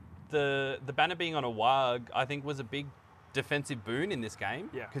because the banner being on a Warg, I think, was a big defensive boon in this game.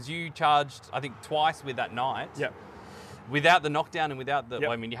 Yeah. Because you charged, I think, twice with that knight. Yeah. Without the knockdown and without the, Yep.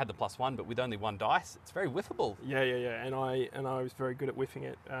 well, I mean, you had the +1, but with only 1 dice, it's very whiffable. Yeah. And I was very good at whiffing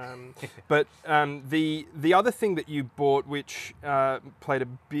it. But the other thing that you bought, which played a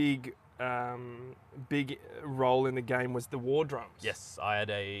big role in the game, was the war drums. Yes, I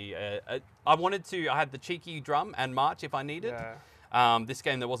had I had the cheeky drum and march if I needed. Yeah. This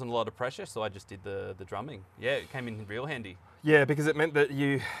game there wasn't a lot of pressure, so I just did the drumming. Yeah, it came in real handy. Yeah, because it meant that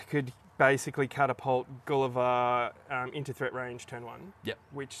you could basically catapult Gulliver into threat range turn 1. Yep.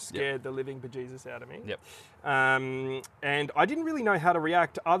 Which scared the living bejesus out of me. Yep. And I didn't really know how to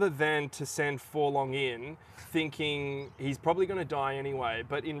react other than to send Forlong in, thinking he's probably going to die anyway.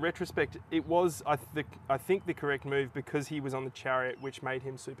 But in retrospect, it was, I think, the correct move because he was on the chariot, which made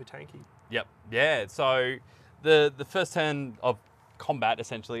him super tanky. Yep. Yeah. So the first turn of combat,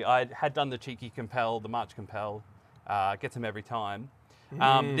 essentially, I had done the cheeky compel, the march compel, gets him every time.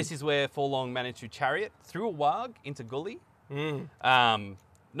 This is where Forlong managed to chariot through a Warg into Gully.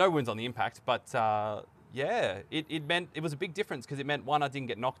 No wounds on the impact, but yeah, it meant it was a big difference because it meant, 1, I didn't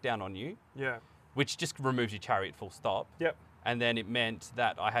get knocked down on you, Yeah. which just removes your chariot full stop. Yep. And then it meant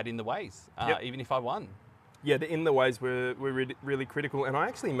that I had in the ways, Yep. even if I won. Yeah, the in the ways were really critical, and I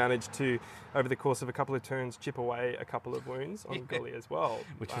actually managed to, over the course of a couple of turns, chip away a couple of wounds on Gully as well,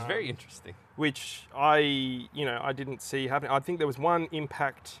 Which was very interesting. which I didn't see happening. I think there was 1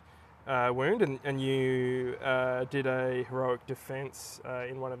 impact wound, and you did a heroic defense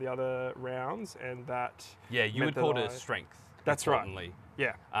in one of the other rounds, and that Yeah, you meant would call that it a strength. That's right. importantly.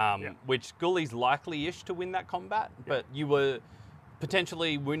 yeah. Which Gully's likely-ish to win that combat, but you were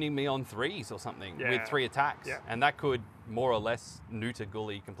potentially wounding me on 3s or something with Yeah. 3 attacks, Yeah. and that could more or less neuter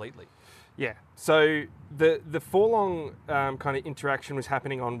Gully completely. Yeah. So the Forlong kind of interaction was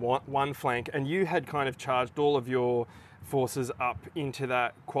happening on one flank, and you had kind of charged all of your forces up into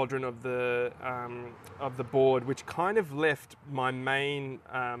that quadrant of the board, which kind of left my main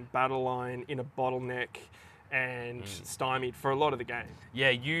battle line in a bottleneck and stymied for a lot of the game. Yeah,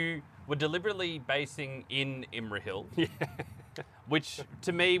 you were deliberately basing in Imrahil, which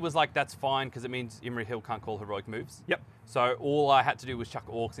to me was like, that's fine because it means Imrahil can't call heroic moves. Yep. So all I had to do was chuck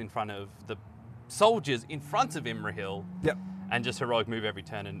orcs in front of the soldiers in front of Imrahil Yep. and just heroic move every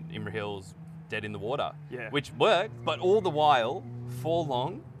turn, and Imrahil's dead in the water. Yeah. Which worked, but all the while,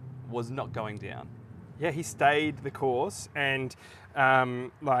 Forlong was not going down. Yeah, he stayed the course, and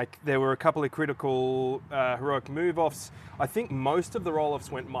there were a couple of critical heroic move-offs. I think most of the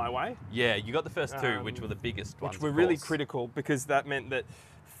roll-offs went my way, Yeah, you got the first 2, which were the biggest ones. which were of really course. critical because that meant that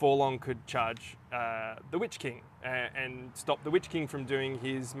Forlong could charge the Witch King and stop the Witch King from doing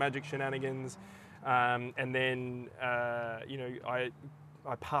his magic shenanigans. And then,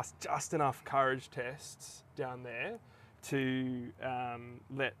 I passed just enough courage tests down there to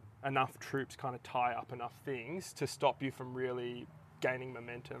let enough troops kind of tie up enough things to stop you from really gaining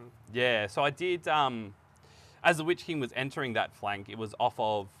momentum. Yeah, so I did, as the Witch King was entering that flank, it was off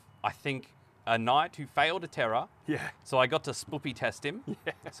of, I think, a knight who failed a terror. Yeah. So I got to spoopy test him.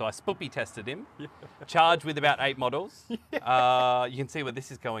 So I spoopy tested him. Charged with about 8 models. You can see where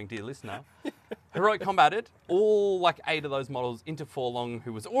this is going, dear listener. Heroic combated all like 8 of those models into Forlong,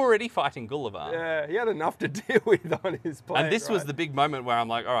 who was already fighting Gulliver. Yeah, he had enough to deal with on his plate. And this was right? the big moment where I'm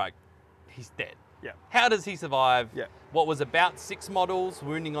like, all right, he's dead. Yeah. How does he survive? Yeah. What was about 6 models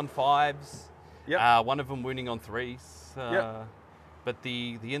wounding on 5s. Yep. One of them wounding on 3s. Yep. But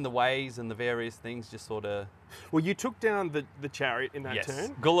the in the ways and the various things just sort of... Well, you took down the chariot in that Yes.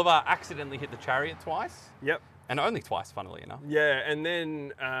 turn. Gulliver accidentally hit the chariot twice. Yep. And only twice, funnily enough. Yeah, and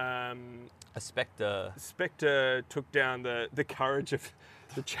then A Spectre. Spectre took down the courage of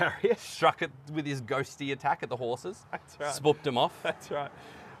The chariot. Struck it with his ghosty attack at the horses. That's right. Swooped them off. That's right.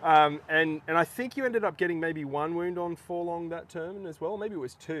 And I think you ended up getting maybe 1 wound on Forlong that turn as well. Maybe it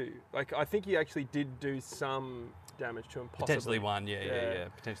was 2. Like, I think you actually did do some damage to him, possibly. Potentially 1, yeah.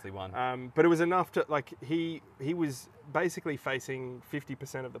 Potentially 1. But it was enough to, like, he was basically facing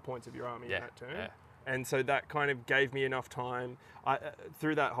 50% of the points of your army in that turn. Yeah. And so that kind of gave me enough time.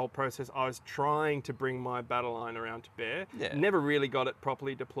 Through that whole process, I was trying to bring my battle line around to bear. Yeah. Never really got it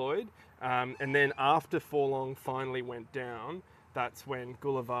properly deployed. And then after Forlong finally went down, that's when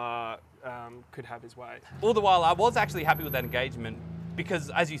Gulliver could have his way. All the while, I was actually happy with that engagement because,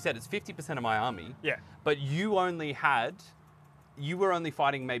 as you said, it's 50% of my army. Yeah. But you were only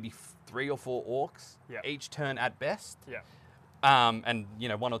fighting maybe 3 or 4 orcs each turn at best. Yeah. And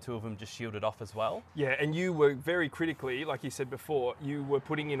 1 or 2 of them just shielded off as well. Yeah, and you were very critically, like you said before, you were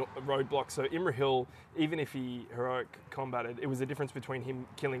putting in roadblocks. So Imrahil, even if he heroic combated, it was a difference between him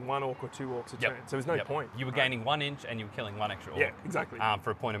killing 1 orc or 2 orcs a turn. So there's no point. You were gaining 1 inch and you were killing 1 extra orc. Yeah, exactly.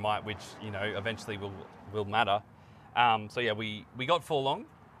 For a point of might, which eventually will matter. We got Forlong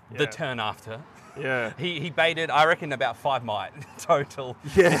the turn after. Yeah. He baited, I reckon, about 5 might total.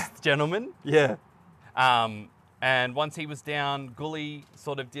 This gentleman. Yeah. And once he was down, Gully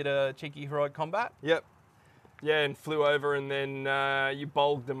sort of did a cheeky heroic combat. Yep. Yeah, and flew over, and then you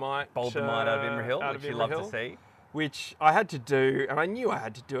bowled the might. Bowled the might out of Imrahil, which you love to see. Which I had to do, and I knew I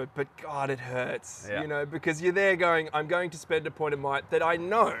had to do it, but God, it hurts. Because you're there going, I'm going to spend a point of might that I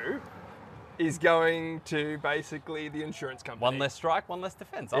know is going to basically the insurance company. 1 less strike, 1 less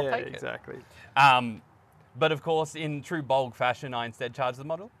defense. I'll take it. Exactly. But of course, in true Bolg fashion, I instead charged the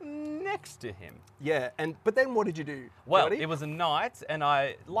model next to him. Yeah, but then what did you do? Well, Jody? it was a knight, and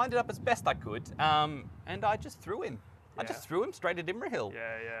I lined it up as best I could, and I just threw him. I just threw him straight at Imrahil.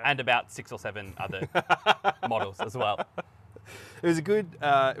 Yeah. And about 6 or 7 other models as well. It was a good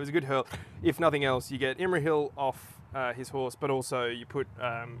hurl. If nothing else, you get Imrahil off his horse, but also you put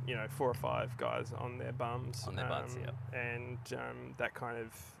 4 or 5 guys on their bums. On their butts, And that kind of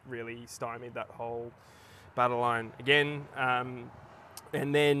really stymied that whole battle line again.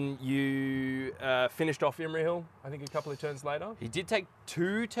 And then you finished off Imrahil, I think a couple of turns later. He did take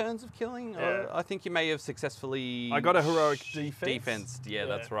 2 turns of killing. Yeah. I think you may have successfully... I got a heroic defense. Defensed, yeah,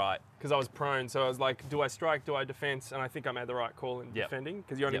 that's right. Because I was prone, so I was like, do I strike, do I defense? And I think I made the right call in defending,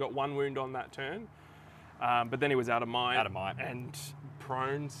 because you only got 1 wound on that turn. But then he was out of might. Out of might. And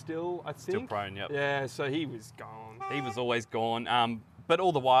prone still, I think. Still prone, yep. Yeah, so he was gone. He was always gone. But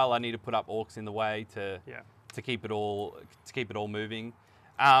all the while, I need to put up orcs in the way to keep it all moving.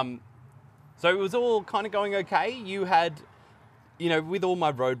 So it was all kind of going okay. You had, with all my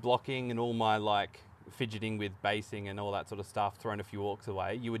road blocking and all my fidgeting with basing and all that sort of stuff, thrown a few orcs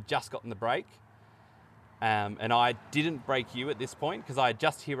away. You had just gotten the break, and I didn't break you at this point because I had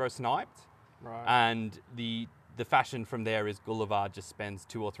just hero sniped. Right. And the fashion from there is Gulliver just spends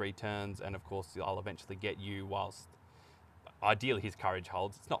 2 or 3 turns, and of course I'll eventually get you whilst. Ideally, his courage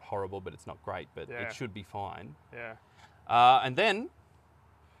holds. It's not horrible, but it's not great, but it should be fine. Yeah. And then...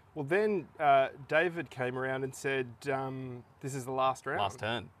 Well, then David came around and said, this is the last round. Last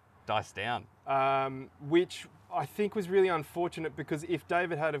turn. Dice down. Which I think was really unfortunate because if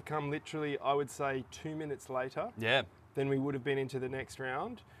David had have come literally, I would say 2 minutes later, then we would have been into the next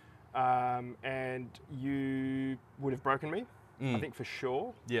round. And you would have broken me. I think for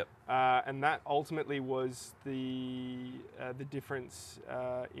sure. Yep. And that ultimately was the difference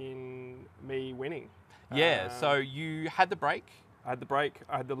in me winning. Yeah. So you had the break. I had the break.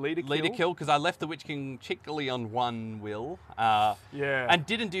 I had the leader kill. Leader kill because I left the Witch King chickily on 1 will. And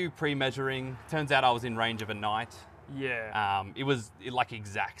didn't do pre-measuring. Turns out I was in range of a knight. Yeah. It was like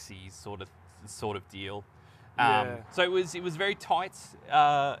exactsies sort of deal. So it was very tight.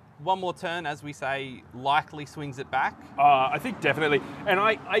 1 more turn, as we say, likely swings it back. I think definitely, and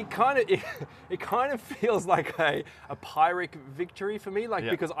I kind of it kind of feels like a Pyrrhic victory for me,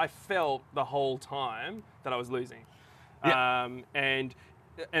 because I felt the whole time that I was losing.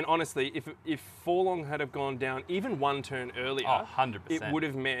 And honestly, if Forlong had have gone down even 1 turn earlier, 100%. it would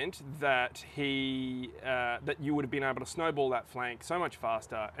have meant that that you would have been able to snowball that flank so much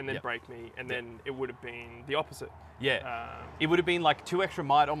faster and then break me, and then it would have been the opposite. Yeah, it would have been like 2 extra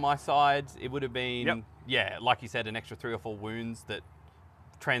might on my side. It would have been, like you said, an extra 3 or 4 wounds that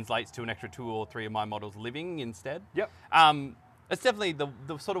translates to an extra 2 or 3 of my models living instead. Yep. It's definitely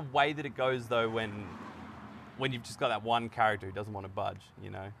the sort of way that it goes though when you've just got that one character who doesn't want to budge,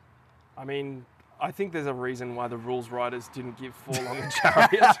 I mean, I think there's a reason why the rules writers didn't give Forlong a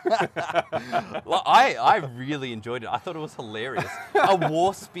chariot. Well, I really enjoyed it. I thought it was hilarious. A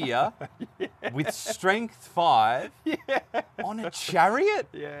war spear with strength 5 on a chariot.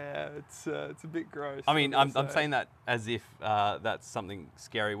 Yeah, it's a bit gross. I mean, I'm saying that as if that's something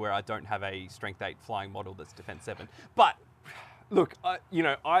scary where I don't have a strength 8 flying model that's defense 7. But look,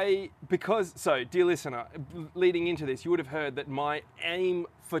 dear listener, leading into this, you would have heard that my aim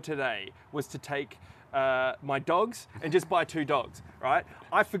for today was to take my dogs and just buy 2 dogs, right?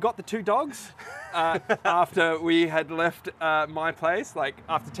 I forgot the 2 dogs after we had left my place, like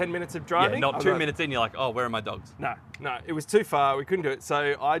after 10 minutes of driving. Yeah, not 2 minutes in, you're like, oh, where are my dogs? No, it was too far. We couldn't do it.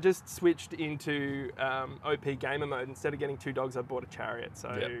 So I just switched into OP gamer mode. Instead of getting 2 dogs, I bought a chariot. So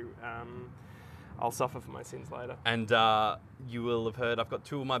I'll suffer for my sins later. And you will have heard I've got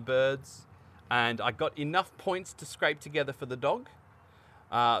 2 of my birds, and I got enough points to scrape together for the dog.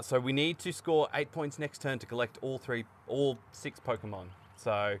 So we need to score 8 points next turn to collect all 6 Pokemon.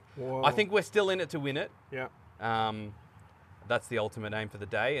 So Whoa. I think we're still in it to win it. Yeah. That's the ultimate aim for the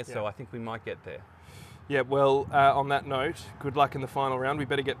day. So I think we might get there. Yeah, well, on that note, good luck in the final round. We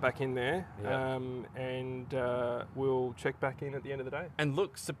better get back in there. Yeah. And we'll check back in at the end of the day. And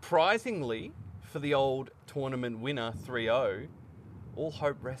look, surprisingly, for the old tournament winner 3-0, all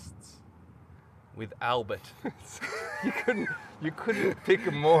hope rests with Albert. You couldn't pick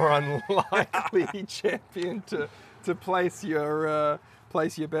a more unlikely champion to place your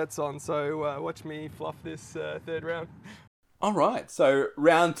bets on. So watch me fluff this third round. All right, so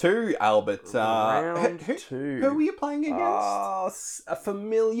round 2, Albert. Round 2. Who were you playing against? Oh, a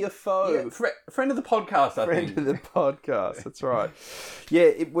familiar foe. Yeah, friend of the podcast, I think. Friend of the podcast. That's right. Yeah,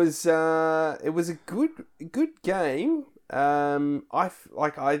 it was a good game. I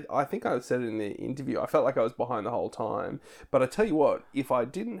think I said it in the interview. I felt like I was behind the whole time. But I tell you what, if I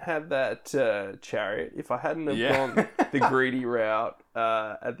didn't have that chariot, if I hadn't have gone the greedy route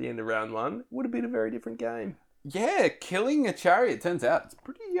at the end of round 1, it would have been a very different game. Yeah, killing a chariot, turns out, it's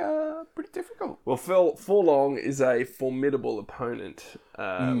pretty difficult. Well, Forlong is a formidable opponent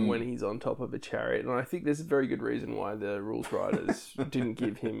when he's on top of a chariot, and I think there's a very good reason why the rules writers didn't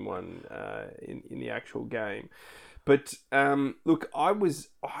give him one in the actual game. But look, I was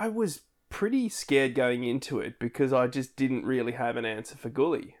pretty scared going into it because I just didn't really have an answer for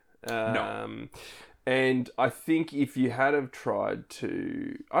Gully. No. And I think if you had have tried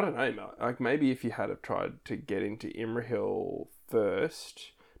to, I don't know, like maybe if you had have tried to get into Imrahil first,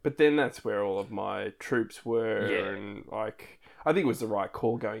 but then that's where all of my troops were, and like I think it was the right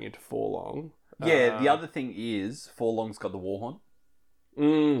call going into Forlong. Yeah, the other thing is Forlong's got the Warhorn.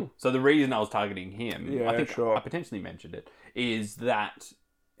 So the reason I was targeting him, I think I potentially mentioned it, is that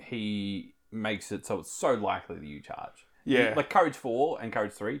he makes it so it's so likely that you charge. Yeah. Like Courage 4 and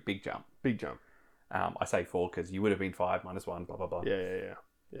Courage 3, big jump. Big jump. I say 4 because you would have been 5 minus 1, blah, blah, blah. Yeah.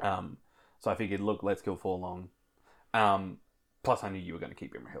 So I figured, look, let's kill Forlong. Plus I knew you were going to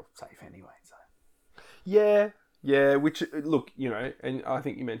keep Imrahil safe anyway. So Yeah, which, look, and I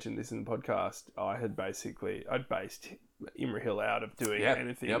think you mentioned this in the podcast, I'd based Imrahil out of doing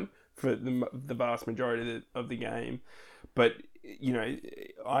anything for the vast majority of the game. But,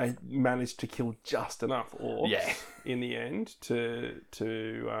 I managed to kill just enough orbs in the end to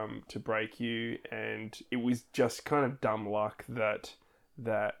break you, and it was just kind of dumb luck that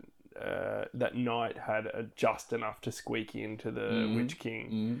knight had just enough to squeak into the Witch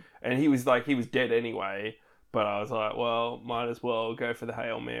King, and he was dead anyway. But I was like, well, might as well go for the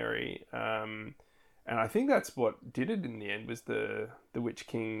Hail Mary. And I think that's what did it in the end, was the Witch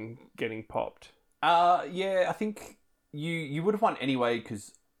King getting popped. Yeah, I think you would have won anyway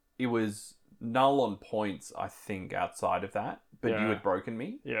because it was null on points, I think, outside of that. But you had broken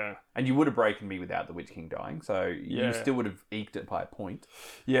me. Yeah. And you would have broken me without the Witch King dying. So you still would have eked it by a point.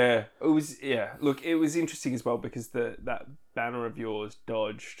 Yeah. It was, Look, it was interesting as well because that banner of yours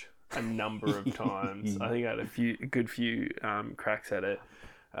dodged a number of times. I think I had a good few cracks at it.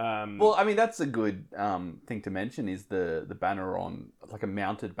 Well, I mean, that's a good thing to mention is the banner on, like a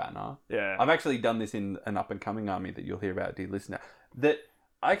mounted banner. Yeah. I've actually done this in an up-and-coming army that you'll hear about, dear listener, that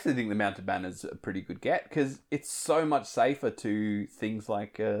I actually think the mounted banner's a pretty good get because it's so much safer to things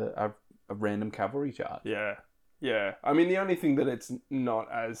like a random cavalry charge. Yeah. Yeah. I mean, the only thing that it's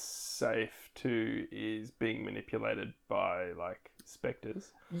not as safe to is being manipulated by, like,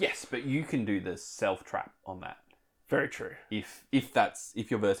 spectres. Yes, but you can do the self-trap on that. Very true. If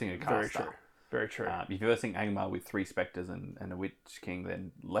you're versing a caster. Very true. If you're versing Angmar with 3 spectres and a Witch King,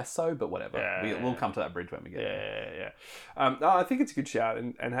 then less so, but whatever. We'll come to that bridge when we get there. Yeah. No, I think it's a good shout,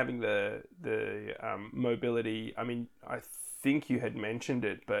 and having the mobility. I mean, I think you had mentioned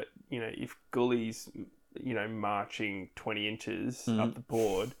it, but if Gully's marching 20 inches up the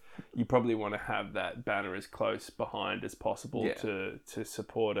board, you probably want to have that banner as close behind as possible to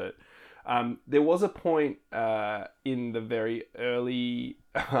support it. There was a point in the very early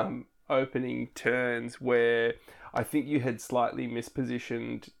opening turns where I think you had slightly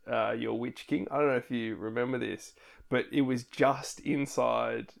mispositioned your Witch King. I don't know if you remember this, but it was just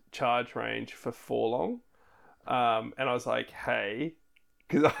inside charge range for Forlong. And I was like, hey...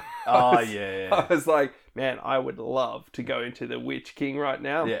 Because I was like, man, I would love to go into the Witch King right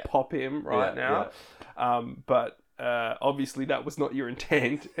now and pop him right now. Yeah. But obviously that was not your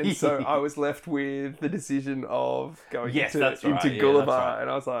intent. And so I was left with the decision of going into Gulliver. Right. And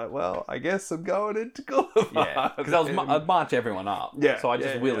I was like, well, I guess I'm going into Gulliver. Yeah, because I'd march everyone up. Yeah, so I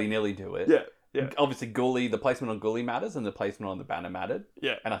just willy-nilly do it. Yeah. Yeah. Obviously, the placement on Gully matters and the placement on the banner mattered.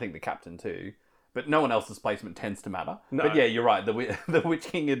 Yeah. And I think the captain too. But no one else's placement tends to matter. No. But yeah, you're right. The Witch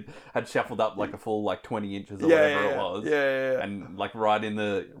King had shuffled up like a full 20 inches or whatever it was. Yeah. And right in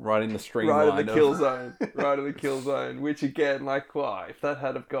the streamline. Right in the kill zone. Right in the kill zone. Which again, wow, if that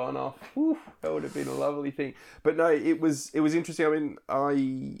had have gone off, that would have been a lovely thing. But no, it was interesting. I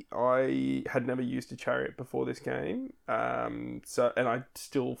mean, I had never used a chariot before this game. And I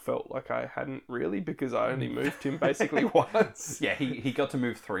still felt like I hadn't really, because I only moved him basically once. Yeah, he got to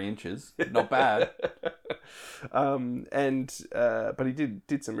move 3 inches. Not bad. But he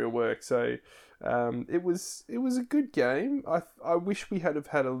did some real work. So it was a good game. I wish we had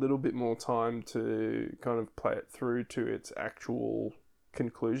had a little bit more time to kind of play it through to its actual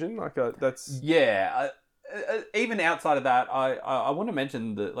conclusion. Even outside of that, I want to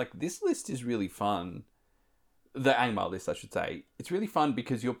mention that this list is really fun. The Angmar list, I should say. It's really fun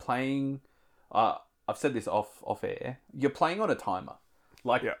because you're playing. I've said this off air. You're playing on a timer.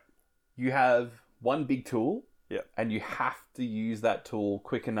 You have one big tool, and you have to use that tool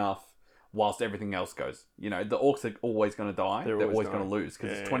quick enough whilst everything else goes. The orcs are always going to die. They're always going to lose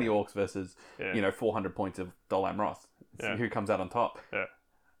because it's 20 orcs versus 400 points of Dol Amroth. Who comes out on top. Yeah.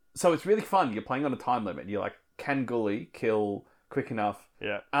 So it's really fun. You're playing on a time limit. You're like, can Gully kill quick enough?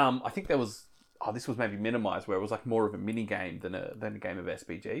 Yeah. I think there was... this was maybe minimized where it was more of a mini game than a game of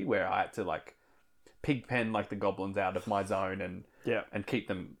SPG where I had to pigpen the goblins out of my zone and keep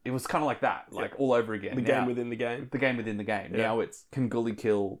them. It was kind of like that, all over again. The game within the game. The game within the game. Yeah. Now it's, can Gully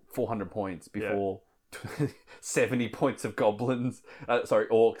kill 400 points before 70 points of goblins,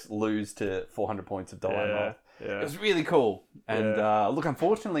 orcs lose to 400 points of Dol Amroth. Yeah. It was really cool. And look,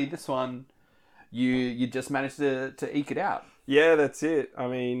 unfortunately, this one, you just managed to eke it out. Yeah, that's it. I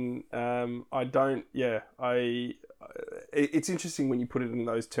mean, it's interesting when you put it in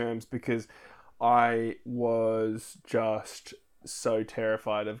those terms because I was just so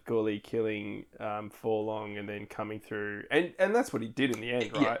terrified of Gully killing Forlong and then coming through. And that's what he did in the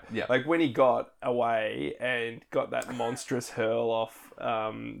end, right? Yeah. When he got away and got that monstrous hurl off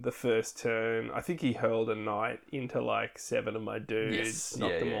the first turn, I think he hurled a knight into 7 of my dudes,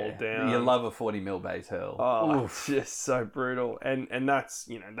 knocked them all down. You love a 40 mil base hurl. Oh, it's just so brutal. And that's,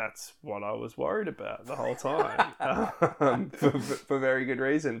 that's what I was worried about the whole time for very good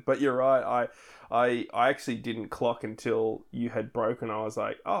reason. But you're right. I actually didn't clock until you had broken. I was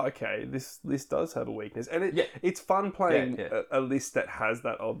like, oh, okay, this list does have a weakness. And it's fun playing a list that has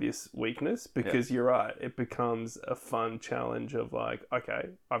that obvious weakness because you're right. It becomes a fun challenge of okay,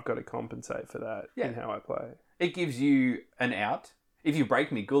 I've got to compensate for that in how I play. It gives you an out. If you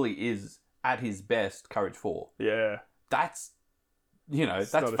break me, Gully is at his best courage 4. Yeah. That's...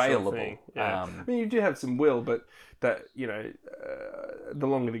 that's failable. Yeah. I mean, you do have some will, but that, the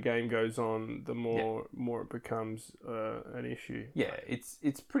longer the game goes on, the more it becomes an issue. Yeah,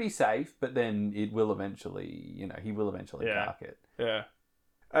 it's pretty safe, but then it will eventually, he will eventually cark it. Yeah.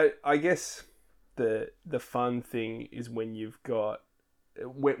 I guess the fun thing is when you've got,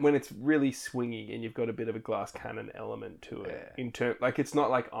 when it's really swingy and you've got a bit of a glass cannon element to it. In it's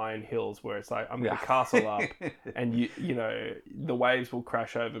not like Iron Hills where it's I'm going to castle up and the waves will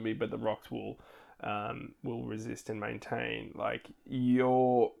crash over me, but the rocks will resist and maintain.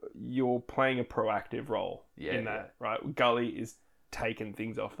 You're playing a proactive role in that, right? Gully is taking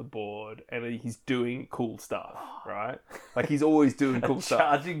things off the board and he's doing cool stuff, right? He's always doing cool stuff.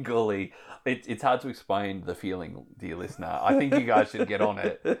 Charging Gully, it's hard to explain the feeling, dear listener. I think you guys should get on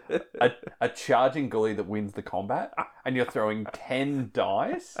it. A charging Gully that wins the combat and you're throwing 10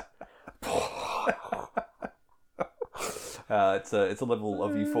 dice. It's a level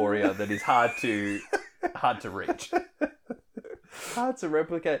of euphoria that is hard to reach. Hard to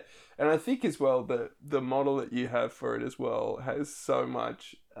replicate. And I think as well that the model that you have for it as well has so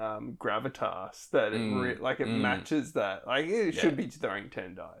much gravitas that it matches that. It should be throwing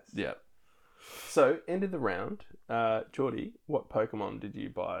 10 dice. Yeah. So, end of the round. Geordie, what Pokemon did you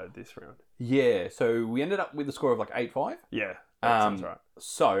buy this round? Yeah, so we ended up with a score of 8-5. Yeah. That sounds right.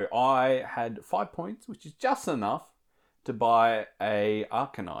 So I had 5 points, which is just enough to buy a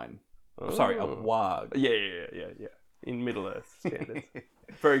Arcanine. Sorry, a Warg. Yeah. In Middle Earth standards.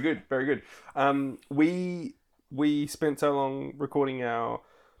 Very good, very good. We spent so long recording our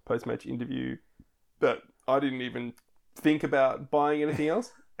post-match interview that I didn't even think about buying anything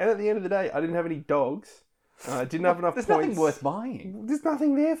else. And at the end of the day, I didn't have any dogs. I didn't have enough There's points. nothing worth buying. There's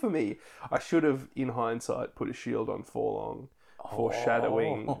nothing there for me. I should have, in hindsight, put a shield on Forlong,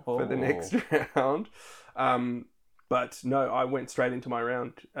 foreshadowing for the next round. But no, I went straight into my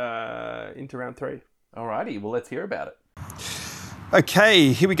round, into round 3. Alrighty, well, let's hear about it.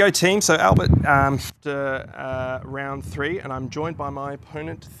 Okay, here we go, team. So Albert, round 3, and I'm joined by my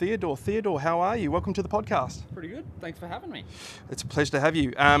opponent, Theodore. Theodore, how are you? Welcome to the podcast. Pretty good. Thanks for having me. It's a pleasure to have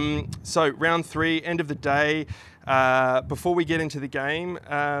you. So round 3, end of the day. Before we get into the game,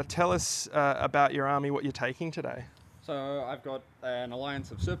 tell us about your army, what you're taking today. So I've got an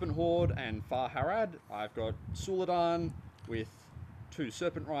alliance of Serpent Horde and Far Harad. I've got Suladan with 2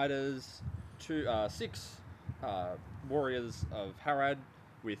 Serpent Riders, 6 warriors of Harad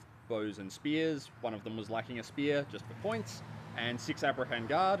with bows and spears. One of them was lacking a spear just for points, and 6 Abraham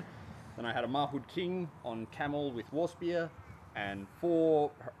Guard. Then I had a Marhood King on camel with war spear, and 4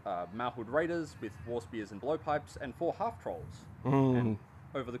 Marhood Raiders with war spears and blowpipes, and 4 half trolls. And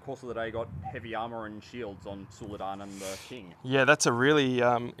over the course of the day, got heavy armor and shields on Suladan and the King. Yeah, that's a really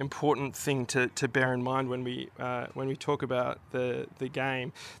important thing to bear in mind when we talk about the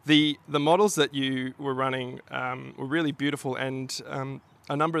game. The models that you were running were really beautiful, and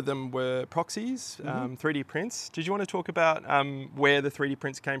a number of them were proxies, 3D prints. Did you want to talk about where the 3D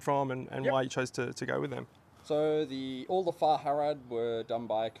prints came from and why you chose to go with them? So all the Far Harad were done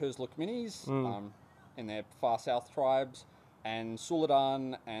by Kurzluk Minis in their Far South tribes. And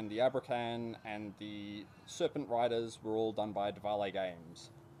Suladan and the Abrakan and the Serpent Riders were all done by Dvale Games.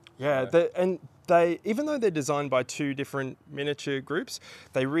 Yeah, they even though they're designed by 2 different miniature groups,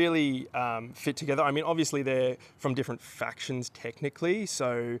 they really fit together. I mean, obviously they're from different factions technically,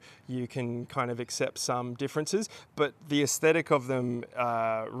 so you can kind of accept some differences, but the aesthetic of them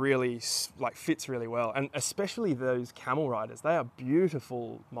really fits really well, and especially those camel riders. They are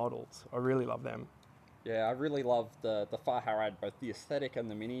beautiful models. I really love them. Yeah, I really love the Far Harad, both the aesthetic and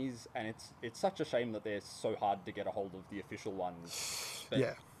the minis, and it's such a shame that they're so hard to get a hold of the official ones. But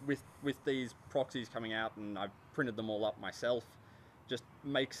yeah. With these proxies coming out, and I've printed them all up myself, just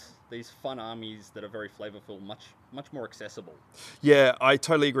makes these fun armies that are very flavorful much more accessible. Yeah, I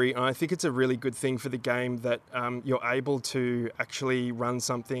totally agree. And I think it's a really good thing for the game that you're able to actually run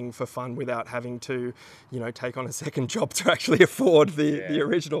something for fun without having to, take on a second job to actually afford the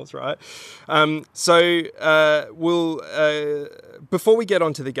originals, right? Before we get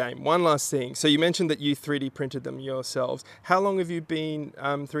onto the game, one last thing. So you mentioned that you 3D printed them yourselves. How long have you been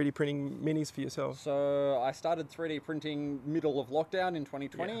 3D printing minis for yourself? So I started 3D printing middle of lockdown in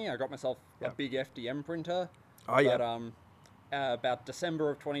 2020. I got myself a big FDM printer. But about December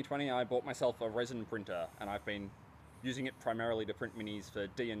of 2020, I bought myself a resin printer, and I've been using it primarily to print minis for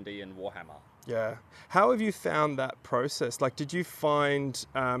D&D and Warhammer. Yeah. How have you found that process? Did you find,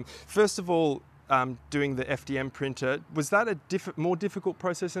 first of all, doing the FDM printer, was that a more difficult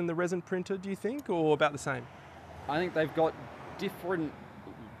process than the resin printer, do you think, or about the same? I think they've got different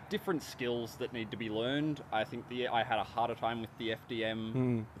skills that need to be learned. I think I had a harder time with the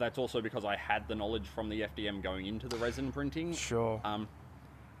FDM. But that's also because I had the knowledge from the FDM going into the resin printing. Sure.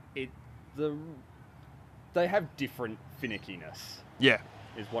 They have different finickiness. Yeah.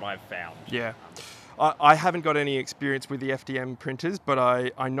 Is what I've found. Yeah. I haven't got any experience with the FDM printers, but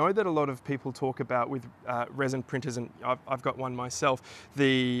I know that a lot of people talk about with resin printers, and I've got one myself,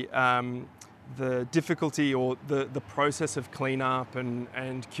 the difficulty or the process of cleanup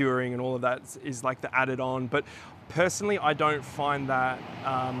and curing and all of that is like the added on. But personally, I don't find that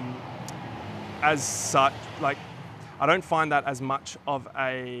as such, I don't find that as much of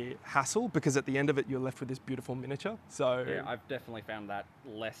a hassle, because at the end of it, you're left with this beautiful miniature. So yeah, I've definitely found that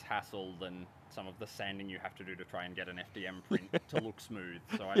less hassle than some of the sanding you have to do to try and get an FDM print to look smooth.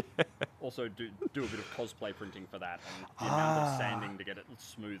 So I also do a bit of cosplay printing for that, and the amount of sanding to get it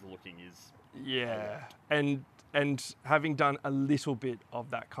smooth looking is and having done a little bit of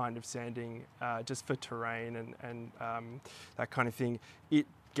that kind of sanding just for terrain and that kind of thing, it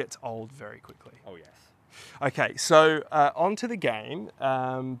gets old very quickly. Oh yes. Okay, so on to the game.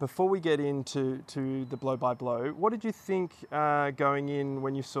 Before we get into the blow by blow, what did you think going in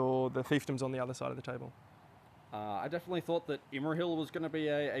when you saw the fiefdoms on the other side of the table? I definitely thought that Imrahil was going to be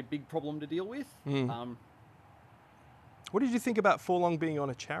a big problem to deal with. What did you think about Forlong being on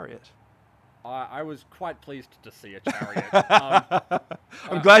a chariot? I was quite pleased to see a chariot.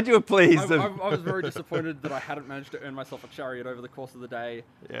 I'm glad you were pleased. I was very disappointed that I hadn't managed to earn myself a chariot over the course of the day.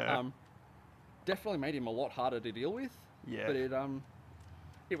 Yeah. Definitely made him a lot harder to deal with. Yeah. But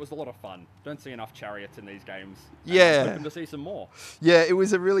it was a lot of fun. Don't see enough chariots in these games. Yeah. Hoping to see some more. Yeah, it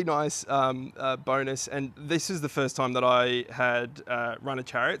was a really nice bonus, and this is the first time that I had run a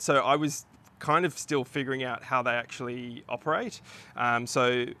chariot, so I was kind of still figuring out how they actually operate.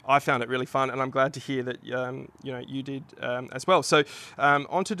 So I found it really fun, and I'm glad to hear that you did as well. So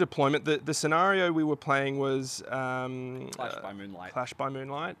onto deployment. The scenario we were playing was Clash by Moonlight. Clash by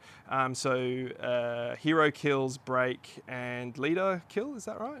Moonlight. So hero kills, break, and leader kill. Is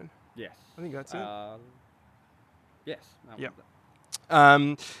that right? Yes. I think that's it. Yes. Yep.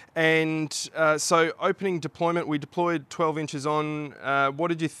 So opening deployment, we deployed 12 inches on. What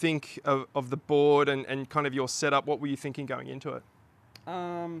did you think of the board and kind of your setup? What were you thinking going into it?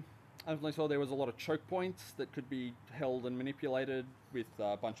 I definitely saw there was a lot of choke points that could be held and manipulated with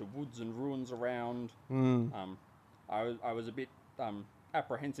a bunch of woods and ruins around. I was a bit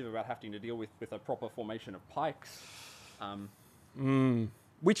apprehensive about having to deal with a proper formation of pikes.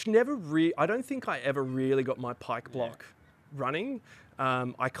 Which I don't think I ever really got my pike block running.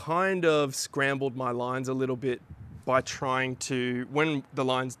 I kind of scrambled my lines a little bit by trying to, when the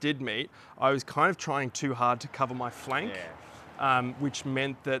lines did meet, I was kind of trying too hard to cover my flank, which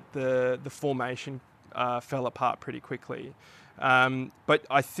meant that the formation fell apart pretty quickly. But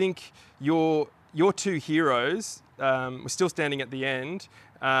I think your two heroes were still standing at the end.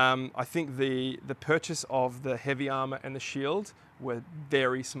 I think the purchase of the heavy armor and the shield were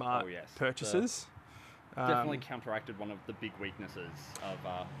very smart purchases. Definitely counteracted one of the big weaknesses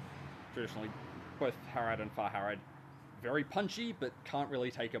of traditionally both Harad and Far Harad. Very punchy, but can't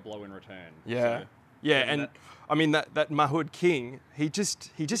really take a blow in return. Yeah. And I mean that Mahud King, he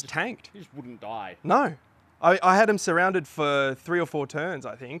just tanked. He just wouldn't die. No. I had him surrounded for 3 or 4 turns,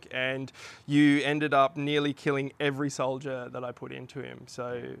 I think, and you ended up nearly killing every soldier that I put into him.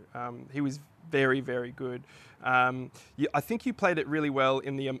 So he was very, very good. I think you played it really well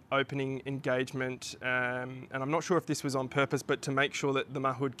in the opening engagement, and I'm not sure if this was on purpose, but to make sure that the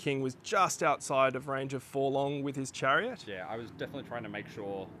Mahud King was just outside of range of Forlong with his chariot. Yeah, I was definitely trying to make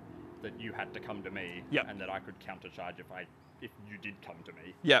sure that you had to come to me, and that I could countercharge if you did come to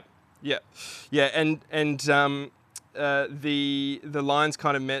me. The lines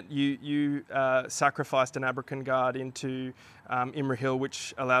kind of met. You sacrificed an Abrakan Guard into Imrahil,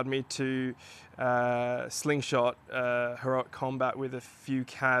 which allowed me to slingshot heroic combat with a few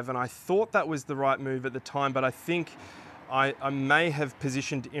cav, and I thought that was the right move at the time, but I think I may have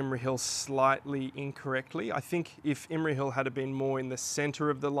positioned Imrahil slightly incorrectly. I think if Imrahil had been more in the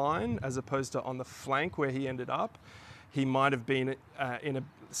center of the line as opposed to on the flank where he ended up, he might have been in a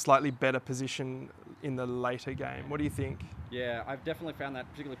slightly better position in the later game. What do you think? Yeah, I've definitely found that,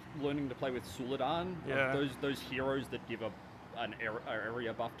 particularly learning to play with Suladan. Those heroes that give an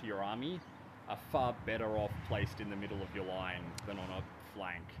area buff to your army are far better off placed in the middle of your line than on a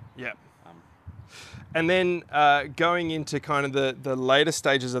flank. Yeah. And then going into kind of the later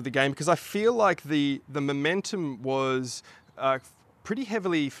stages of the game, because I feel like the momentum was pretty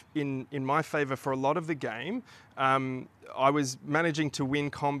heavily in my favor for a lot of the game. I was managing to win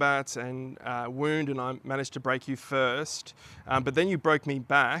combats and wound, and I managed to break you first, but then you broke me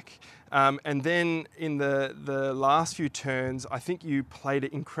back. And then in the last few turns, I think you played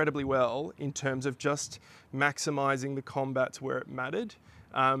it incredibly well in terms of just maximizing the combats where it mattered.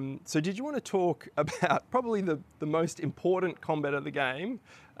 So did you want to talk about probably the most important combat of the game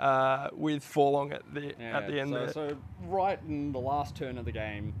with Forlong at the end there? So right in the last turn of the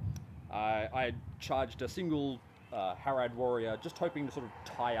game, I charged a single Harad warrior, just hoping to sort of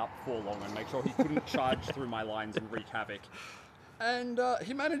tie up Forlong and make sure he couldn't charge through my lines and wreak havoc. And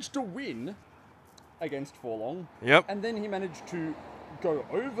he managed to win against Forlong. Yep. And then he managed to go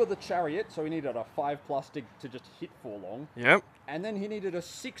over the chariot, so he needed a 5+ to just hit Forlong. Yep. And then he needed a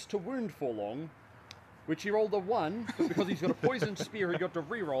 6 to wound Forlong, which he rolled a 1, but because he's got a poisoned spear, he got to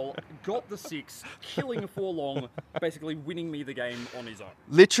reroll, got the 6, killing Forlong, basically winning me the game on his own.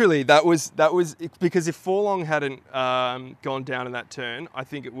 Literally, that was because if Forlong hadn't gone down in that turn, I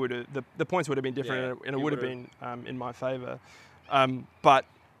think it would have the points would have been different, and it would have been in my favor. But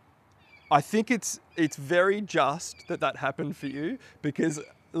I think it's very just that happened for you, because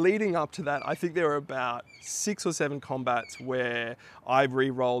leading up to that, I think there were about 6 or 7 combats where I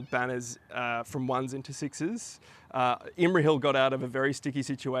re-rolled banners from 1s into 6s. Imrahil got out of a very sticky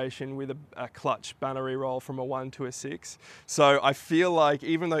situation with a clutch banner re-roll from a 1 to a 6. So I feel like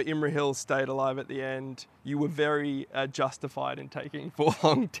even though Imrahil stayed alive at the end, you were very justified in taking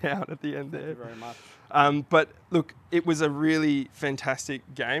Forlong down at the end there. Thank you very much. But look, it was a really fantastic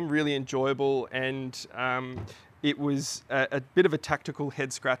game, really enjoyable, and it was a bit of a tactical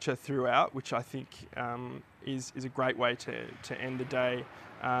head scratcher throughout, which I think is a great way to end the day.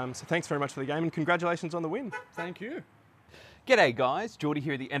 So thanks very much for the game, and congratulations on the win. Thank you. G'day guys, Geordie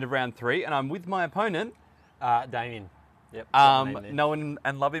here at the end of round 3, and I'm with my opponent, Damien. Yep. got the name there. know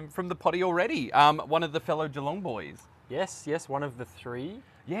and love him from the potty already. One of the fellow Geelong boys. Yes, one of the 3.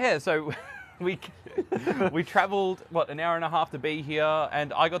 Yeah, so we travelled, an hour and a half to be here,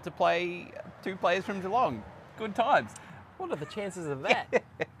 and I got to play 2 players from Geelong. Good times. What are the chances of that?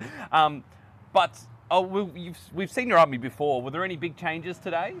 We've seen your army before. Were there any big changes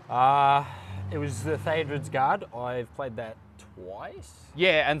today? It was the Theodred's Guard. I've played that twice.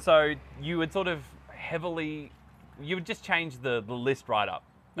 Yeah, and so you would sort of you would just change the list right up,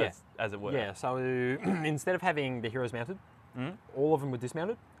 as it were. Yeah, so instead of having the heroes mounted, all of them were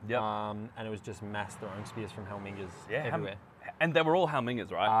dismounted. Yep. And it was just mass throwing spears from Helmingers everywhere. And they were all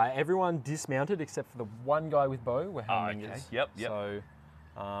Helmingers, right? Everyone dismounted except for the one guy with bow were Helmingers. Okay. Yep. So,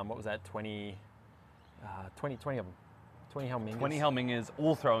 what was that? 20 of them. 20 Helmingers. 20 Helmingers,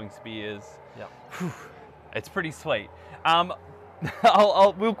 all throwing spears. Yeah. It's pretty sweet. We'll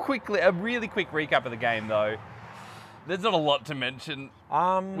a really quick recap of the game though. There's not a lot to mention.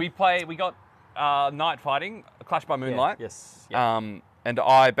 We got night fighting, Clash by Moonlight. Yeah, yes. Yeah. And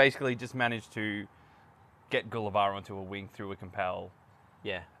I basically just managed to get Gullivar onto a wing through a compel.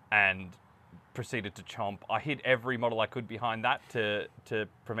 Yeah. And proceeded to chomp. I hit every model I could behind that to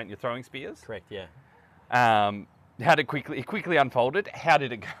prevent your throwing spears. Correct, yeah. It quickly unfolded. How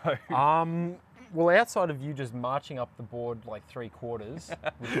did it go? Well, outside of you just marching up the board like 3/4,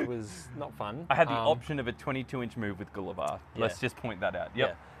 which was not fun. I had the option of a 22-inch move with Gullivar. Yeah. Let's just point that out. Yep.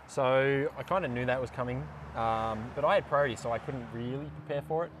 Yeah. So I kind of knew that was coming, but I had priority, so I couldn't really prepare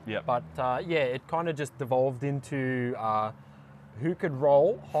for it. Yep. But it kind of just devolved into who could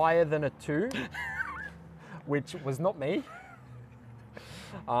roll higher than a 2, which was not me.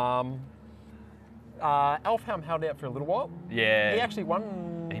 Elfhelm held out for a little while. Yeah. He actually won.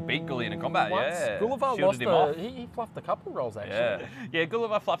 He beat Gully in a combat, once. yeah. Gullivar Shielded lost him off. he fluffed a couple rolls actually. Yeah,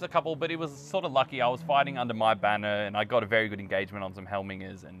 Gullivar fluffed a couple, but he was sort of lucky. I was fighting under my banner, and I got a very good engagement on some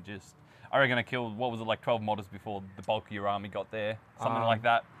Helmingers, and I reckon I killed, 12 modders before the bulk of your army got there? Something like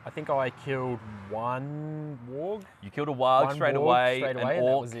that. I think I killed one warg. You killed a warg straight away, an and that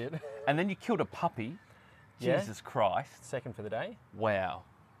orc, was it. and then you killed a puppy. Yeah. Jesus Christ. Second for the day. Wow.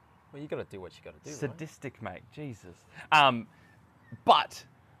 Well, you got to do what you got to do. Sadistic, mate. Jesus. But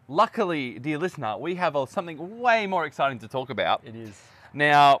luckily, dear listener, we have something way more exciting to talk about. It is.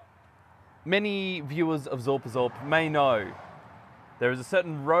 Now, many viewers of Zorpazorp may know there is a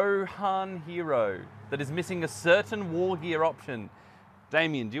certain Rohan hero that is missing a certain war gear option.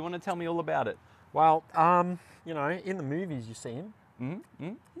 Damien, do you want to tell me all about it? Well, in the movies you see him.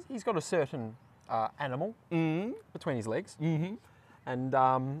 He's got a certain animal between his legs. And,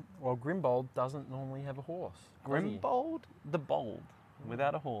 Grimbold doesn't normally have a horse. Grimbold the Bold,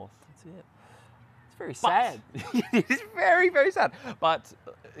 without a horse. That's it. It's very sad. It is very, very sad. But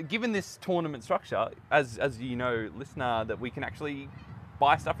given this tournament structure, as you know, listener, that we can actually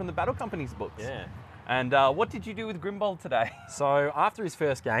buy stuff from the Battle Company's books. Yeah. And what did you do with Grimbold today? So after his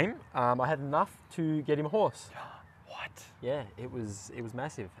first game, I had enough to get him a horse. What? Yeah, it was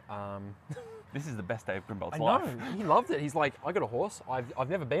massive. This is the best day of Grimbold's I life. know. He loved it. He's like, I got a horse. I've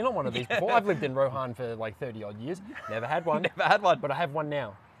never been on one of these before. I've lived in Rohan for like 30 odd years. Never had one. Never had one. But I have one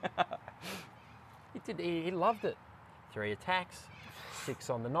now. He loved it. 3 attacks, 6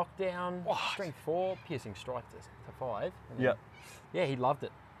 on the knockdown, strength 4, piercing strike to 5. Yep. Yeah, he loved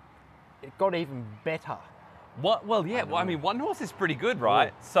it. It got even better. What? Well, yeah. Well, I mean, 1 horse is pretty good,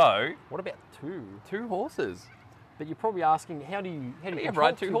 right? Yeah. So. What about 2? 2 horses. But you're probably asking, how do you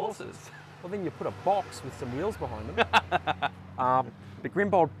ride 2 horses? Well, then you put a box with some wheels behind them. But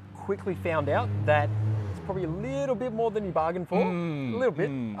Grimbold quickly found out that it's probably a little bit more than he bargained for. A little bit.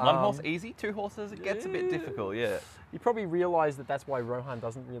 1 horse easy, 2 horses, it gets a bit difficult, yeah. You probably realise that that's why Rohan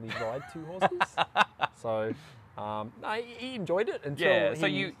doesn't really ride 2 horses. So, no, he enjoyed it until so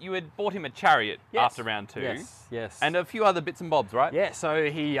you had bought him a chariot after round 2. Yes. And a few other bits and bobs, right? Yeah, so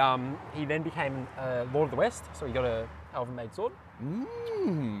he then became Lord of the West, so he got a elven-made sword.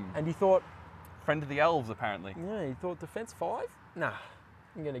 And he thought... Friend of the elves, apparently. Yeah, he thought defense 5? Nah.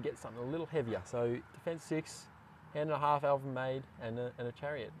 I'm going to get something a little heavier. So defense 6, hand and a half elven maid, and a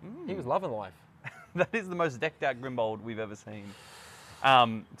chariot. He was loving life. That is the most decked out Grimbold we've ever seen.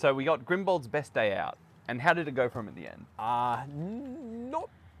 So we got Grimbold's best day out. And how did it go for him at the end? Not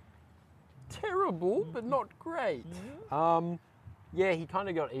terrible, but not great. Yeah, he kind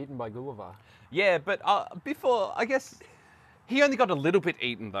of got eaten by Gulliver. Yeah, but before, I guess, he only got a little bit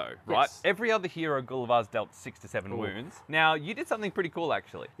eaten though, right? Yes. Every other hero, Gulliver's dealt 6 to 7 wounds. Now, you did something pretty cool,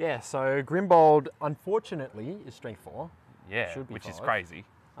 actually. Yeah, so Grimbold, unfortunately, is strength 4. Yeah, Should be which is 5. crazy.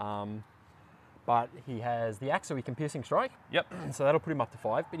 But he has the axe so he can piercing strike. Yep. So that'll put him up to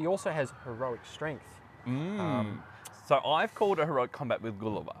 5. But he also has heroic strength. So I've called a heroic combat with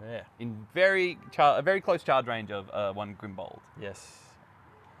Gulliver. Yeah. In a very close charge range of one Grimbold. Yes.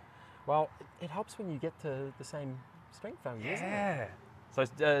 Well, it helps when you get to the same strength value, isn't it? So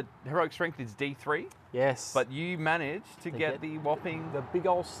heroic strength is D3. Yes. But you managed to get the whopping... The big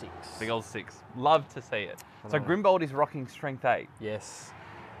old 6. Big old 6. Love to see it. So Grimbold is rocking strength 8. Yes.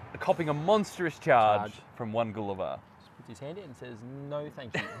 Copping a monstrous charge from one Gulliver. Just puts his hand in and says, no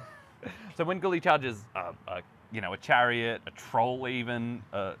thank you. So when Gully charges a chariot, a troll even,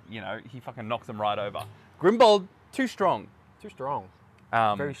 he fucking knocks them right over. Grimbold, too strong. Too strong.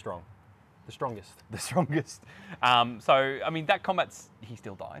 Very strong. The strongest. The strongest. So, I mean, that combat's... He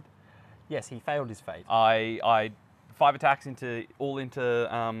still died. Yes, he failed his fate. I 5 attacks into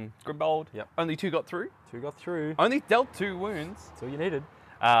Grimbold. Yep. Only 2 got through. 2 got through. Only dealt 2 wounds. That's all you needed.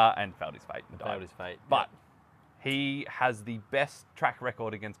 And failed his fate. And died. Failed his fate. But he has the best track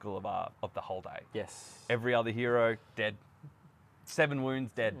record against Gulliver of the whole day. Yes. Every other hero, dead. 7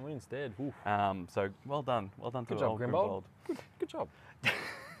 wounds, dead. 7 wounds, dead. Oof. So, well done. Well done to Good job, Grimbold. Good job.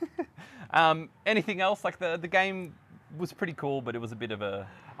 Anything else? Like the game was pretty cool, but it was a bit of a...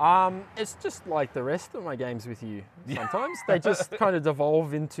 It's just like the rest of my games with you. Sometimes they just kind of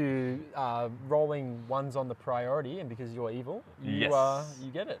devolve into rolling ones on the priority, and because you're evil, you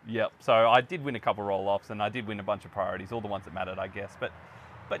get it. Yep. So I did win a couple roll-offs, and I did win a bunch of priorities, all the ones that mattered, I guess.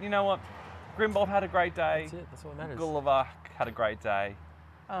 But you know what? Grimbold had a great day. That's it. That's all that matters. Gulliver had a great day.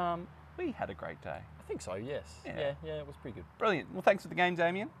 We had a great day. I think so. Yes. Yeah. It was pretty good. Brilliant. Well, thanks for the game,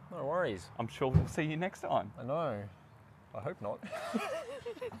 Damien. No worries. I'm sure we'll see you next time. I know. I hope not.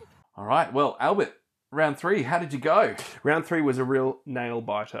 All right. Well, Albert, round 3, how did you go? Round 3 was a real nail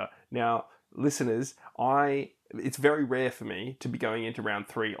biter. Now, listeners, it's very rare for me to be going into round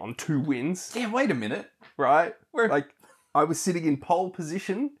 3 on 2 wins. Yeah, wait a minute. Right? I was sitting in pole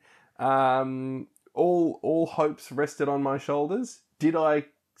position. All hopes rested on my shoulders. Did I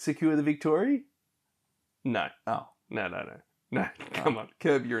secure the victory? No. Oh. No, come on.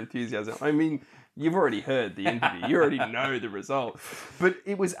 Curb your enthusiasm. I mean, you've already heard the interview. You already know the result. But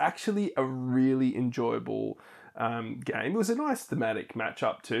it was actually a really enjoyable game. It was a nice thematic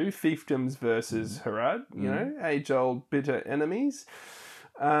matchup too. Fiefdoms versus Harad, age-old bitter enemies.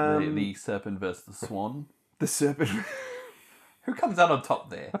 The serpent versus the swan. The serpent... Who comes out on top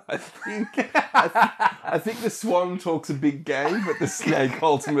there? I think the swan talks a big game, but the snake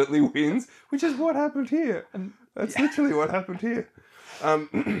ultimately wins, which is what happened here. That's literally what happened here.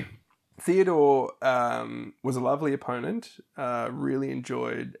 Theodore was a lovely opponent. Really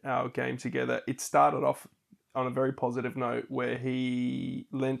enjoyed our game together. It started off on a very positive note where he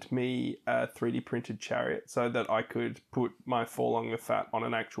lent me a 3D printed chariot so that I could put my Forlong the Fat on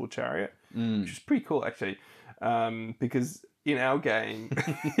an actual chariot, which is pretty cool actually, because in our game,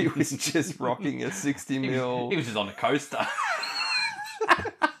 he was just rocking a 60 mil. He was just on a coaster.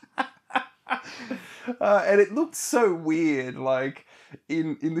 And it looked so weird, like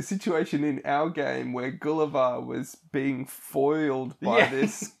in the situation in our game where Gulliver was being foiled by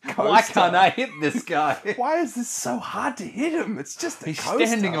this coaster. Why can't I hit this guy? Why is this so hard to hit him? It's just a coaster. He's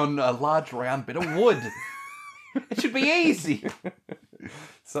standing on a large round bit of wood. It should be easy.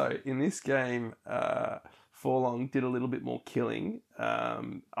 So in this game, Forlong did a little bit more killing.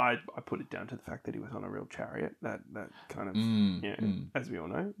 I put it down to the fact that he was on a real chariot. That kind of, as we all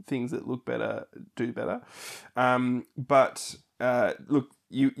know, things that look better do better. But look,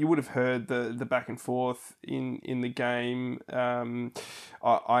 you would have heard the back and forth in the game.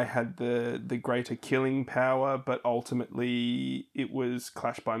 I had the greater killing power, but ultimately it was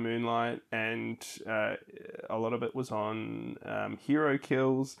Clash by Moonlight, and a lot of it was on hero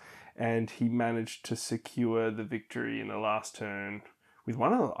kills. And he managed to secure the victory in the last turn with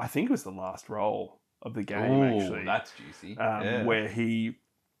I think it was the last roll of the game. Ooh, actually. That's juicy. Where he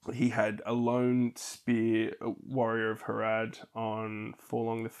had a lone spear warrior of Harad on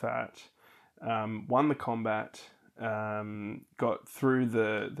Forlong the Fat, won the combat, got through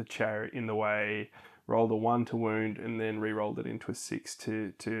the chariot in the way, rolled a 1 to wound, and then re-rolled it into a 6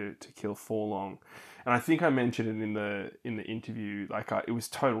 to kill Forlong. And I think I mentioned it in the interview. Like it was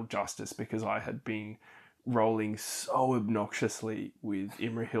total justice because I had been rolling so obnoxiously with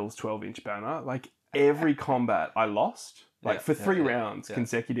Imrahil's 12-inch banner. Like every combat I lost. Like for 3 rounds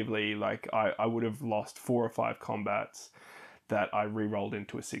consecutively, like I would have lost 4 or 5 combats that I re-rolled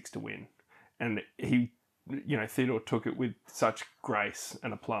into a 6 to win. And he, Theodore took it with such grace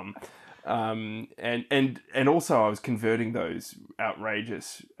and aplomb. And also I was converting those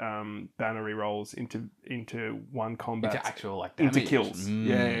outrageous banner re-rolls into 1 combat. Into actual damage. Into kills.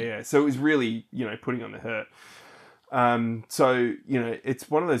 Yeah. So it was really, putting on the hurt. So, it's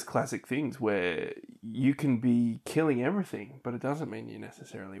one of those classic things where you can be killing everything, but it doesn't mean you're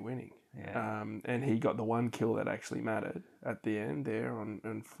necessarily winning. Yeah. And he got the 1 kill that actually mattered at the end there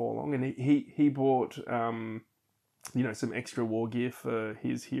on Forlong. And he bought, some extra war gear for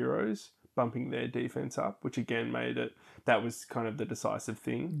his heroes, bumping their defense up, which again that was kind of the decisive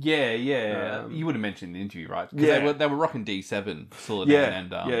thing. Yeah. You would have mentioned in the interview, right? Because they were rocking D7,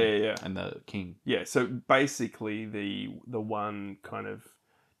 Suladan and the King. Yeah, so basically the one kind of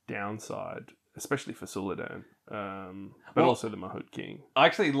downside, especially for Suladan, but also the Mahut King. I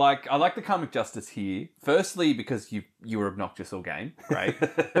like the karmic justice here. Firstly, because you were obnoxious all game, great.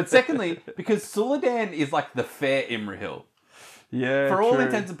 But secondly, because Suladan is like the fair Imrahil. Yeah, for all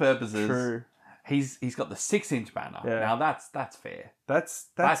intents and purposes, true. He's got the 6-inch banner. Yeah. Now that's fair. That's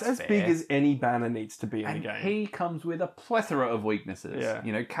as fair. Big as any banner needs to be in the game. He comes with a plethora of weaknesses.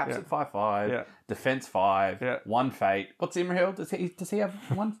 Yeah. Caps at 5/5, defense 5, 1 fate. What's Imrahil? Does he have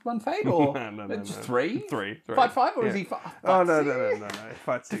one fate or no, just 3? 3. Fight 5 or is he? Oh no.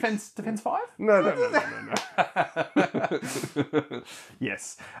 Fight 6. Defense 5? No.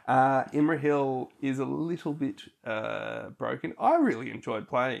 Yes, Imrahil is a little bit broken. I really enjoyed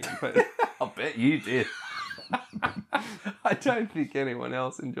playing, but I'll bet you did. I don't think anyone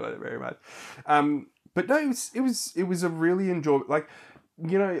else enjoyed it very much. But no, it was a really enjoyable. Like,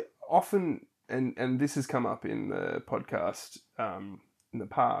 often, and this has come up in the podcast in the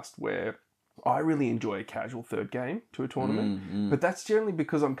past, where I really enjoy a casual third game to a tournament, but that's generally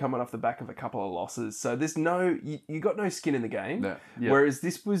because I'm coming off the back of a couple of losses. So there's you got no skin in the game. Yeah. Yep. Whereas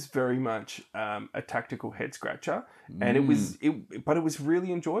this was very much a tactical head scratcher, and it was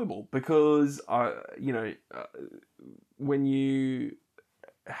really enjoyable because when you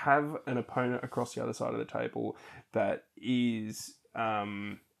have an opponent across the other side of the table that is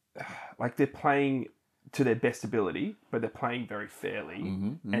like they're playing to their best ability, but they're playing very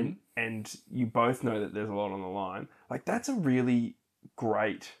fairly, and you both know that there's a lot on the line. Like that's a really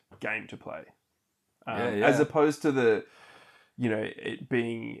great game to play, as opposed to it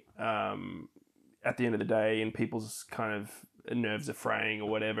being at the end of the day and people's kind of nerves are fraying or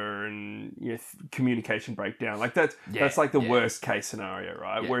whatever, and communication breakdown. Like that's like the worst case scenario,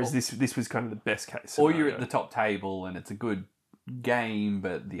 right? Whereas this was kind of the best case scenario. Or you're at the top table and it's a good game,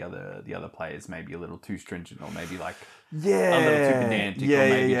 but the other players may be a little too stringent, or maybe like a little too pedantic, or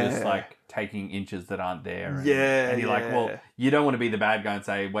maybe just like taking inches that aren't there. And you're like, well, you don't want to be the bad guy and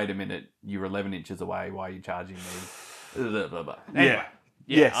say, wait a minute, you're 11 inches away. Why are you charging me? Blah, blah, blah. Anyway,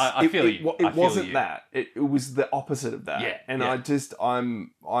 yes, I feel you. It wasn't that. It was the opposite of that. And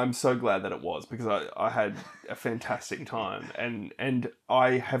I'm so glad that it was, because I had a fantastic time, and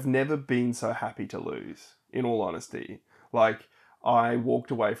I have never been so happy to lose. In all honesty, like I walked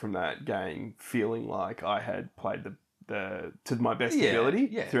away from that game feeling like I had played the to my best ability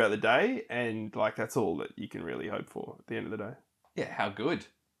throughout the day, and like that's all that you can really hope for at the end of the day. Yeah, how good.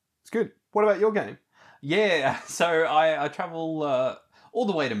 It's good. What about your game? Yeah, so I travel all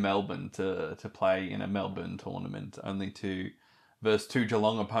the way to Melbourne to play in a Melbourne tournament, only to verse 2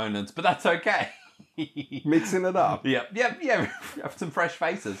 Geelong opponents, but that's okay. Mixing it up. Yep. Some fresh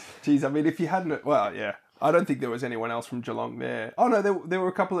faces. Geez, I mean, if you hadn't, well, yeah. I don't think there was anyone else from Geelong there. Oh no, there were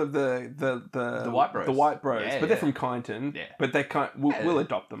a couple of the White Bros. The White Bros, but they're from Kyneton. Yeah. But they can't. We'll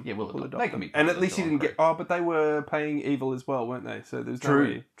adopt them. Yeah, we'll adopt them. them. And at least you didn't get. Oh, but they were playing Evil as well, weren't they? So there's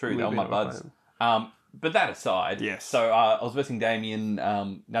true. They were my buds. But that aside, yes. So I was versing Damien.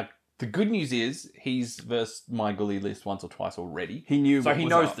 Now the good news is he's versed my Gully list once or twice already. He knew. So he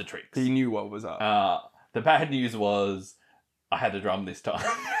knows the tricks. He knew what was up. The bad news was I had the drum this time.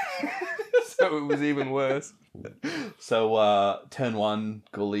 So it was even worse. So turn 1,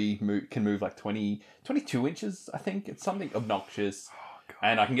 Gully can move like 22 inches, I think. It's something obnoxious. Oh,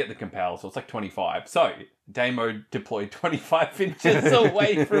 and I can get the compel, so it's like 25. So Damo deployed 25 inches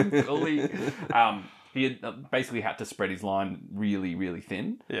away from Gully. He had basically had to spread his line really, really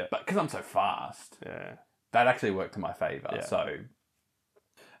thin. Yeah. But because I'm so fast. Yeah. that actually worked to my favour. Yeah. So,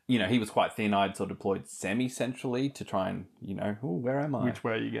 he was quite thin-eyed, so deployed semi-centrally to try and, where am I? Which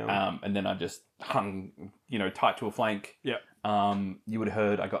way are you going? And then I just hung, tight to a flank. Yeah. You would have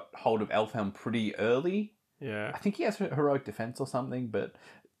heard I got hold of Elfhelm pretty early. Yeah. I think he has heroic defense or something, but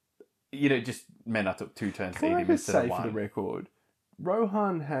just meant I took 2 turns to eat Can I him just instead of say, for 1. the record,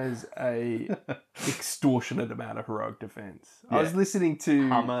 Rohan has a extortionate amount of heroic defense. Yeah. I was listening to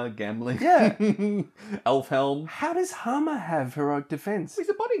Hummer, Gambling. Yeah. Elfhelm. How does Hummer have heroic defense? He's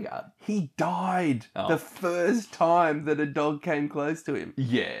a bodyguard. He died the first time that a dog came close to him.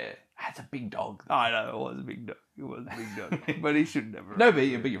 Yeah. That's a big dog. I know, it was a big dog. It was a big dog. But he should never. No, but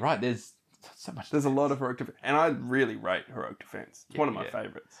you're right. There's so much. There's a lot of heroic defense. And I really rate heroic defense. It's one of my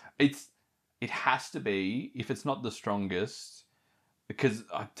favourites. It has to be, if it's not the strongest, because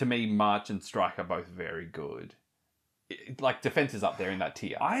to me, March and Strike are both very good. Defense is up there in that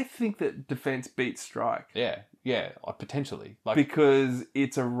tier. I think that defense beats Strike. Yeah, potentially. Because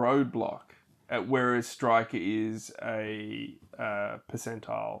it's a roadblock, whereas Strike is a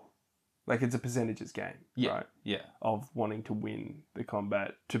percentile. It's a percentages game, right? Yeah. Of wanting to win the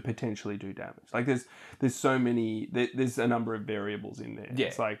combat to potentially do damage. There's so many. There's a number of variables in there. Yeah.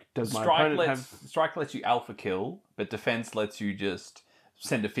 It's does my Strike opponent have? Strike lets you alpha kill, but defense lets you just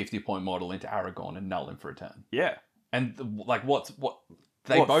send a 50-point model into Aragorn and null him for a turn. Yeah. And they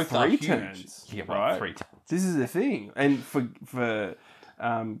both 3 are huge. turns? Yeah, right. 3 turns. This is the thing, and for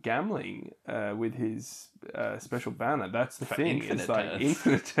Gambling with his special banner, that's the thing. It's turns.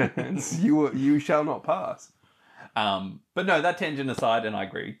 infinite turns. You shall not pass. But no, that tangent aside, and I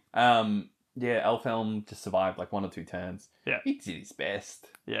agree. Elfhelm just survived 1 or 2 turns. Yeah. He did his best.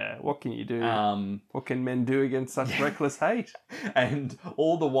 Yeah, what can you do? What can men do against such reckless hate? And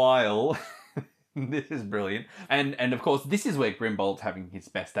all the while, this is brilliant. And of course, this is where Grimbold's having his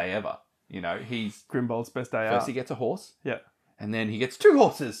best day ever. He's Grimbold's best day out. First he gets a horse. Yeah. And then he gets 2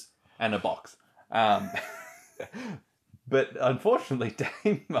 horses and a box. But unfortunately,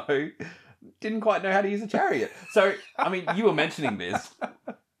 Damo didn't quite know how to use a chariot. So, you were mentioning this.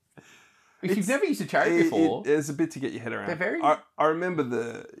 If you've never used a chariot before... There's a bit to get your head around. They're very... I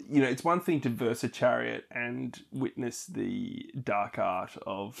remember it's one thing to verse a chariot and witness the dark art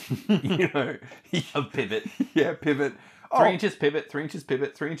of, of pivot. Yeah, pivot. 3 inches pivot, 3 inches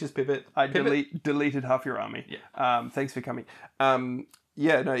pivot, 3 inches pivot. I deleted half your army. Yeah. Thanks for coming.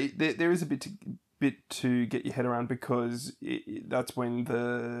 There is a bit to get your head around because that's when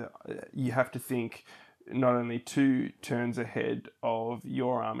you have to think not only 2 turns ahead of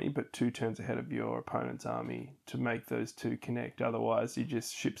your army, but 2 turns ahead of your opponent's army to make those 2 connect. Otherwise, you're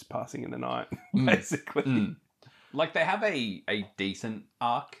just ships passing in the night, basically. They have a decent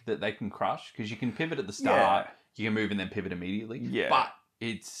arc that they can crush because you can pivot at the start. Yeah. You can move and then pivot immediately. Yeah. But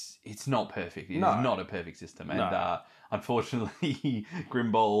it's not perfect. It's not a perfect system. And unfortunately,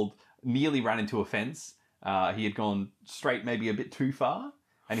 Grimbold nearly ran into a fence. He had gone straight maybe a bit too far.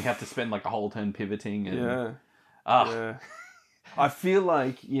 And you have to spend a whole turn pivoting. And, yeah. I feel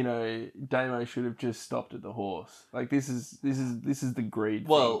Damo should have just stopped at the horse. This is the greed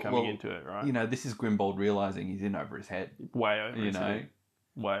thing coming into it, right? This is Grimbold realizing he's in over his head. Way over his head.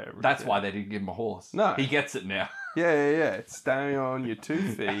 Way over. That's why they didn't give him a horse. No, he gets it now. Yeah. Stay on your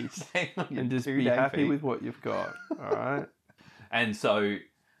 2 feet and just be happy with what you've got. All right. And so,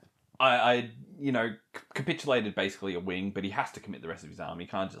 I capitulated basically a wing, but he has to commit the rest of his army. He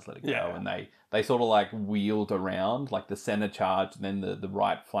can't just let it go. Yeah. And they sort of wheeled around, the center charged, and then the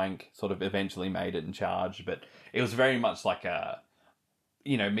right flank sort of eventually made it and charged. But it was very much like a,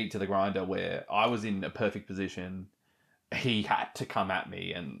 meat to the grinder where I was in a perfect position. He had to come at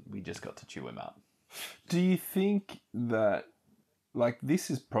me, and we just got to chew him up. Do you think that,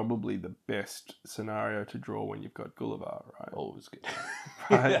 this is probably the best scenario to draw when you've got Gulliver, right? Always good.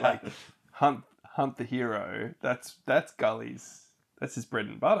 Right? Yeah. Hunt the hero. That's Gully's. That's his bread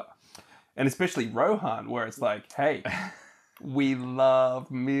and butter. And especially Rohan, where it's hey, we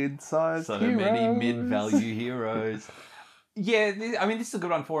love mid-sized so heroes. Many mid-value heroes. Yeah, this is a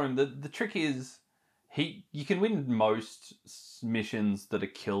good one for him. The trick is... You can win most missions that are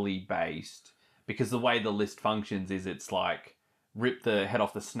killy based because the way the list functions is it's rip the head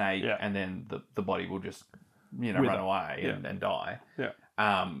off the snake and then the body will just run away and die. Yeah.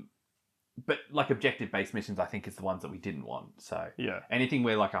 But objective based missions I think is the ones that we didn't want. So anything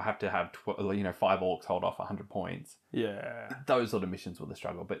where I have to have 5 orcs hold off 100 points. Yeah. Those sort of missions were the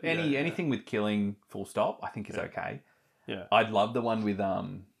struggle. But anything with killing full stop I think is okay. Yeah. I'd love the one with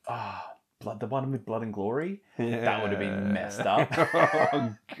the one with Blood and Glory. Yeah. That would have been messed up.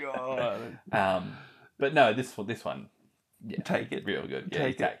 Oh God. But no, this one, take it. Real good.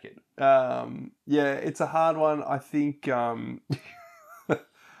 Yeah, take it. Yeah, it's a hard one. I think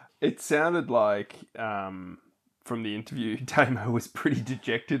it sounded like from the interview, Damo was pretty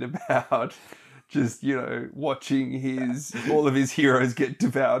dejected about just, watching all of his heroes get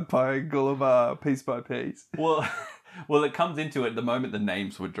devoured by Gulliver piece by piece. Well, it comes into it the moment the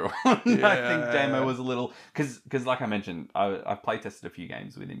names were drawn. I think Damo was a little... Because like I mentioned, I've play tested a few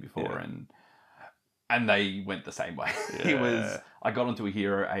games with him before, and they went the same way. Yeah. I got onto a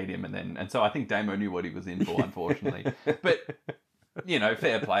hero, ate him, and so I think Damo knew what he was in for, unfortunately. But...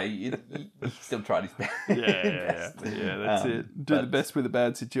 fair play. He still tried his best. Yeah, that's it. Do the best with a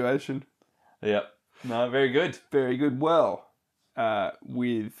bad situation. Yep. No, very good. Very good. Well,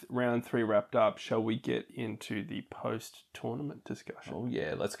 with round 3 wrapped up, shall we get into the post-tournament discussion? Oh,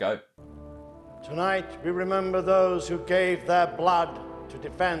 yeah, let's go. Tonight, we remember those who gave their blood to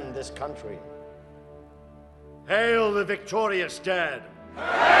defend this country. Hail the victorious dead!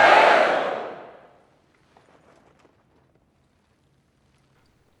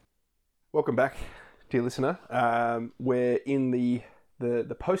 Welcome back, dear listener. We're in the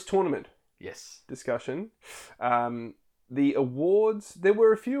post-tournament discussion. The awards, there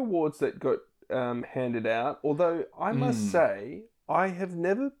were a few awards that got handed out, although I must say, I've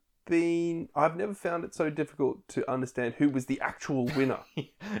never found it so difficult to understand who was the actual winner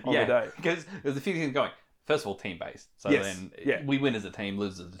on the day. Because there's a few things going. First of all, team-based. So then we win as a team,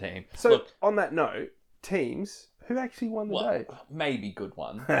 lose as a team. So look, on that note, teams... Who actually won the day? Maybe good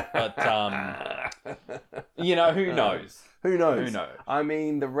one, but who knows? Who knows? I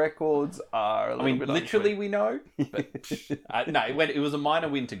mean, the records are a little bit literally we know, but no, it was a minor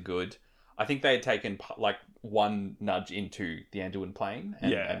win to good. I think they had taken one nudge into the Anduin plane,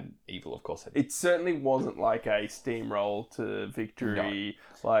 and Evil, of course, had. It certainly wasn't like a steamroll to victory.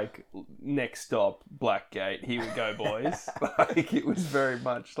 No. Like next stop, Blackgate. Here we go, boys. It was very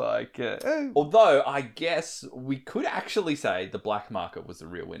much like. Although I guess we could actually say the Black Market was the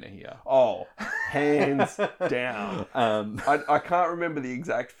real winner here. Oh, hands down. I can't remember the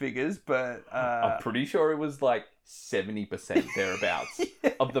exact figures, but I'm pretty sure it was like 70% thereabouts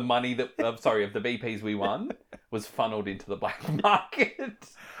of the money of the BPs we won was funneled into the black market.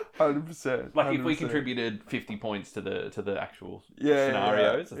 100%. Like if we contributed 50 points to the actual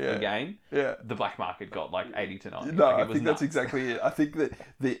scenarios of the game, the black market got like 80 to 90. No, I think that's exactly it. I think that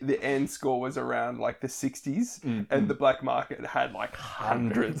the end score was around like the 60s, and the black market had like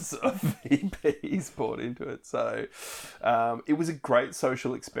hundreds of VPs poured into it. So it was a great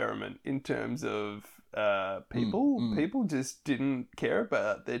social experiment in terms of people just didn't care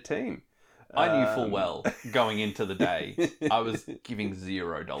about their team. I knew full well going into the day I was giving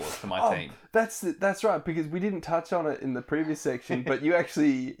 $0 to my team. That's right, because we didn't touch on it in the previous section, but you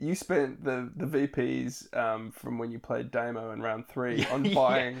spent the VPs from when you played Damo in round 3 on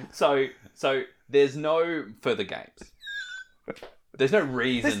buying. So there's no further games. There's no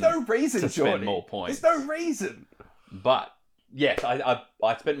reason. To spend more points. There's no reason. But yes, I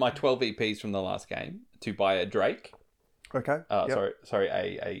spent my 12 VPs from the last game to buy a Drake. Okay. Sorry,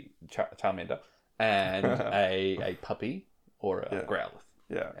 a Charmander and a puppy or a Growlithe.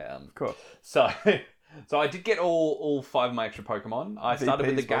 Yeah. Cool. So I did get all 5 of my extra Pokemon. I started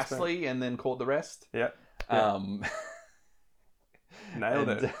with the Ghastly and then caught the rest. Yeah. Nailed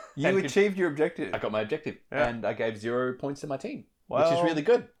it. You achieved your objective. I got my objective, and I gave 0 points to my team, which is really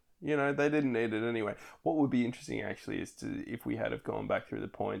good. They didn't need it anyway. What would be interesting actually is if we had have gone back through the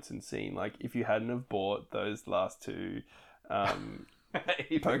points and seen like if you hadn't have bought those last 2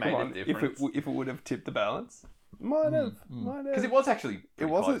 Pokemon, if it would have tipped the balance. Might have. Because it was actually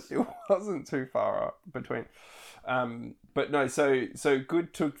close. It wasn't too far up between. But no, so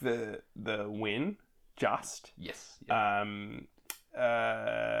Good took the win. Just. Yes.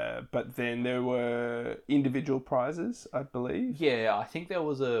 But then there were individual prizes, I believe. Yeah, I think there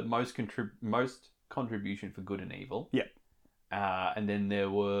was a most contribution for good and evil. Yeah. And then there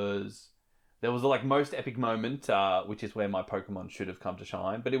was like most epic moment, which is where my Pokemon should have come to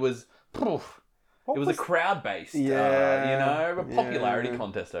shine. But it was a crowd based, a popularity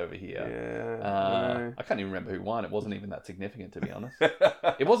contest over here. Yeah. I can't even remember who won. It wasn't even that significant, to be honest.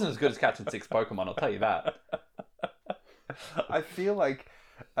 It wasn't as good as catching 6 Pokemon, I'll tell you that. I feel like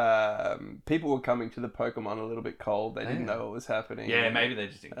people were coming to the Pokemon a little bit cold. They didn't know what was happening. Yeah, maybe they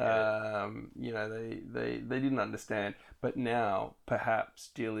just didn't get it. They didn't understand. But now, perhaps,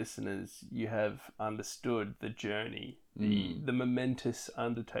 dear listeners, you have understood the journey, the momentous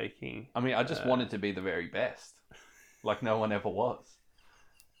undertaking. I mean, I just wanted to be the very best, like no one ever was.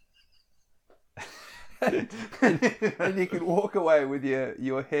 and you can walk away with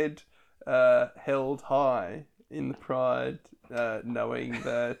your head held high in the Pride, knowing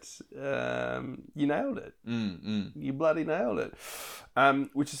that you nailed it. You bloody nailed it,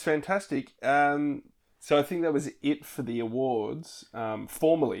 which is fantastic. So I think that was it for the awards,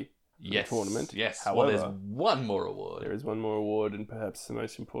 formally. The tournament. Yes. However, well, there's one more award. There is one more award, and perhaps the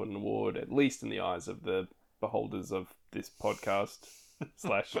most important award, at least in the eyes of the beholders of this podcast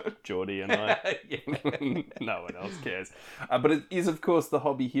 / Geordie and I. No one else cares. But it is, of course, the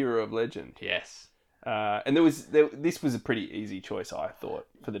Hobby Hero of Legend. Yes. And this was a pretty easy choice, I thought,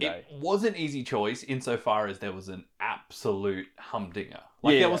 for the day. It was an easy choice insofar as there was an absolute humdinger.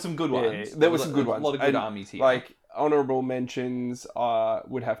 There were some good ones. Yeah. There were some good ones. A lot of good armies here. Like, honourable mentions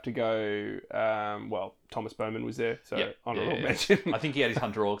would have to go. Thomas Bowman was there, so honourable mention. I think he had his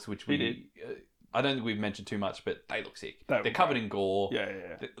Hunter Orcs, which we did. I don't think we've mentioned too much, but they look sick. They're covered in gore.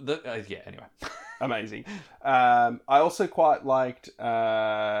 Anyway, amazing. I also quite liked.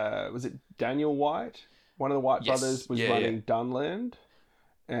 Was it Daniel White? One of the White brothers was running Dunland,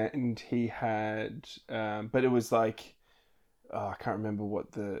 and he had. But it was like. I can't remember what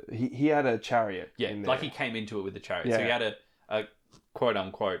he had a chariot. Yeah, in there. like he came into it with a chariot. So he had a quote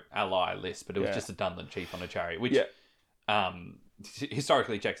unquote ally list, but it was just a Dunland chief on a chariot, which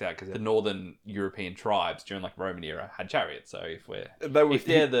historically checks out because the northern European tribes during like Roman era had chariots. So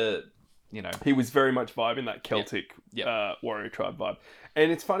he was very much vibing that Celtic warrior tribe vibe. And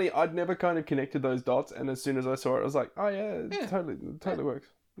it's funny, I'd never kind of connected those dots, and as soon as I saw it, I was like, oh yeah, it totally works.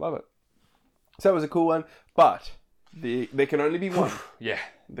 Love it. So that was a cool one, but there can only be one.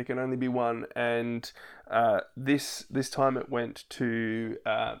 There can only be one, and this time it went to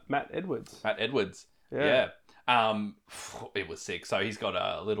Matt Edwards. It was sick. So he's got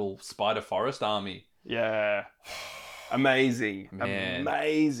a little Spider Forest army. Yeah. Amazing. Man.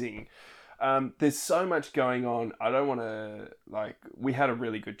 Amazing. There's so much going on. I don't want to, we had a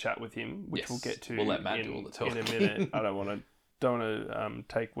really good chat with him, which we'll get to. We'll let Matt do all the talking. In a minute. I don't want to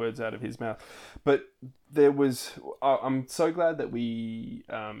take words out of his mouth. But there was... I'm so glad that we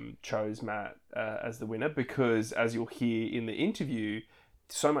chose Matt as the winner, because as you'll hear in the interview,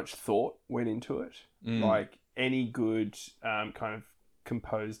 so much thought went into it. Like any good kind of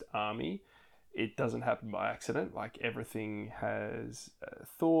composed army, it doesn't happen by accident. Like everything has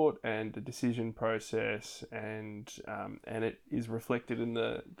thought and a decision process, and it is reflected in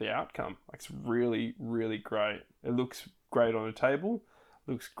the outcome. Like, it's really, really great. It looks great on a table.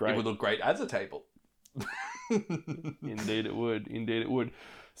 Looks great. It would look great as a table. Indeed it would. Indeed it would.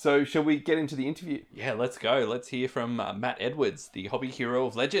 So shall we get into the interview? Yeah, let's go. Let's hear from Matt Edwards, the Hobby Hero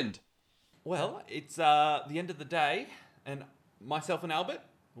of Legend. Well, it's the end of the day, and myself and Albert,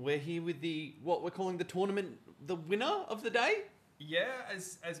 we're here with what we're calling the tournament, the winner of the day. Yeah,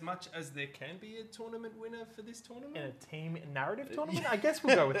 as much as there can be a tournament winner for this tournament. In a team narrative tournament? I guess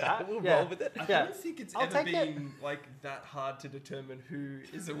we'll go with that. We'll roll with it. I don't think it's ever been that hard to determine who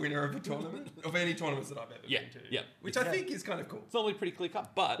is a winner of a tournament, of any tournaments that I've ever been to. Yeah. Which I think is kind of cool. It's normally pretty clear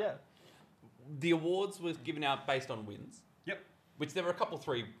cut, but the awards were given out based on wins. Yep. Which there were a couple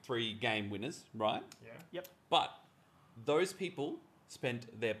three game winners, right? Yeah. Yep. But those people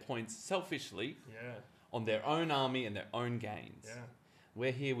spent their points selfishly on their own army and their own gains. Yeah.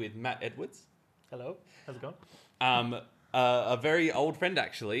 We're here with Matt Edwards. Hello. How's it going? A very old friend,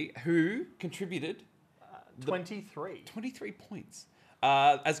 actually, who contributed 23. 23 points.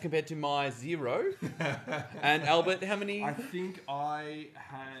 As compared to my 0. And Albert, how many? I think I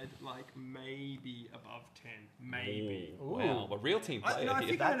had maybe above 10. Maybe. Ooh. Wow, a real team player. I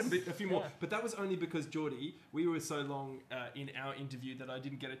think I had a few more. But that was only because, Geordie, we were so long in our interview that I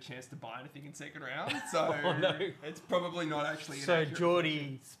didn't get a chance to buy anything in second round. So it's probably not actually an So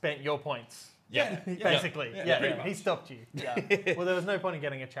Geordie spent your points. Basically. Yeah, he stopped you. Yeah. Well, there was no point in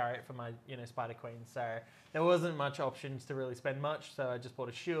getting a chariot for my, Spider Queen, so there wasn't much options to really spend much. So I just bought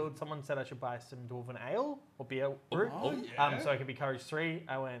a shield. Someone said I should buy some Dwarven Ale or beer brew, so I could be Courage 3.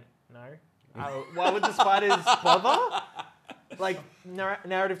 I went no. Why would the spiders bother?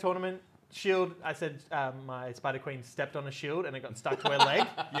 Narrative tournament. Shield, I said my Spider Queen stepped on a shield and it got stuck to her leg.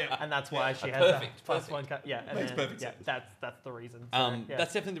 And that's why she has that +1 cut. Yeah, and makes perfect sense. That's the reason. So,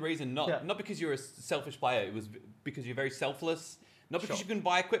 That's definitely the reason. Not because you're a selfish player. It was because you're very selfless. Not because you couldn't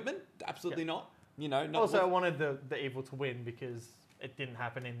buy equipment. Absolutely not. I wanted the evil to win because it didn't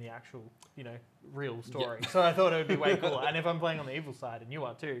happen in the actual, real story. Yeah. So I thought it would be way cooler. And if I'm playing on the evil side, and you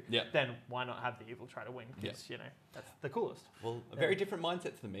are too, then why not have the evil try to win? Because, that's the coolest. Well, a very different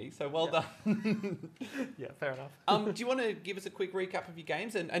mindset to me, so well done. Yeah, fair enough. Do you want to give us a quick recap of your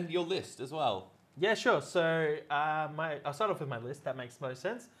games and your list as well? Yeah, sure. So I'll start off with my list. That makes most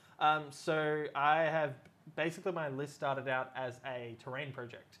sense. So I have... Basically, my list started out as a terrain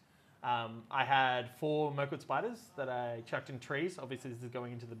project. I had 4 Mirkwood spiders that I chucked in trees. Obviously, this is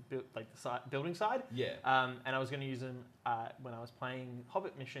going into the building side. Yeah. And I was going to use them when I was playing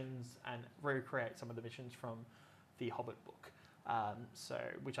Hobbit missions and recreate some of the missions from the Hobbit book.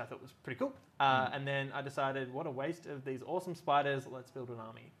 Which I thought was pretty cool. And then I decided, what a waste of these awesome spiders. Let's build an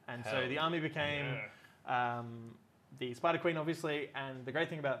army. And so the army became the Spider Queen, obviously. And the great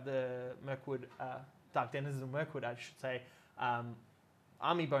thing about the Mirkwood, Dark Denizens of Mirkwood, I should say,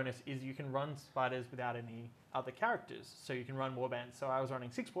 army bonus is you can run spiders without any other characters. So you can run warbands. So I was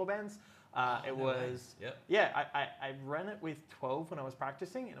running 6 warbands. I ran it with 12 when I was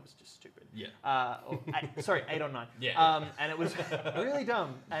practicing, and it was just stupid. 8 or 9. And it was really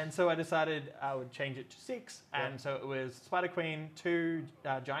dumb. And so I decided I would change it to 6. And so it was Spider Queen, 2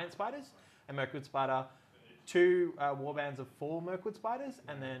 giant spiders, a Mirkwood spider, 2 warbands of 4 Mirkwood spiders,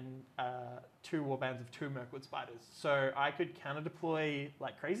 and then 2 warbands of 2 Mirkwood spiders. So I could counter deploy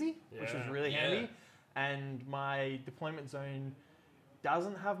like crazy, which was really handy. And my deployment zone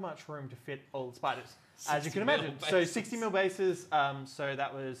doesn't have much room to fit all the spiders, as you can imagine. So 60 mil bases, so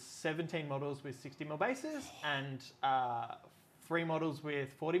that was 17 models with 60 mil bases, and 3 models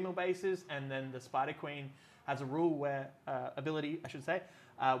with 40 mil bases, and then the Spider Queen has a rule where, ability, I should say,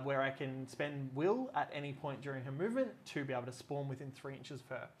 where I can spend will at any point during her movement to be able to spawn within 3 inches of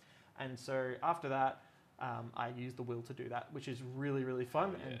her. And so after that, I use the will to do that, which is really, really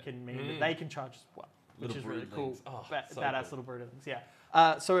fun and can mean that they can charge as well. Which is really cool. Badass little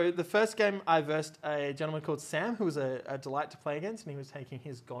broodlings, so the first game I versed a gentleman called Sam, who was a delight to play against, and he was taking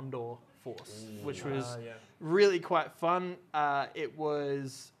his Gondor force, which was really quite fun. It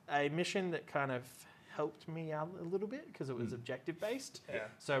was a mission that kind of helped me out a little bit because it was objective based.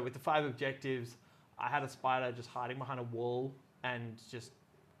 So with the 5 objectives, I had a spider just hiding behind a wall and just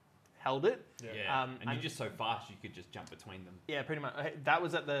held it. And you're just so fast you could just jump between them. Yeah, pretty much. That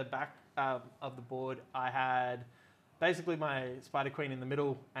was at the back of the board. I had basically my Spider Queen in the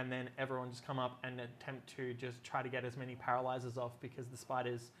middle, and then everyone just come up and attempt to just try to get as many paralyzers off, because the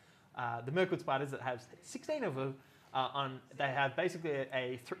spiders, the Mirkwood spiders that have 16 of them, they have basically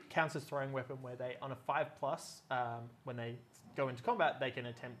counts as throwing weapon where they, on a 5+, when they go into combat, they can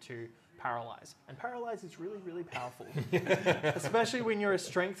attempt to paralyze. And paralyze is really, really powerful. Especially when you're a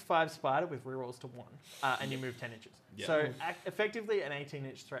strength 5 spider with rerolls to 1 and you move 10 inches. So effectively an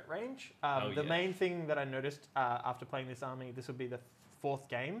 18-inch threat range. The main thing that I noticed after playing this army, this would be the 4th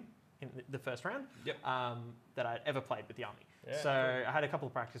game in the first round that I'd ever played with the army. So I had a couple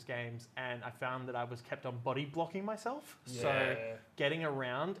of practice games, and I found that I was kept on body blocking myself. So getting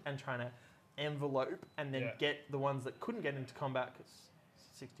around and trying to envelope and then get the ones that couldn't get into combat, because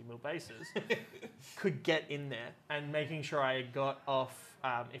 60 mil bases, could get in there, and making sure I got off,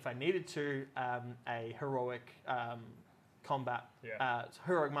 if I needed to, a heroic combat,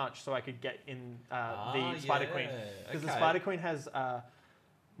 heroic march, so I could get in the Spider Queen. Because the Spider Queen has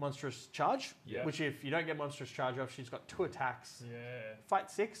monstrous charge, which if you don't get monstrous charge off, she's got 2 attacks.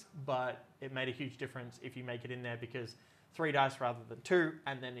 Fight 6, but it made a huge difference if you make it in there, because 3 dice rather than 2,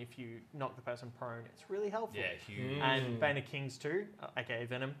 and then if you knock the person prone, it's really helpful. Huge. And Bane of Kings too, aka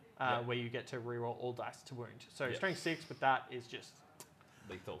Venom, where you get to reroll all dice to wound. So strength 6 with that is just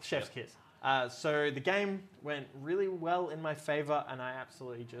lethal. Chef's kiss. So the game went really well in my favor, and I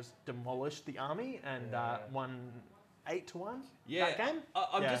absolutely just demolished the army and won 8-1 that game.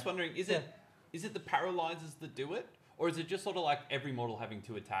 I'm just wondering, is it the paralyzers that do it, or is it just sort of like every model having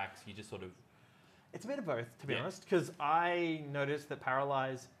 2 attacks? You just sort of... It's a bit of both, to be honest, because I noticed that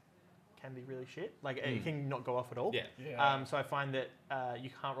paralyze can be really shit. Like, it can not go off at all. So I find that you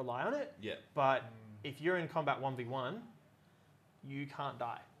can't rely on it. But if you're in combat 1v1, you can't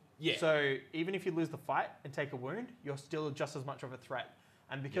die. So even if you lose the fight and take a wound, you're still just as much of a threat.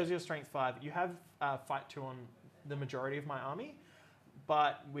 And because you're strength 5, you have fight 2 on the majority of my army.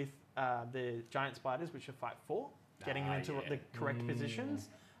 But with the giant spiders, which are fight 4, getting them into the correct positions,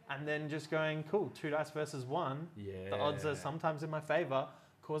 and then just going, cool, 2 dice versus 1. The odds are sometimes in my favor,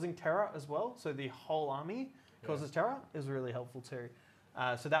 causing terror as well. So the whole army causes terror is really helpful too.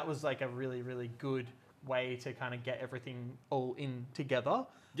 So that was like a really, really good way to kind of get everything all in together.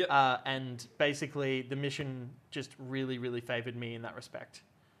 And basically the mission just really, really favored me in that respect,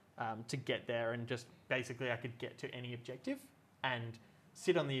 to get there, and just basically I could get to any objective and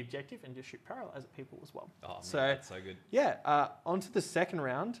sit on the objective and just shoot paralyze at people as well. Oh, man, that's so good. On to the second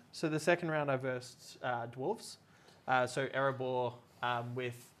round. So the second round I versed dwarves. So Erebor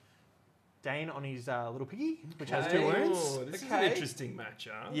with Dane on his little piggy, which has 2 wounds. This is an interesting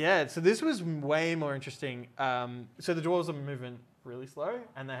matchup. Yeah, so this was way more interesting. So the dwarves are moving really slow,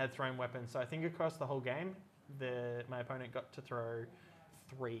 and they had thrown weapons. So I think across the whole game, my opponent got to throw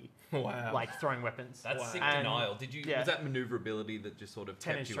 3 Wow. like throwing weapons. That's sick And- denial. Did you? yeah. Was that maneuverability that just sort of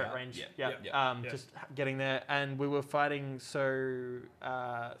 10 kept inch you straight out? range. Yeah. Yeah. Just getting there. And we were fighting, so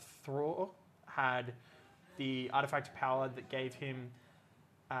Thror had the artifact power that gave him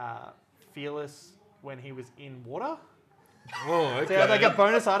Fearless when he was in water. Oh, okay. So he had like a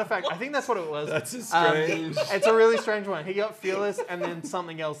bonus artifact. I think that's what it was. That's a strange. It's a really strange one. He got Fearless and then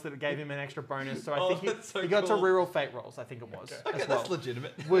something else that gave him an extra bonus. So I think he got to reroll Fate rolls, I think it was. Okay, as well. that's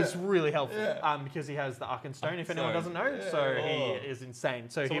legitimate. Was really helpful because he has the Arkenstone, if anyone doesn't know. So he is insane.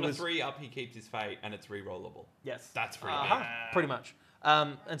 So he on was a 3 up, he keeps his fate, and it's re-rollable. Yes. That's pretty pretty much.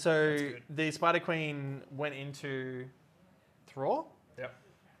 And so the Spider Queen went into Thror. Yep.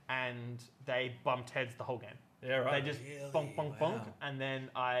 And they bumped heads the whole game. Yeah, right. They just bonk, bonk, bonk. And then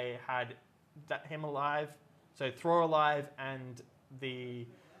I had him alive. So Thror alive and the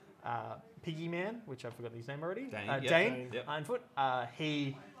Piggy Man, which I forgot his name already. Dane. Yep. Ironfoot.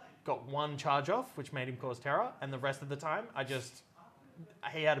 He got 1 charge off, which made him cause terror. And the rest of the time,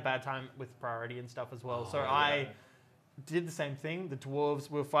 he had a bad time with priority and stuff as well. I did the same thing. The dwarves,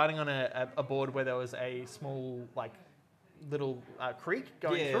 we were fighting on a board where there was a small, like, little creek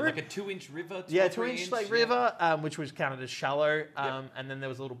going through. like a 2-inch river. 2-inch like river, which was counted as shallow. And then there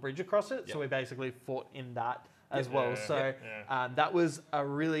was a little bridge across it. So we basically fought in that as well. So that was a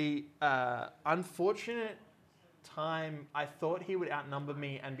really unfortunate time. I thought he would outnumber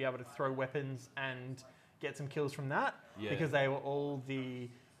me and be able to throw weapons and get some kills from that because they were all the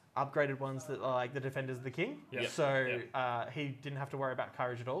upgraded ones that are like the Defenders of the King. So he didn't have to worry about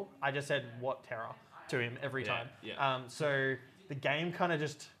courage at all. I just said, what terror? To him every time. So the game kind of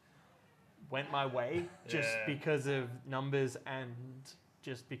just went my way just because of numbers and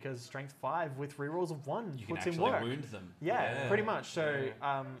just because strength 5 with rerolls of 1 You can puts in actually work. wound them. Yeah, pretty much. So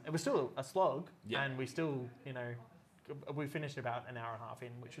it was still a slog and we still, we finished about an hour and a half in,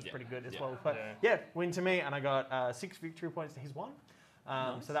 which was pretty good as well. But win to me and I got 6 victory points to his 1.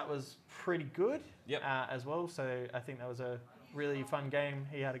 So that was pretty good as well. So I think that was a really fun game.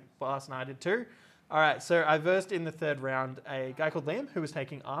 He had a blast and I did too. All right, so I versed in the 3rd round a guy called Liam who was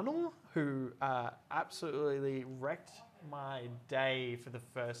taking Arnor, who absolutely wrecked my day for the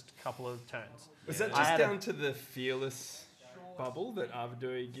first couple of turns. Was that just down to the Fearless bubble that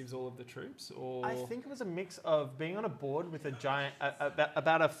Arvidui gives all of the troops? Or I think it was a mix of being on a board with a giant,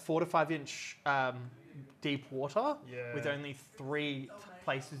 about a 4 to 5 inch deep water with only 3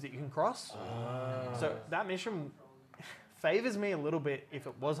 places that you can cross. So that mission favors me a little bit if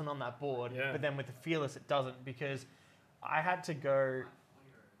it wasn't on that board, but then with the Fearless it doesn't because I had to go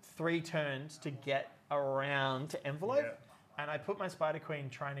 3 turns to get around to Envelope and I put my Spider Queen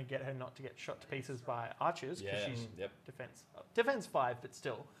trying to get her not to get shot to pieces by archers because she's defense 5 but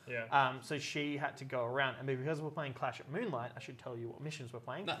still. So she had to go around and because we're playing Clash at Moonlight, I should tell you what missions we're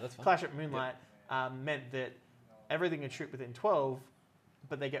playing. No, that's fine. Clash at Moonlight meant that everything would shoot within 12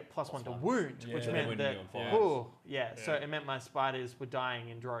 but they get +1 to wound, which meant that, so it meant my spiders were dying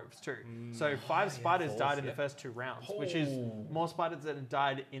in droves too. So 5 spiders died in the first 2 rounds, which is more spiders than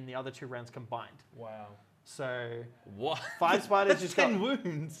died in the other 2 rounds combined. Wow. So what? 5 spiders just got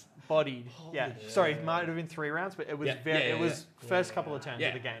wounds. Bodied. Sorry, it might have been 3 rounds, but it was it was first couple of turns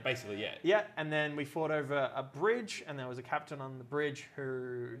of the game. Basically, and then we fought over a bridge, and there was a captain on the bridge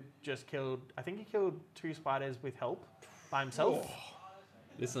who just killed. I think he killed 2 spiders with help by himself.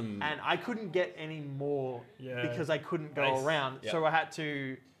 And I couldn't get any more because I couldn't go around. So I had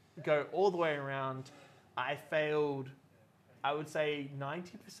to go all the way around. I failed, I would say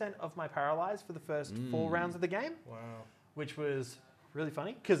 90% of my paralyze for the first 4 rounds of the game. Wow. Which was really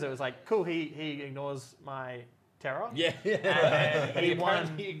funny because it was like, cool, he ignores my terror. And he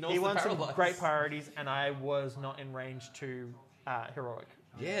won some great priorities and I was not in range to heroic.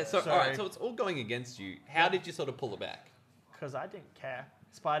 So all right, so it's all going against you. How did you sort of pull it back? Because I didn't care.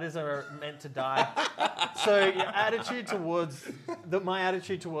 Spiders are meant to die. So your attitude towards my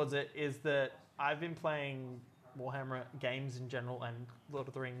attitude towards it is that I've been playing Warhammer games in general and Lord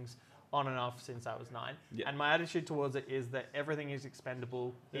of the Rings on and off since I was 9. And my attitude towards it is that everything is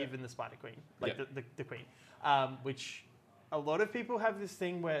expendable, even the Spider Queen, like the Queen. Which a lot of people have this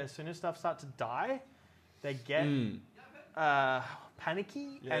thing where as soon as stuff starts to die, they get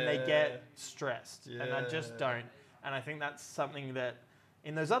panicky and they get stressed. And I just don't. And I think that's something that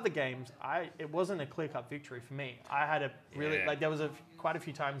in those other games, it wasn't a clear-cut victory for me. I had a really there was quite a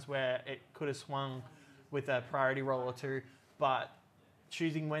few times where it could have swung with a priority roll or 2, but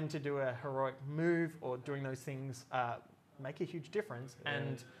choosing when to do a heroic move or doing those things make a huge difference.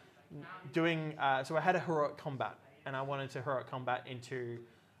 And doing so, I had a heroic combat, and I wanted to heroic combat into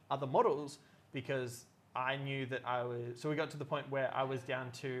other models because I knew that I was... So we got to the point where I was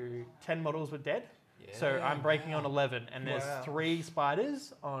down to 10 models were dead. Yeah. So I'm breaking on 11, and there's 3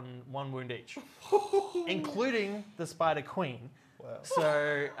 spiders on 1 wound each, including the Spider Queen. Wow.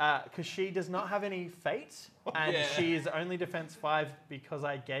 So, because she does not have any fate, and she is only defense 5 because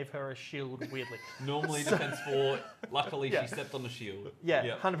I gave her a shield, weirdly. Normally defense 4, luckily she stepped on the shield.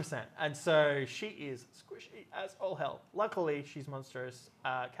 Yeah, 100%. And so she is squishy as all hell. Luckily, she's monstrous,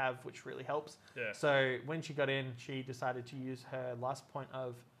 Cav, which really helps. Yeah. So when she got in, she decided to use her last point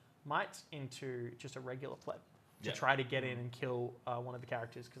of might into just a regular pleb to try to get in and kill one of the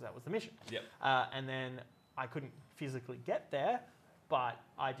characters, because that was the mission. Yep. And then I couldn't physically get there, but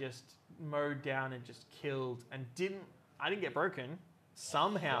I just mowed down and just killed and I didn't get broken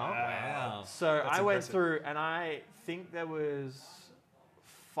somehow. Wow. So that's I went through, and I think there was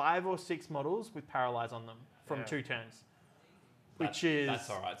 5 or 6 models with paralyze on them from 2 turns. That's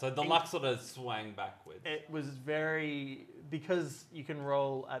all right. So the luck sort of swang backwards. It was because you can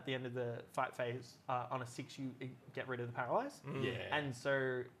roll at the end of the fight phase on a 6, you get rid of the paralyze. Yeah. And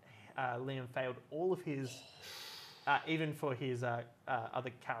so Liam failed all of his, even for his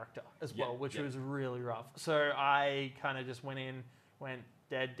other character as well, which was really rough. So I kind of just went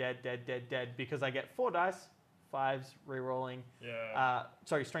dead, because I get 4 dice, 5s re-rolling. Yeah.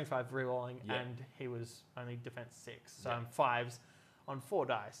 Strength 5 re-rolling, and he was only defense 6. So I'm 5s on 4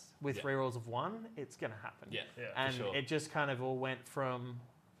 dice with rerolls of 1. It's gonna happen. Yeah. And for sure. it just kind of all went from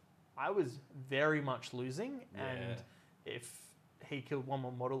I was very much losing, and if he killed one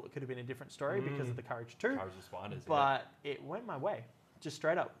more model, it could have been a different story because of the Courage 2. Courage of Spiders. But it went my way, just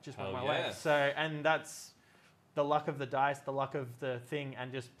straight up, went my way. So, and that's the luck of the dice, the luck of the thing,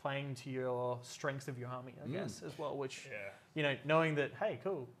 and just playing to your strengths of your army, I guess, as well. Which, knowing that, hey,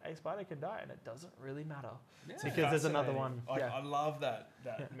 cool, a spider can die, and it doesn't really matter because there's another one. I love that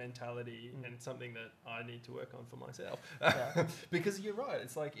mentality, and something that I need to work on for myself. Because you're right.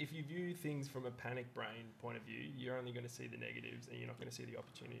 It's like if you view things from a panic brain point of view, you're only going to see the negatives, and you're not going to see the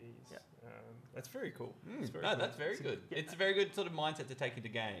opportunities. Yeah. That's very cool. That's very good. It's a very good sort of mindset to take into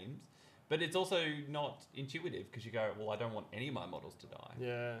games. But it's also not intuitive, because you go, well, I don't want any of my models to die.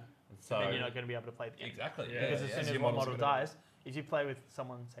 Yeah. So then you're not going to be able to play the game. Exactly. Because as soon as one model dies, if you play with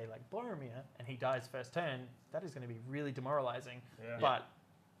someone, say, like Boromir, and he dies first turn, that is going to be really demoralizing. Yeah. But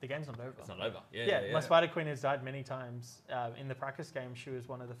the game's not over. It's not over. My Spider Queen has died many times. In the practice game, she was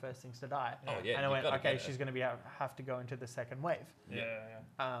one of the first things to die. Oh, yeah. And I went, okay, she's going to have to go into the second wave.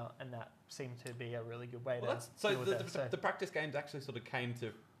 And that seemed to be a really good way to deal with it. The practice games actually sort of came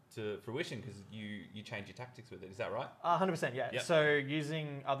to fruition because you change your tactics with it. Is that right? 100%, yeah. Yep. So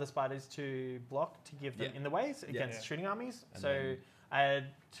using other spiders to block, to give them in the ways against shooting armies. And so I had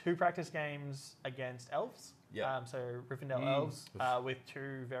 2 practice games against elves. Yeah. So Rivendell elves with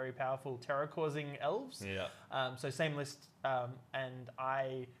 2 very powerful terror-causing elves. Yeah. So same list. And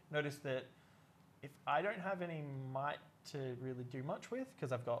I noticed that if I don't have any might to really do much with,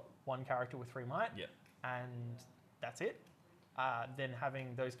 because I've got 1 character with 3 might, and that's it. Then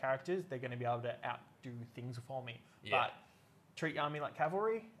having those characters, they're going to be able to outdo things for me. But treat your army like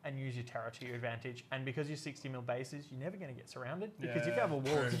cavalry and use your terror to your advantage. And because you're 60 mil bases, you're never going to get surrounded. Because if you have a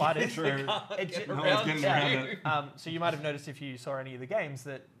wall of spiders, so you might have noticed if you saw any of the games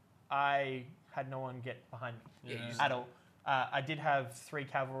that I had no one get behind me at all. I did have 3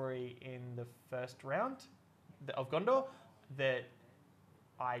 cavalry in the first round of Gondor that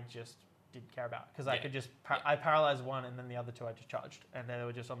I just didn't care about, because I could just I paralyzed 1, and then the other 2 I just charged, and they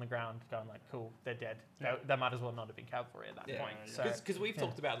were just on the ground going like, cool, they're dead. They might as well not have been cavalry at that point. Because we've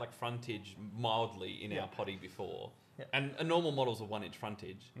talked about like frontage mildly in our potty before, and a normal model's a 1 inch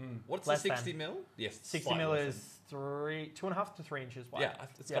frontage. What's Less the 60 mil? Yes, 60 mil is 2.5 to 3 inches wide. Yeah,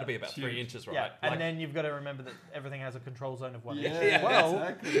 it's got to be about 3 inches, right? Yeah, and then you've got to remember that everything has a control zone of 1 inch.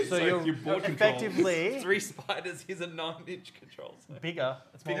 Exactly. So you're effectively 3 spiders is a 9-inch control zone. Bigger.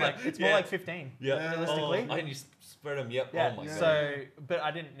 It's more like 15. Yeah, realistically. And you spread them. Yep. Yeah. Oh my god. So, but I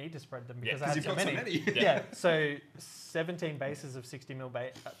didn't need to spread them because I had so many. So 17 bases of 60 mil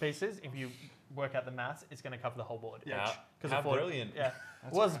pieces. If you work out the maths, it's going to cover the whole board. Yeah. How brilliant. Yeah.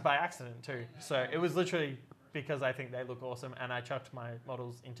 It was by accident too. So it was literally because I think they look awesome, and I chucked my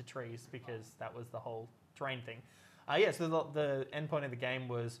models into trees because that was the whole terrain thing. So the end point of the game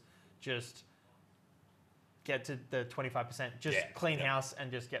was just get to the 25%, just clean house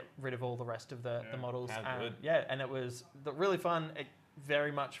and just get rid of all the rest of the models. Good. And it was really fun. It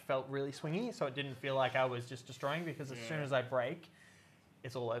very much felt really swingy, so it didn't feel like I was just destroying, because as soon as I break,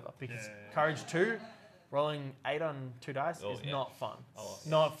 it's all over. Because Courage 2, rolling 8 on 2 dice is not fun.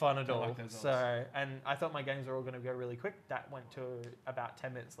 Not fun at all. So, and I thought my games were all going to go really quick. That went to about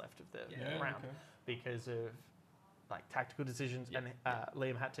 10 minutes left of the round because of like tactical decisions, and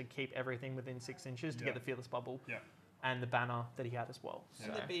Liam had to keep everything within 6 inches to get the Fearless Bubble and the banner that he had as well.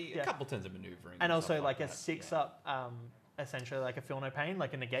 So there'd be a couple turns of manoeuvring. And also like a 6-up, essentially like a Feel No Pain,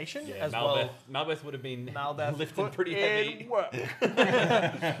 like a negation as Malbeth, well. Malbeth would have been Malbeth lifted pretty heavy. Work.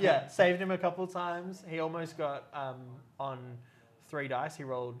 Saved him a couple of times. He almost got on 3 dice. He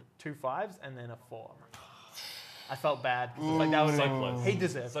rolled 2 5s and then a 4. I felt bad. Like that was so close. He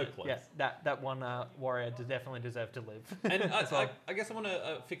deserved so it. close. Yeah, that one warrior definitely deserved to live. And I guess I want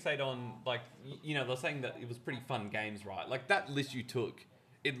to fixate on like they're saying that it was pretty fun games, right? Like that list you took,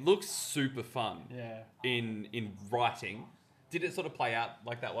 it looks super fun. Yeah. In writing, did it sort of play out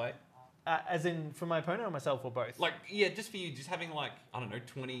like that way? As in for my opponent or myself or both? Like just for you, just having like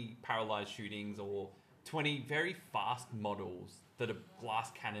 20 paralyzed shootings or 20 very fast models that are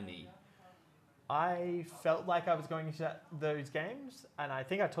glass cannony. I felt like I was going into those games, and I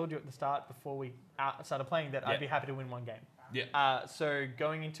think I told you at the start before we started playing that I'd be happy to win one game. Yeah. So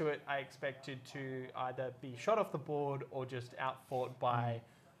going into it, I expected to either be shot off the board or just outfought by,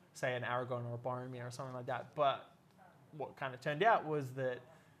 say, an Aragon or a Boromir or something like that. But what kind of turned out was that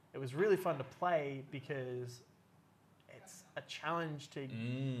it was really fun to play because it's a challenge to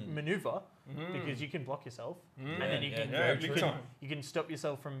maneuver because you can block yourself and then you can stop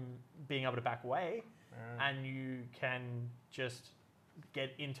yourself from being able to back away and you can just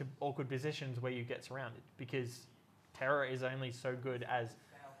get into awkward positions where you get surrounded because terror is only so good as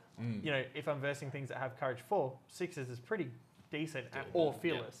if I'm versing things that have courage 4, 6s is pretty decent or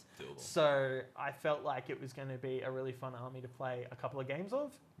fearless. So I felt like it was going to be a really fun army to play a couple of games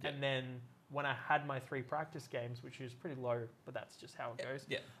of and then when I had my 3 practice games, which is pretty low, but that's just how it goes.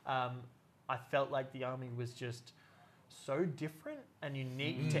 I felt like the army was just so different and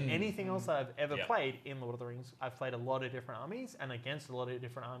unique to anything else that I've ever played in Lord of the Rings. I've played a lot of different armies and against a lot of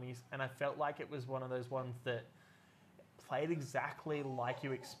different armies, and I felt like it was one of those ones that played exactly like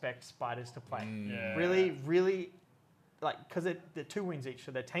you expect spiders to play. Really, really, like, because they're 2 wins each,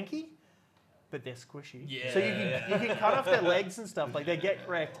 so they're tanky, but they're squishy. So you can cut off their legs and stuff. Like they get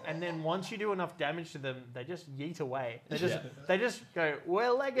wrecked, and then once you do enough damage to them, they just yeet away. They just go,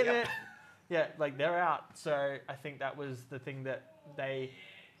 we're legging it. Yeah, like they're out. So I think that was the thing that they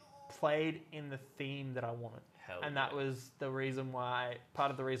played in the theme that I wanted. That was the reason why,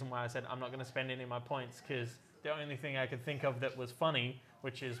 part of the reason why I said I'm not going to spend any of my points because the only thing I could think of that was funny,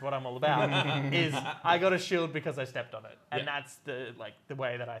 which is what I'm all about, is I got a shield because I stepped on it. And that's the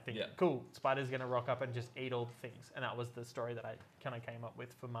way that I think, cool, Spider's going to rock up and just eat all the things. And that was the story that I kind of came up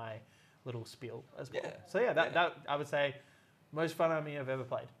with for my little spiel as well. So that I would say most fun army I've ever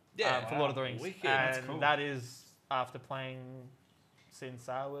played for Lord of the Rings. Wicked. And That's cool. that is after playing since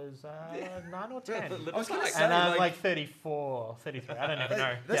I was 9 or 10. And I'm like 34, 33. I don't even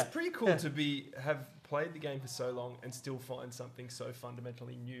know. That's pretty cool to have played the game for so long and still find something so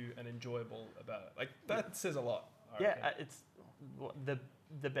fundamentally new and enjoyable about it. Like, that says a lot. It's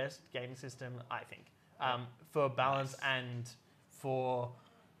the best game system, I think, for balance and for...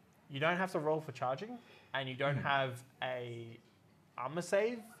 You don't have to roll for charging, and you don't have a armor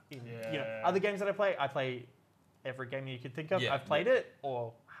save. Other games that I play every game you could think of. I've played it,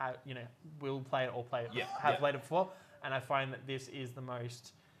 or will play it, or play it. Have played it before, and I find that this is the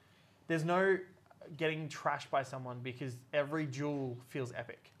most. There's no getting trashed by someone because every duel feels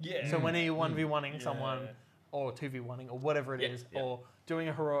epic. So when you're 1v1ing someone, or 2v1ing, or whatever it is, or doing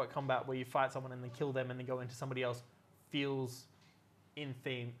a heroic combat where you fight someone and then kill them and then go into somebody else, feels in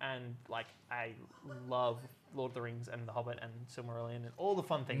theme. And like I love Lord of the Rings and The Hobbit and Silmarillion and all the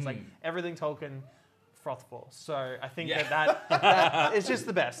fun things, like everything Tolkien froth for. So I think that it's just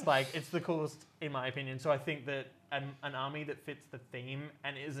the best. Like it's the coolest in my opinion. So I think that an army that fits the theme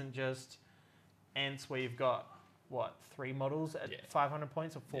and isn't just Ents where you've got 3 models at 500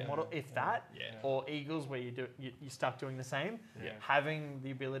 points or 4 models, if that, or Eagles where you're stuck doing the same. Having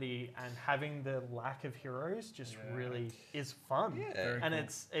the ability and having the lack of heroes just really is fun, and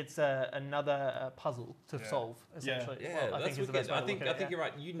cool. it's another puzzle to solve essentially. I think is the best way to look at it. I think you're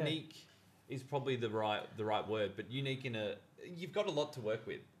right. Unique is probably the right word, but unique you've got a lot to work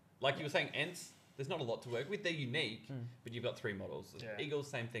with. Like you were saying, Ents. There's not a lot to work with. They're unique, but you've got 3 models. Eagles,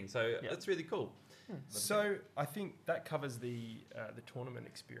 same thing. So that's really cool. So I think that covers the tournament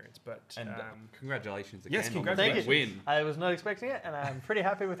experience. But congratulations again. Yes, congratulations. Win. I was not expecting it, and I'm pretty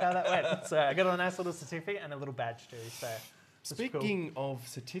happy with how that went. So I got a nice little certificate and a little badge too. So Speaking of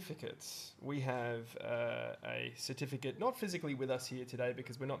certificates, we have a certificate, not physically with us here today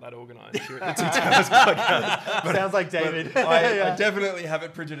because we're not that organised here at the Two Towers Podcast. But sounds like David. I definitely have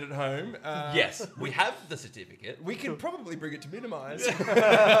it printed at home. Yes, we have the certificate. We can probably bring it to Minimise.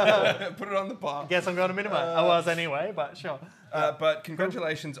 Put it on the bar. Guess I'm going to Minimise. I was anyway, but sure. But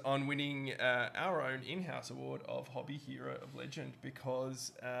congratulations on winning our own in-house award of Hobby Hero of Legend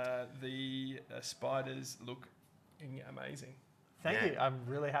because the spiders look amazing. Thank you. I'm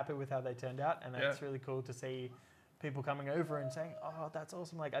really happy with how they turned out, and it's really cool to see people coming over and saying, "Oh, that's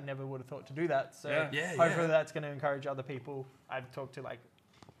awesome!" Like I never would have thought to do that. So hopefully that's going to encourage other people. I've talked to like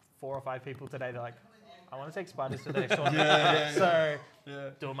 4 or 5 people today. They're like, "I want to take spiders to the next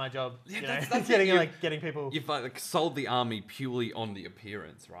one." Doing my job. Yeah, that's getting people. You've like sold the army purely on the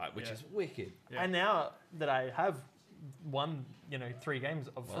appearance, right? Which is wicked. Yeah. And now that I have won, 3 games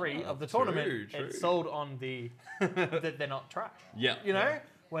of 3 of the tournament, it's sold on the that they're not trash. Yeah.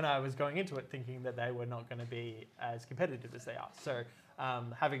 When I was going into it thinking that they were not going to be as competitive as they are. So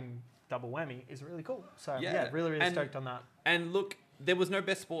having double whammy is really cool. So really stoked on that. And look, there was no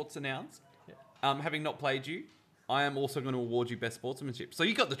best sports announced. Having not played you, I am also going to award you best sportsmanship. So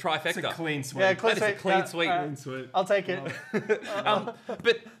you got the trifecta. It's a clean sweep. Yeah, That is a clean sweep. Clean sweep. I'll take it.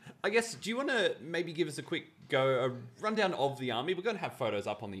 But I guess, do you want to maybe give us a quick a rundown of the army? We're going to have photos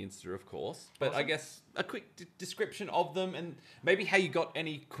up on the Insta, of course. But I guess a quick description of them and maybe how you got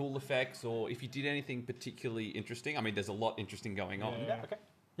any cool effects or if you did anything particularly interesting. I mean, there's a lot interesting going on. Yeah, okay.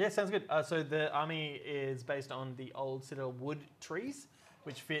 Yeah, sounds good. So the army is based on the old Citadel wood trees,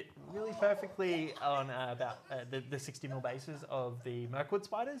 which fit really perfectly on about the 60 mil bases of the Mirkwood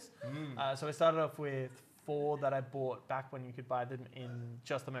spiders. So I started off with 4 that I bought back when you could buy them in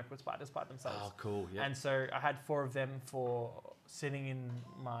just the Mirkwood spiders by themselves. Oh, cool. Yeah. And so I had 4 of them for sitting in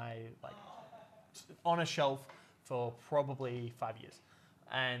my on a shelf for probably 5 years,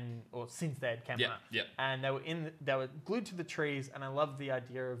 or since they had come out. Yeah. And they were glued to the trees, and I loved the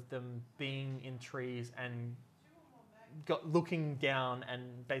idea of them being in trees and looking down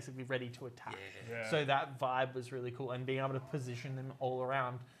and basically ready to attack. Yeah. So that vibe was really cool, and being able to position them all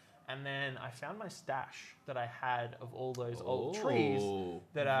around. And then I found my stash that I had of all those old trees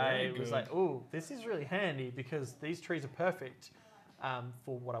that I was like, "Oh, this is really handy because these trees are perfect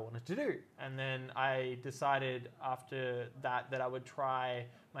for what I wanted to do." And then I decided after that I would try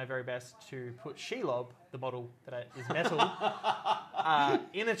my very best to put Shelob, the model that is metal,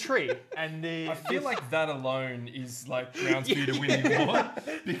 in a tree. And I feel like that alone is like grounds for you to win the award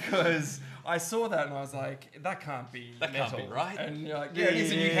because I saw that and I was like, that can't be metal. Can't be right. And you're like, it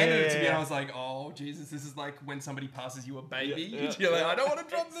is. And you handed it to me and I was like, oh, Jesus, this is like when somebody passes you a baby. You're like, I don't want to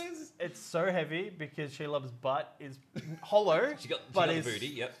drop this. It's so heavy because Shelob's butt is hollow, but the is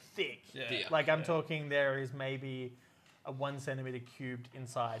booty, thick. Yeah. Like I'm talking there is maybe a 1 centimeter cubed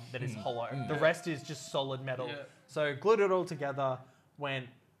inside that is hollow. The rest is just solid metal. Yeah. So glued it all together, went,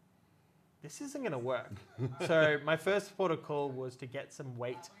 this isn't going to work. So my first protocol was to get some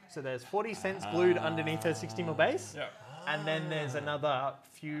weight. So there's 40 cents glued underneath her 60 mil base. Yeah. And then there's another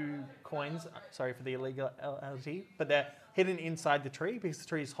few coins, sorry for the illegality, but they're hidden inside the tree because the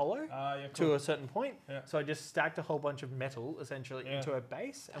tree is hollow to a certain point. Yeah. So I just stacked a whole bunch of metal essentially into a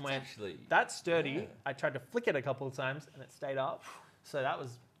base and went, actually- that's sturdy. I tried to flick it a couple of times and it stayed up. So that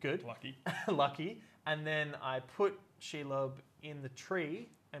was good. Lucky. And then I put Shelob in the tree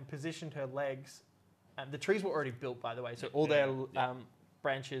and positioned her legs. And the trees were already built, by the way. So all their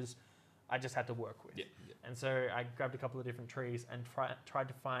branches I just had to work with. And so I grabbed a couple of different trees and tried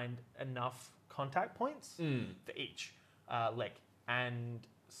to find enough contact points for each leg. And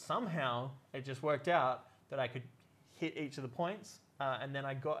somehow it just worked out that I could hit each of the points. And then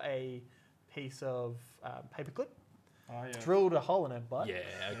I got a piece of paperclip, drilled a hole in her butt.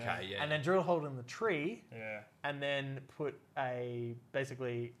 And then drilled a hole in the tree. And then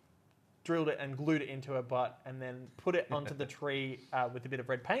basically drilled it and glued it into her butt and then put it onto the tree with a bit of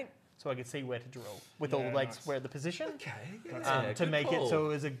red paint. So I could see where to drill with all the legs, where the position. To make it so it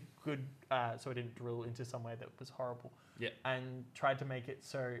was a good, so I didn't drill into somewhere that was horrible. And tried to make it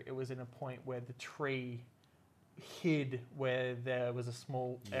so it was in a point where the tree hid where there was a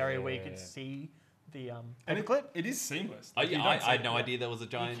small area where you could see the paperclip. It is seamless. I had no idea there was a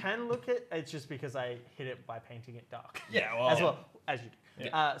giant. You can look at it's just because I hit it by painting it dark. As you do.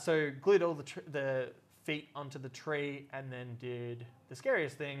 So glued all the feet onto the tree and then did the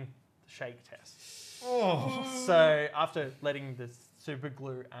scariest thing, the shake test. So after letting the super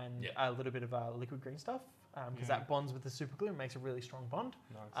glue and a little bit of liquid green stuff, because that bonds with the super glue and makes a really strong bond,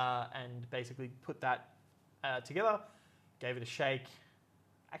 and basically put that together, gave it a shake,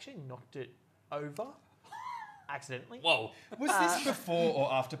 actually knocked it over, accidentally. Whoa. Was this before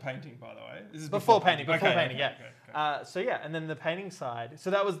or after painting, by the way? This is Before painting, Okay, yeah. okay. So yeah, and then the painting side.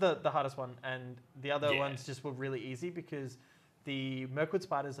 So that was the hardest one, and the other ones just were really easy because the Mirkwood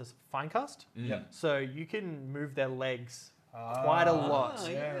spiders are fine cast. Yep. So you can move their legs quite a lot.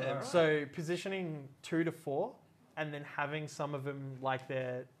 Right. So positioning 2 to 4, and then having some of them like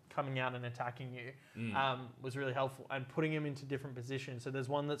they're coming out and attacking you was really helpful, and putting them into different positions. So there's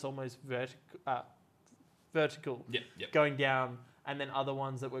one that's almost vertical, going down, and then other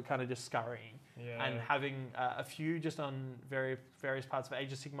ones that were kind of just scurrying, and having a few just on various parts of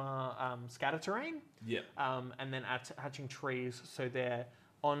Age of Sigmar scatter terrain, and then hatching trees so they're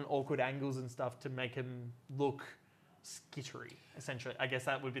on awkward angles and stuff to make them look skittery, essentially. I guess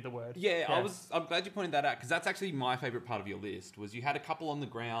that would be the word. I'm glad you pointed that out, because that's actually my favourite part of your list, was you had a couple on the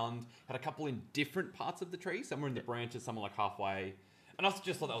ground, had a couple in different parts of the tree, some were in the branches, some were like halfway, and I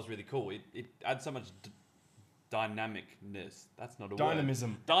just thought that was really cool. It adds so much dynamicness. That's not a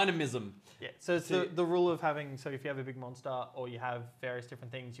Dynamism. word. Dynamism. Yeah, so it's the rule of having, so if you have a big monster or you have various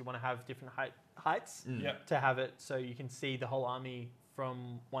different things, you want to have different heights to have it so you can see the whole army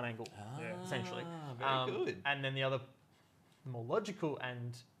from one angle, essentially. Very good. And then the other more logical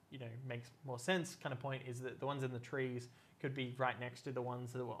and, makes more sense kind of point is that the ones in the trees could be right next to the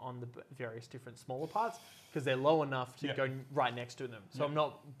ones that were on the various different smaller parts, because they're low enough to go right next to them. So I'm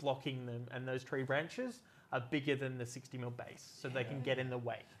not blocking them, and those tree branches are bigger than the 60mm base, so they can get in the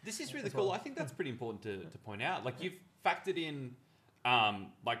way. This is really cool. I think that's pretty important to point out. Like, you've factored in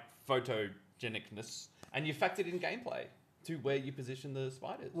photogenicness, and you've factored in gameplay to where you position the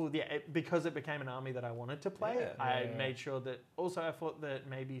spiders. Well, because it became an army that I wanted to play, I made sure that. Also, I thought that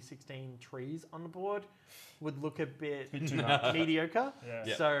maybe 16 trees on the board would look a bit mediocre.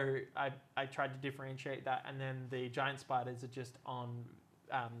 So I tried to differentiate that, and then the giant spiders are just on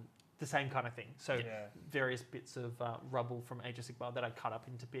the same kind of thing. So various bits of rubble from Age of Sigmar that I cut up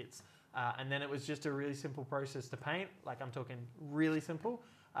into bits, and then it was just a really simple process to paint. Like, I'm talking really simple.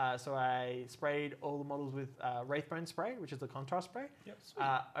 So I sprayed all the models with Wraithbone spray, which is the contrast spray.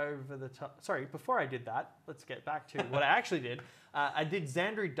 Over the top. Sorry, before I did that, let's get back to what I actually did. I did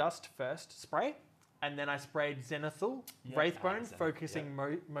Xandri Dust first spray, and then I sprayed Zenithal Wraithbone, focusing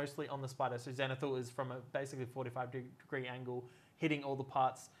mostly on the spider. So Zenithal is from a basically 45-degree angle, hitting all the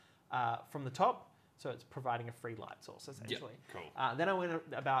parts from the top. So it's providing a free light source, essentially. Cool. Then I went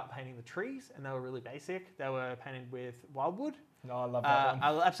about painting the trees, and they were really basic. They were painted with Wildwood. No, I love that one.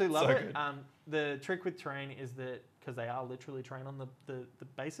 I absolutely love it. Good. The trick with terrain is that, because they are literally terrain on the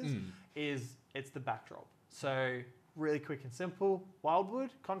bases, is it's the backdrop. So really quick and simple, Wildwood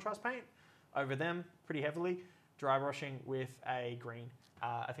contrast paint over them pretty heavily, dry brushing with a green.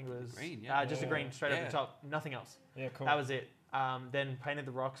 I think it was green, just a green straight over the top, nothing else. Yeah, cool. That was it. Then painted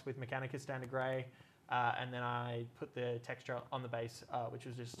the rocks with Mechanicus Standard Grey, and then I put the texture on the base, which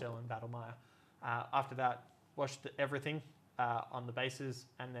was just still in Battlemire. After that, washed everything on the bases,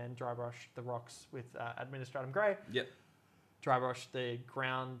 and then dry brushed the rocks with Administratum Grey. Dry brushed the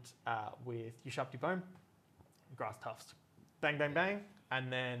ground with Ushabti Bone, grass tufts. Bang, bang, bang.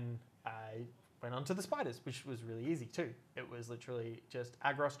 And then I went on to the spiders, which was really easy too. It was literally just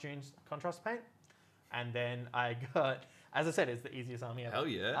Agros Dunes contrast paint. And then I got, as I said, it's the easiest army ever. Hell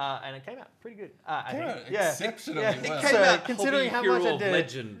yeah. And it came out pretty good. Exceptionally well. It came out considering how much I did.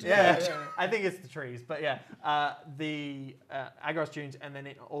 Legend. I think it's the trees. But the Agros Dunes, and then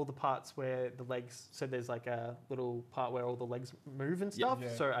all the parts where the legs, so there's like a little part where all the legs move and stuff.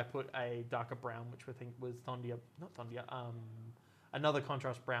 So I put a darker brown, which I think was another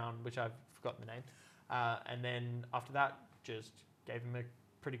contrast brown, which I've forgotten the name. And then after that, just gave him a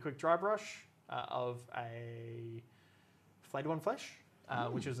pretty quick dry brush of a Flayed One Flesh,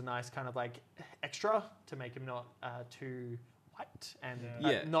 which was a nice kind of like extra to make him not too white and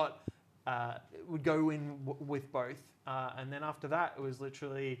not would go in with both. And then after that, it was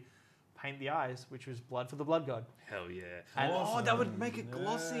literally paint the eyes, which was Blood for the Blood God. Hell yeah. And that would make it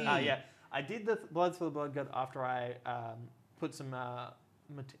glossy. I did the Blood for the Blood God after I put some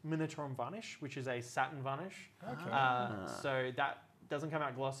Minotaur Varnish, which is a satin varnish. So that doesn't come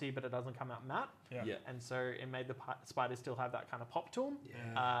out glossy, but it doesn't come out matte. And so it made the spiders still have that kind of pop to them.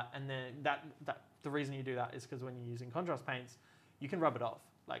 And then that the reason you do that is because when you're using contrast paints, you can rub it off.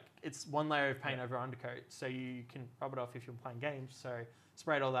 Like, it's one layer of paint over undercoat, so you can rub it off if you're playing games. So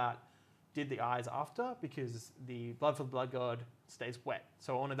sprayed all that, did the eyes after, because the Blood for the Blood God stays wet.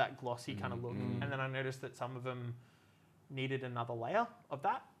 So I wanted that glossy kind of look. And then I noticed that some of them needed another layer of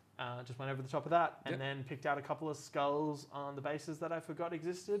that. Just went over the top of that, and then picked out a couple of skulls on the bases that I forgot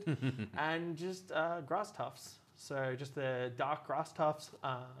existed, and just grass tufts. So just the dark grass tufts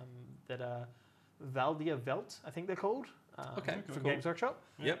that are Valdia Velt, I think they're called. Okay, from cool. Games Workshop.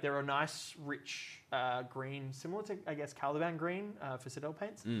 Yep. They're a nice, rich green, similar to, I guess, Caliban green for Citadel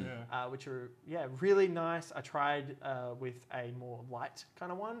paints, which are, really nice. I tried with a more light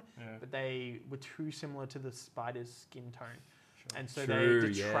kind of one, but they were too similar to the spider's skin tone. Sure. And so they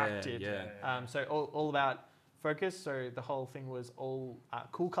detracted. So all about focus. So the whole thing was all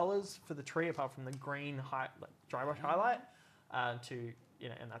cool colors for the tree, apart from the green dry brush highlight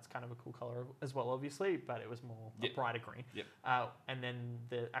and that's kind of a cool color as well, obviously, but it was more a brighter green. And then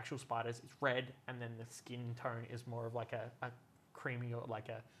the actual spiders is red, and then the skin tone is more of like a creamy or like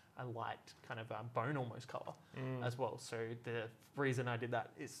a light kind of bone almost color as well. So the reason I did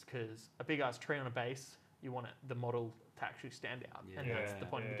that is because a big ass tree on a base, you want the model to actually stand out, and that's the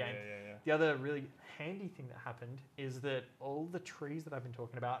point of the game. The other really handy thing that happened is that all the trees that I've been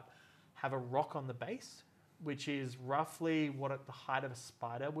talking about have a rock on the base, which is roughly what the height of a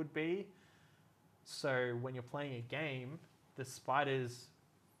spider would be. So when you're playing a game, the spiders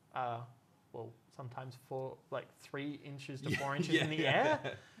are, sometimes 3 inches to 4 inches in the air.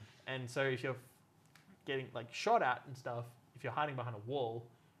 And so if you're getting shot at and stuff, if you're hiding behind a wall,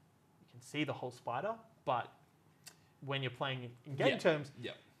 you can see the whole spider. But when you're playing in game terms,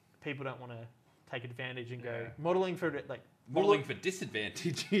 people don't want to take advantage and go modeling for modeling for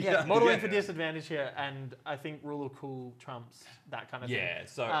disadvantage. Modeling for disadvantage here, and I think rule of cool trumps that kind of thing.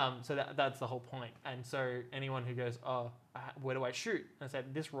 So that's the whole point. And so anyone who goes, where do I shoot? And I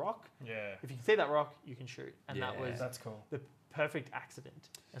said, this rock. If you can see that rock, you can shoot. And that's cool. The perfect accident,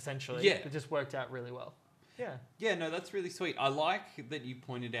 essentially. It just worked out really well. No, that's really sweet. I like that you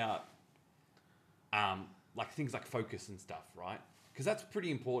pointed out, things like focus and stuff, right? Because that's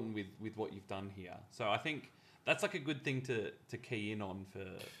pretty important with what you've done here. So I think that's a good thing to key in on for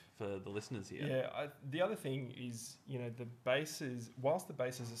the listeners here. The other thing is, the bases, whilst the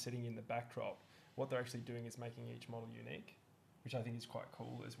bases are sitting in the backdrop, what they're actually doing is making each model unique, which I think is quite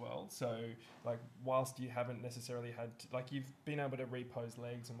cool as well. So, whilst you haven't necessarily had, you've been able to repose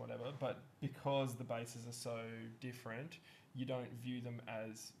legs and whatever, but because the bases are so different, you don't view them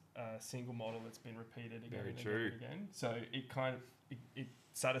as a single model that's been repeated again and again and again. So it kind of it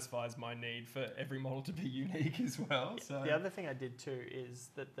satisfies my need for every model to be unique as well. So the other thing I did too is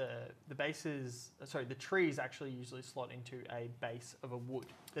that the trees actually usually slot into a base of a wood.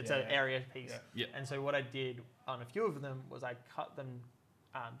 That's an area piece. And so what I did on a few of them was I cut them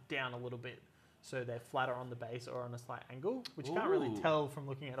down a little bit so they're flatter on the base or on a slight angle, which you can't really tell from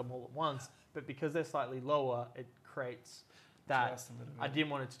looking at them all at once. But because they're slightly lower, it creates that. I didn't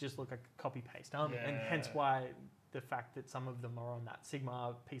want it to just look like a copy paste, and hence why the fact that some of them are on that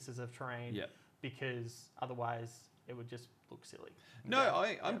Sigma pieces of terrain, because otherwise it would just look silly. No,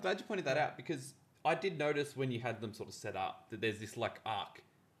 I'm glad you pointed that out, because I did notice when you had them sort of set up that there's this arc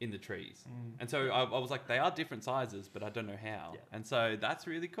in the trees. And so I was like, they are different sizes, but I don't know how. And so that's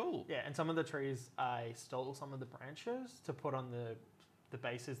really cool. And some of the trees, I stole some of the branches to put on the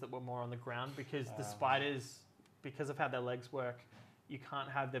bases that were more on the ground, because the spiders, because of how their legs work, you can't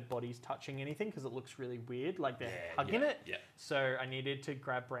have their bodies touching anything because it looks really weird, like they're hugging it. So I needed to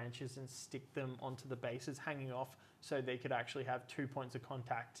grab branches and stick them onto the bases hanging off so they could actually have 2 points of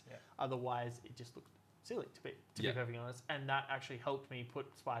contact. Otherwise, it just looked silly, to be perfectly honest. And that actually helped me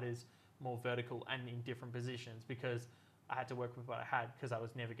put spiders more vertical and in different positions, because I had to work with what I had, because I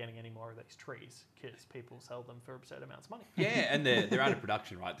was never getting any more of these trees, because people sell them for absurd amounts of money. And they're out of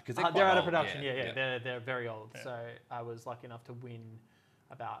production, right? Because they're out of production. They're very old. So I was lucky enough to win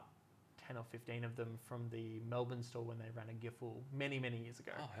about 10 or 15 of them from the Melbourne store when they ran a Giffle many years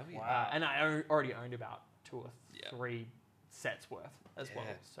ago. Oh, hell yeah! And I already owned about 2 or 3 sets worth as well.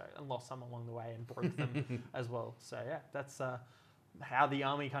 So, and lost some along the way and broke them as well. So that's how the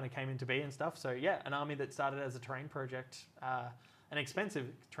army kind of came into be and stuff. So an army that started as a terrain project, an expensive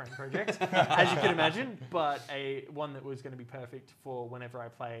terrain project, as you can imagine, but one that was going to be perfect for whenever I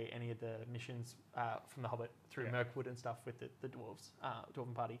play any of the missions from The Hobbit through Mirkwood and stuff with the dwarves,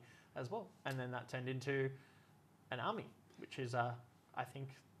 Dwarven party as well. And then that turned into an army, which is, I think,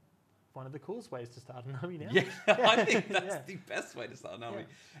 one of the coolest ways to start an army now. I think that's the best way to start an army.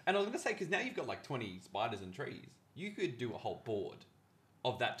 And I was going to say, because now you've got 20 spiders and trees, you could do a whole board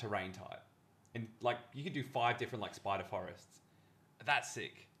of that terrain type. And you could do 5 different spider forests. That's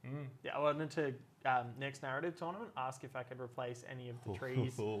sick. I wanted to, next narrative tournament, ask if I could replace any of the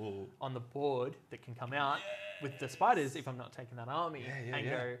trees on the board that can come out with the spiders if I'm not taking that army,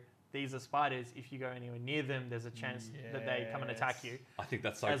 go, these are spiders. If you go anywhere near them, there's a chance that they come and attack you. I think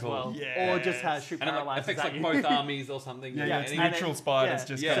that's so as cool. well. Or just has shoot and it paralyzes affects at like you. both armies or something. It's neutral spiders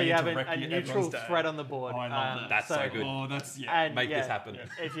just so you have to a wreck neutral everyone's day. threat on the board. Oh, I love that. That's so good. Oh, that's And Make this happen.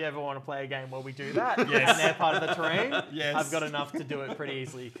 If you ever want to play a game where we do that, Yes. and they're part of the terrain, Yes. I've got enough to do it pretty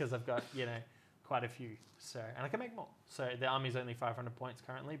easily because I've got quite a few. So, and I can make more. So the army's only 500 points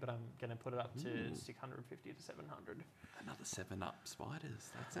currently, but I'm going to put it up to 650 to 700. Another 7-up spiders.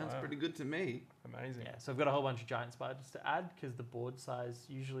 That sounds pretty good to me. Amazing. Yeah, so I've got a whole bunch of giant spiders to add because the board size,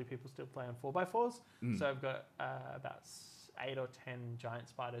 usually people still play on 4x4s. So I've got about 8 or 10 giant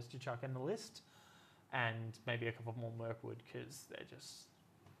spiders to chuck in the list and maybe a couple more Mirkwood because they're just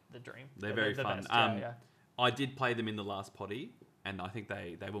the dream. They're very the fun. best, I did play them in the last potty, and I think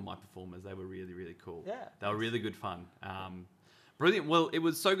they were my performers. They were really, really cool. Yeah. They were really good fun. Brilliant. Well, it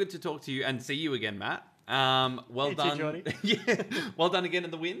was so good to talk to you and see you again, Matt. Well You too, done. Jordy. Yeah. Well done again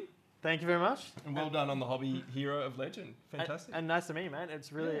in the win. Thank you very much. And well done on the Hobby Hero of Legend. Fantastic. And nice to meet you, man.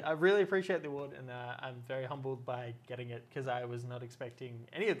 It's really, I really appreciate the award, and I'm very humbled by getting it because I was not expecting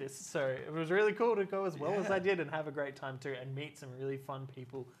any of this. So it was really cool to go as well as I did and have a great time too, and meet some really fun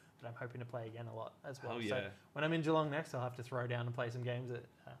people that I'm hoping to play again a lot as well. Hell So yeah. when I'm in Geelong next, I'll have to throw down and play some games at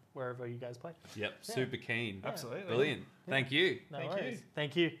wherever you guys play. Yep. Super keen. Absolutely. Brilliant. Thank you. No worries.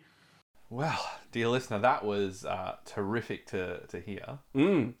 Thank you. Well, dear listener, that was terrific to hear.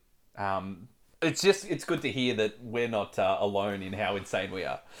 It's good to hear that we're not alone in how insane we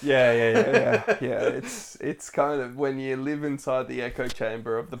are. Yeah. It's kind of when you live inside the echo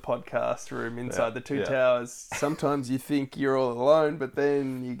chamber of the podcast room inside the two towers. Sometimes you think you're all alone, but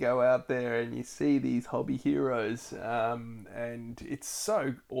then you go out there and you see these hobby heroes, and it's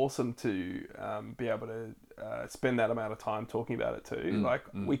so awesome to be able to spend that amount of time talking about it too.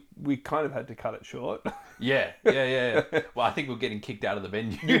 We kind of had to cut it short. Yeah. Well, I think we're getting kicked out of the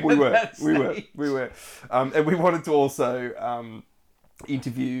venue. We were. And we wanted to also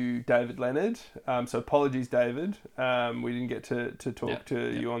interview David Leonard. So apologies, David. We didn't get to talk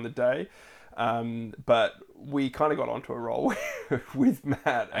to you on the day. But we kind of got onto a roll with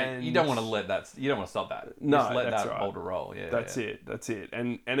Matt, and you don't want to let that. You don't want to stop that. No, just let that's that right. hold a roll. Yeah, That's it.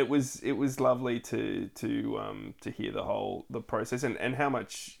 And it was lovely to hear the process and how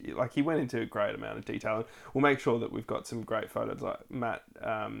much, like, he went into a great amount of detail. And we'll make sure that we've got some great photos. Like Matt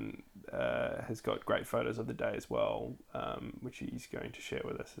has got great photos of the day as well, which he's going to share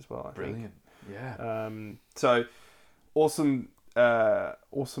with us as well. I Brilliant. think. Yeah. So awesome.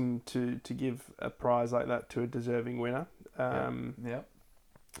 Awesome to give a prize like that to a deserving winner. Yeah.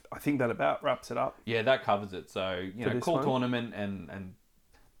 I think that about wraps it up. Yeah, that covers it. So, cool one. tournament and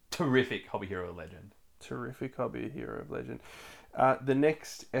terrific Hobby Hero of Legend. Terrific Hobby Hero of Legend. The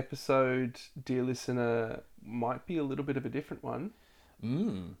next episode, dear listener, might be a little bit of a different one.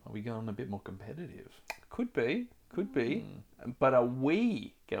 Are we going a bit more competitive? Could be. But are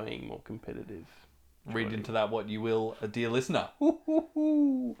we going more competitive? Read into that what you will, a dear listener.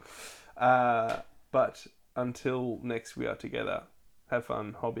 But until next we are together, have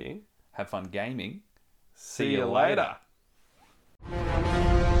fun hobbying. Have fun gaming. See you later.